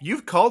Circuit?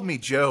 You've called me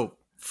Joe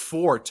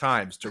 4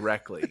 times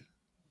directly.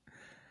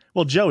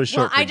 Well, Joe is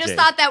short for I just Jake.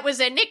 thought that was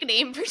a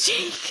nickname for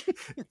Jake.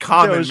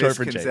 Common Joe is short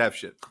for Jake.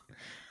 misconception.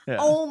 Yeah.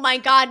 Oh my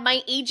God,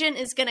 my agent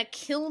is going to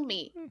kill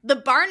me. The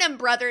Barnum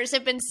brothers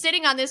have been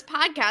sitting on this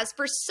podcast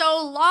for so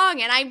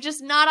long, and I'm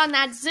just not on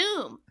that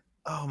Zoom.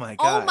 Oh my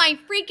God. Oh my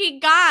freaking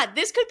God.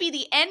 This could be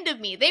the end of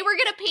me. They were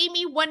going to pay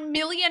me $1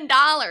 million.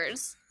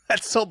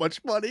 That's so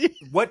much money.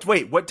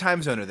 Wait, what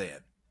time zone are they in?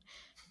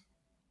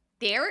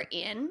 They're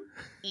in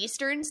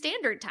Eastern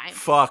Standard Time.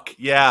 Fuck,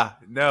 yeah.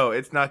 No,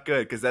 it's not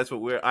good because that's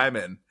what I'm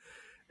in.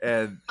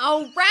 And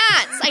Oh,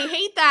 rats. I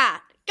hate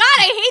that. God,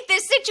 I hate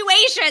this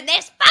situation.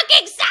 This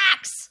fucking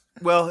sucks.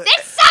 well,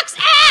 This sucks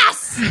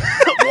ass.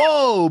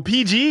 Whoa,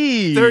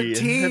 PG.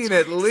 13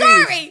 at least.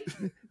 Sorry.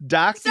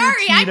 Dr.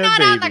 Sorry, Tina I'm not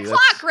baby. on the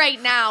clock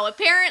right now,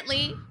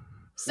 apparently.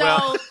 So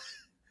Well,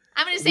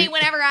 I'm going to say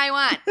whatever I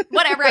want.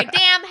 Whatever I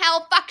damn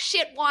hell fuck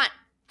shit want.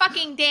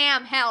 Fucking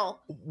damn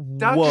hell.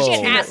 Whoa.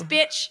 Shit ass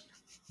bitch.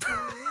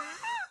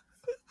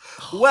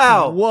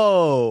 Wow.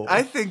 Whoa.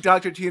 I think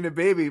Dr. Tina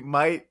Baby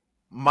might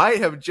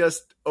have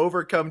just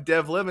overcome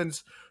Dev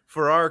Lemons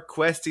for our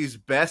Questie's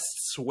Best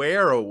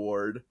Swear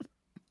Award.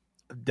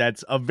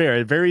 That's a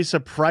very, very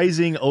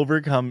surprising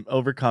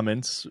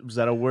overcomance. Is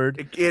that a word?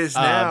 It is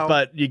now.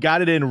 But you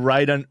got it in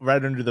right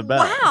under the bell.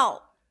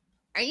 Wow.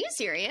 Are you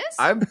serious?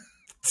 I'm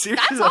serious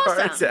That's as a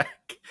heart awesome.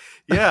 attack.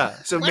 Yeah.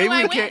 So What maybe do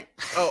I we win?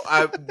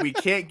 can't. We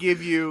can't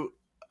give you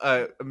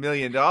 $1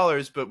 million,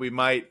 but we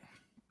might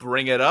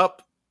bring it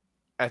up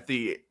at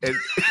the.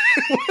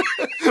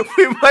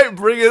 We might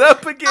bring it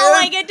up again. Oh,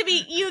 I get to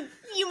be you.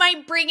 You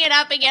might bring it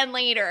up again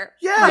later.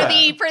 Yeah.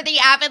 For the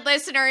avid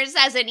listeners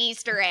as an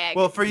Easter egg.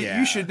 Well, for Yeah.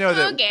 you should know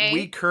that Okay.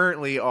 we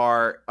currently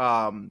are.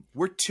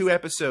 We're 2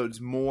 episodes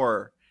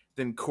more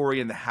than Corey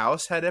in the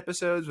House had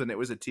episodes when it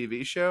was a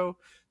TV show.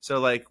 So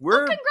like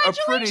we're a pretty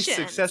congratulations.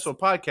 successful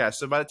podcast.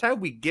 So by the time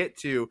we get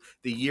to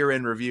the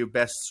year-end review,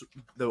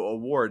 the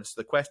awards,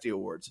 the Questy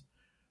Awards,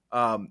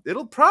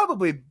 it'll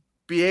probably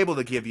be able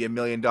to give you $1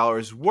 million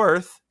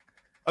worth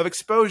of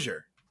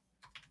exposure.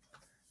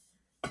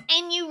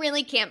 And you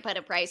really can't put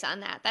a price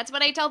on that. That's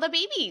what I tell the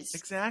babies.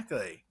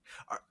 Exactly.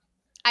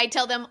 I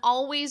tell them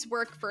always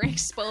work for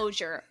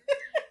exposure.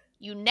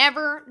 You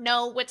never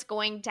know what's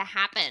going to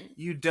happen.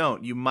 You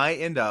don't. You might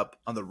end up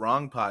on the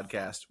wrong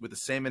podcast with the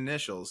same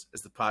initials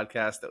as the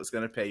podcast that was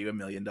going to pay you $1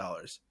 million.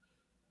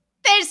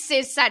 This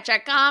is such a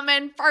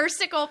common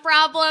farcical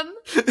problem.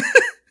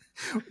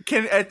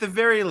 Can, at the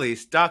very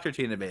least, Dr.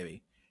 Tina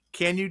Baby,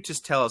 can you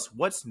just tell us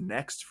what's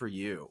next for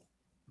you?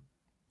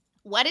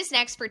 What is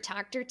next for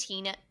Dr.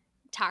 Tina?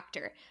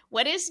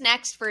 What is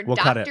next for We'll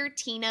cut it. Dr.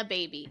 Tina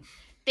Baby?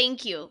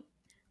 Thank you.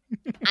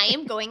 I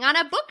am going on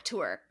a book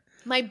tour.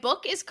 My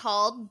book is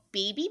called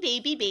Baby,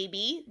 Baby,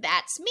 Baby,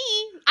 That's Me.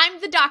 I'm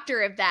the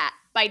doctor of that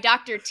by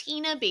Dr.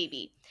 Tina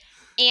Baby.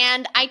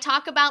 And I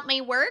talk about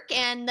my work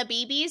and the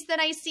babies that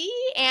I see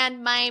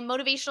and my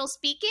motivational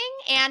speaking.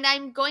 And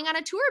I'm going on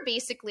a tour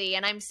basically.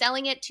 And I'm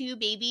selling it to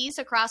babies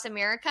across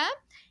America.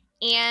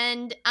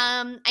 And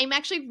I'm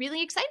actually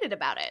really excited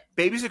about it.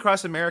 Babies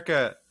Across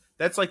America,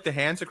 that's like the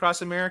Hands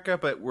Across America,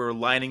 but we're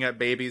lining up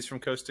babies from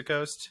coast to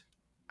coast.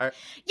 Yep.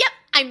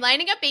 I'm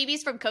lining up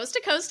babies from coast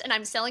to coast and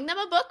I'm selling them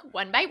a book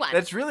one by one.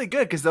 That's really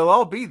good because they'll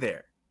all be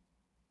there.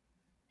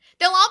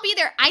 They'll all be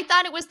there. I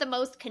thought it was the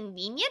most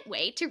convenient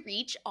way to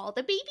reach all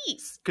the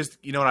babies. Because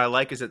you know what I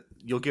like is that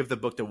you'll give the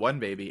book to one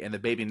baby and the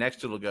baby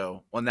next to it will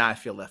go, well, now I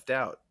feel left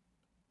out.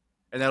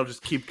 And that'll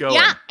just keep going.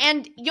 Yeah,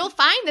 and you'll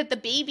find that the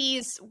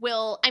babies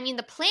will, I mean,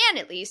 the plan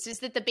at least is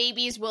that the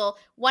babies will,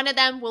 one of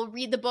them will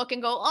read the book and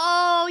go,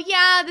 oh,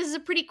 yeah, this is a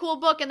pretty cool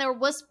book. And they'll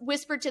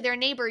whisper to their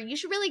neighbor, you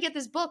should really get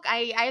this book.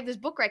 I have this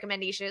book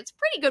recommendation. It's a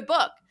pretty good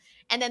book.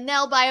 And then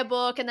they'll buy a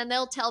book and then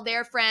they'll tell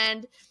their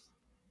friend.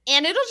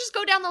 And it'll just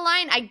go down the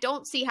line. I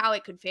don't see how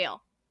it could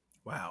fail.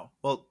 Wow.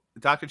 Well,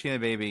 Dr. Tina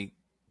Baby,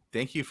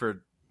 thank you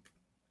for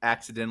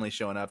accidentally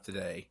showing up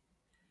today.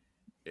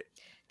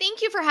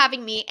 Thank you for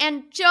having me.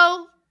 And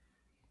Joe,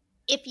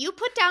 if you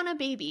put down a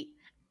baby,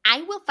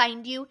 I will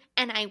find you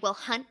and I will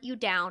hunt you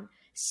down.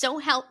 So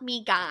help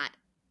me God.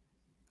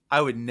 I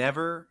would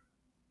never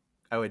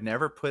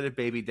put a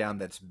baby down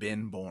that's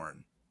been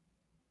born.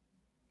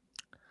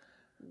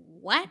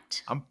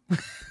 What?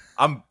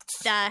 I'm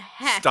the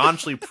heck?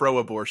 staunchly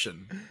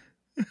pro-abortion.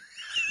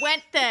 What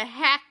the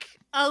heck?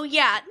 Oh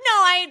yeah. No,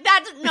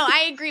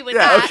 I agree with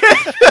Yeah,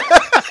 that. okay.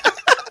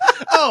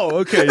 Oh,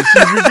 okay.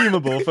 She's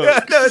redeemable, folks. Yeah,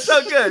 no, it's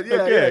all good.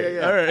 Yeah, Okay,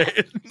 yeah. all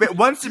right. But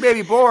once the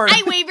baby born,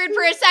 I wavered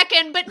for a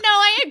second, but no,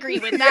 I agree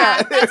with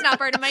that. Yeah. That's not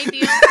part of my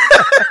deal.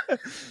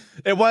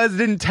 It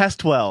didn't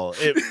test well.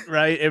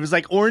 Right? It was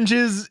like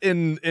oranges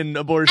in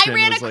abortion. I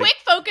ran a was like, quick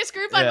focus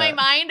group on my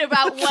mind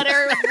about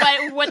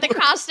what the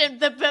cost of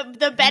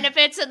the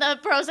benefits and the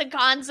pros and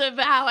cons of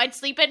how I'd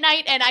sleep at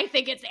night, and I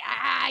think it's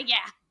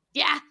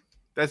yeah.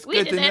 that's We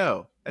good to did it.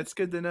 know. That's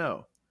good to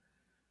know.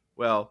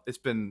 Well, it's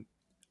been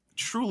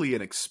truly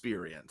an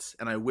experience,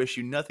 and I wish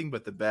you nothing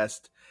but the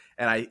best.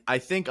 And I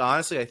think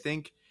honestly,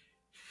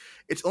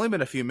 it's only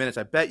been a few minutes.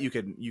 I bet you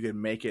could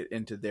make it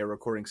into their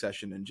recording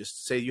session and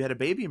just say you had a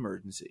baby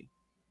emergency.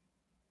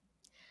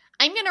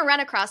 I'm gonna run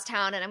across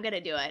town and I'm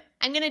gonna do it.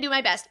 I'm gonna do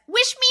my best.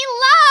 Wish me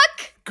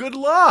luck. Good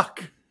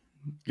luck.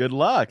 Good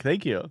luck.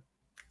 Thank you.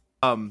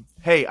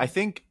 Hey, I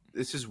think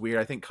this is weird.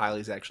 I think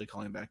Kylie's actually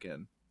calling back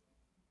in.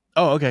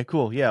 Oh, okay,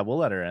 cool. Yeah, we'll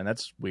let her in.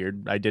 That's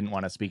weird. I didn't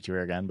want to speak to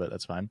her again, but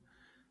that's fine.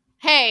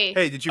 Hey,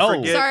 Hey, did you Oh.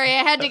 forget? sorry,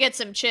 I had to get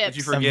some chips. Did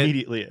you forget?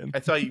 Immediately in. I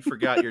thought you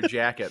forgot your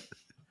jacket.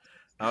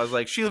 I was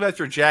like, she left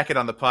her jacket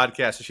on the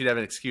podcast, so she'd have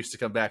an excuse to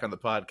come back on the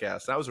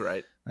podcast. That was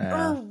right.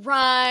 Oh,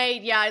 right.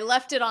 Yeah, I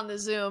left it on the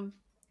Zoom,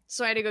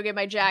 so I had to go get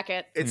my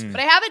jacket. It's But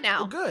I have it now.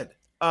 well, good.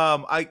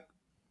 I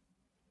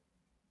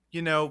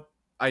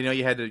know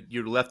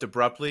you left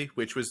abruptly,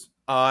 which was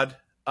odd.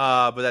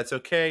 But that's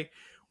okay.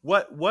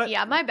 What?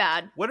 Yeah, my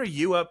bad. What are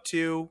you up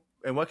to?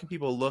 And what can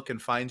people look and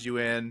find you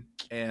in?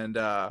 And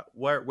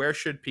where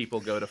should people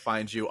go to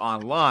find you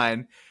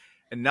online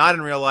and not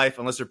in real life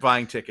unless they're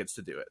buying tickets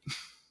to do it?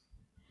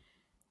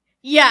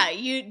 Yeah,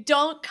 you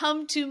don't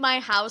come to my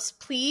house,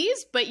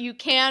 please, but you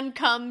can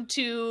come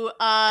to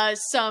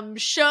some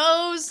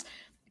shows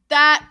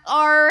that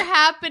are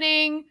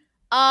happening.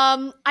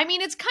 I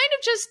mean, it's kind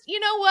of just,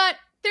 you know what?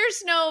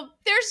 There's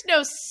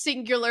no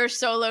singular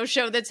solo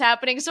show that's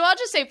happening. So I'll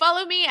just say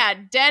follow me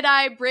at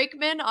Deadeye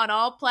Brakeman on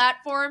all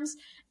platforms.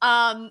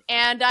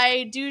 And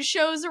I do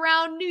shows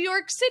around New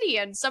York City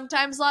and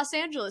sometimes Los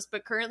Angeles,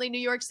 but currently New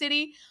York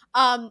City.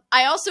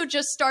 I also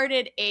just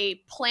started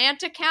a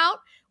plant account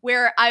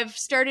where I've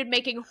started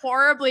making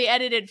horribly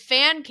edited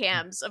fan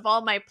cams of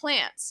all my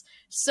plants.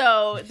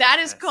 So that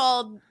is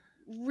called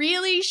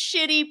Really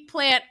Shitty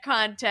Plant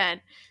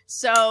Content.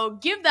 So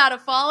give that a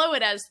follow.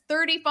 It has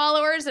 30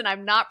 followers and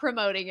I'm not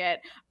promoting it.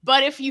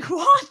 But if you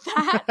want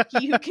that,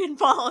 you can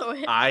follow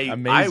it. I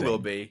Amazing. will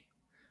be.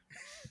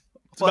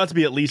 It's about to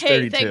be at least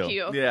Hey, 32. thank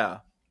you. Yeah.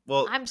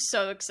 Well, I'm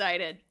so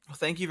excited.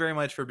 thank you very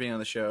much for being on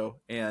the show.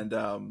 And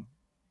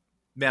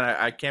man,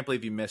 I can't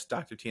believe you missed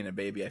Dr. T and a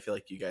Baby. I feel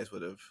like you guys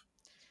would have.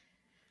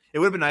 It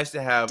would have been nice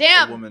to have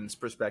Damn. a woman's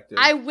perspective.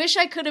 I wish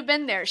I could have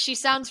been there. She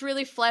sounds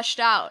really fleshed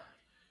out.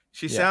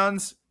 She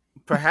sounds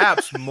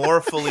perhaps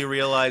more fully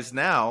realized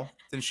now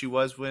than she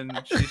was when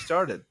she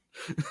started.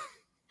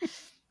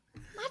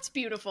 That's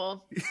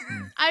beautiful.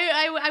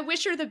 I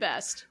wish her the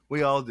best.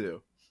 We all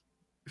do.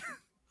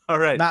 All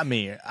right. Not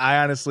me.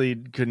 I honestly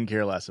couldn't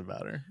care less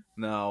about her.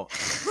 No.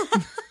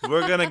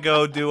 We're going to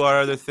go do our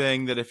other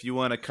thing that if you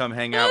want to come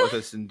hang out with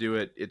us and do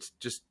it, it's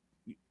just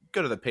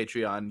go to the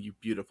Patreon, you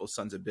beautiful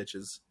sons of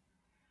bitches.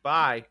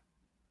 Bye.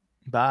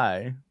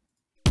 Bye.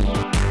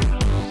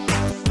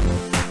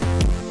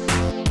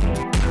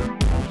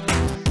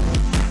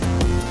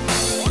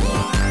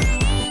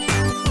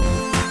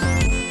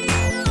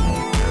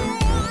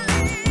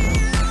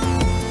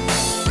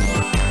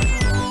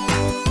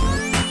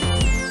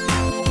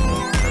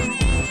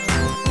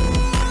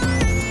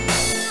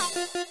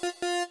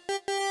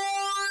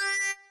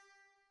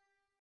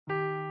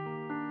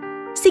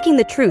 Seeking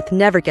the truth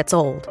never gets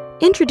old.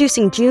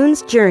 Introducing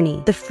June's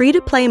Journey, the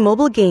free-to-play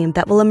mobile game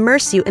that will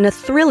immerse you in a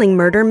thrilling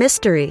murder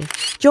mystery.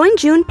 Join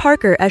June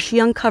Parker as she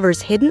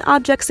uncovers hidden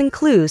objects and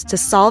clues to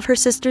solve her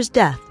sister's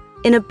death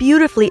in a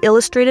beautifully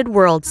illustrated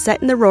world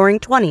set in the Roaring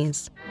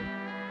 '20s.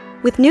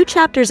 With new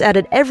chapters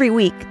added every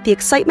week, the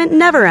excitement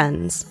never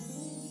ends.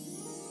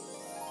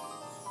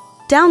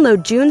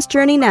 Download June's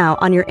Journey now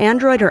on your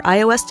Android or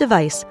iOS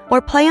device or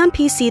play on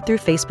PC through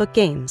Facebook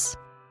Games.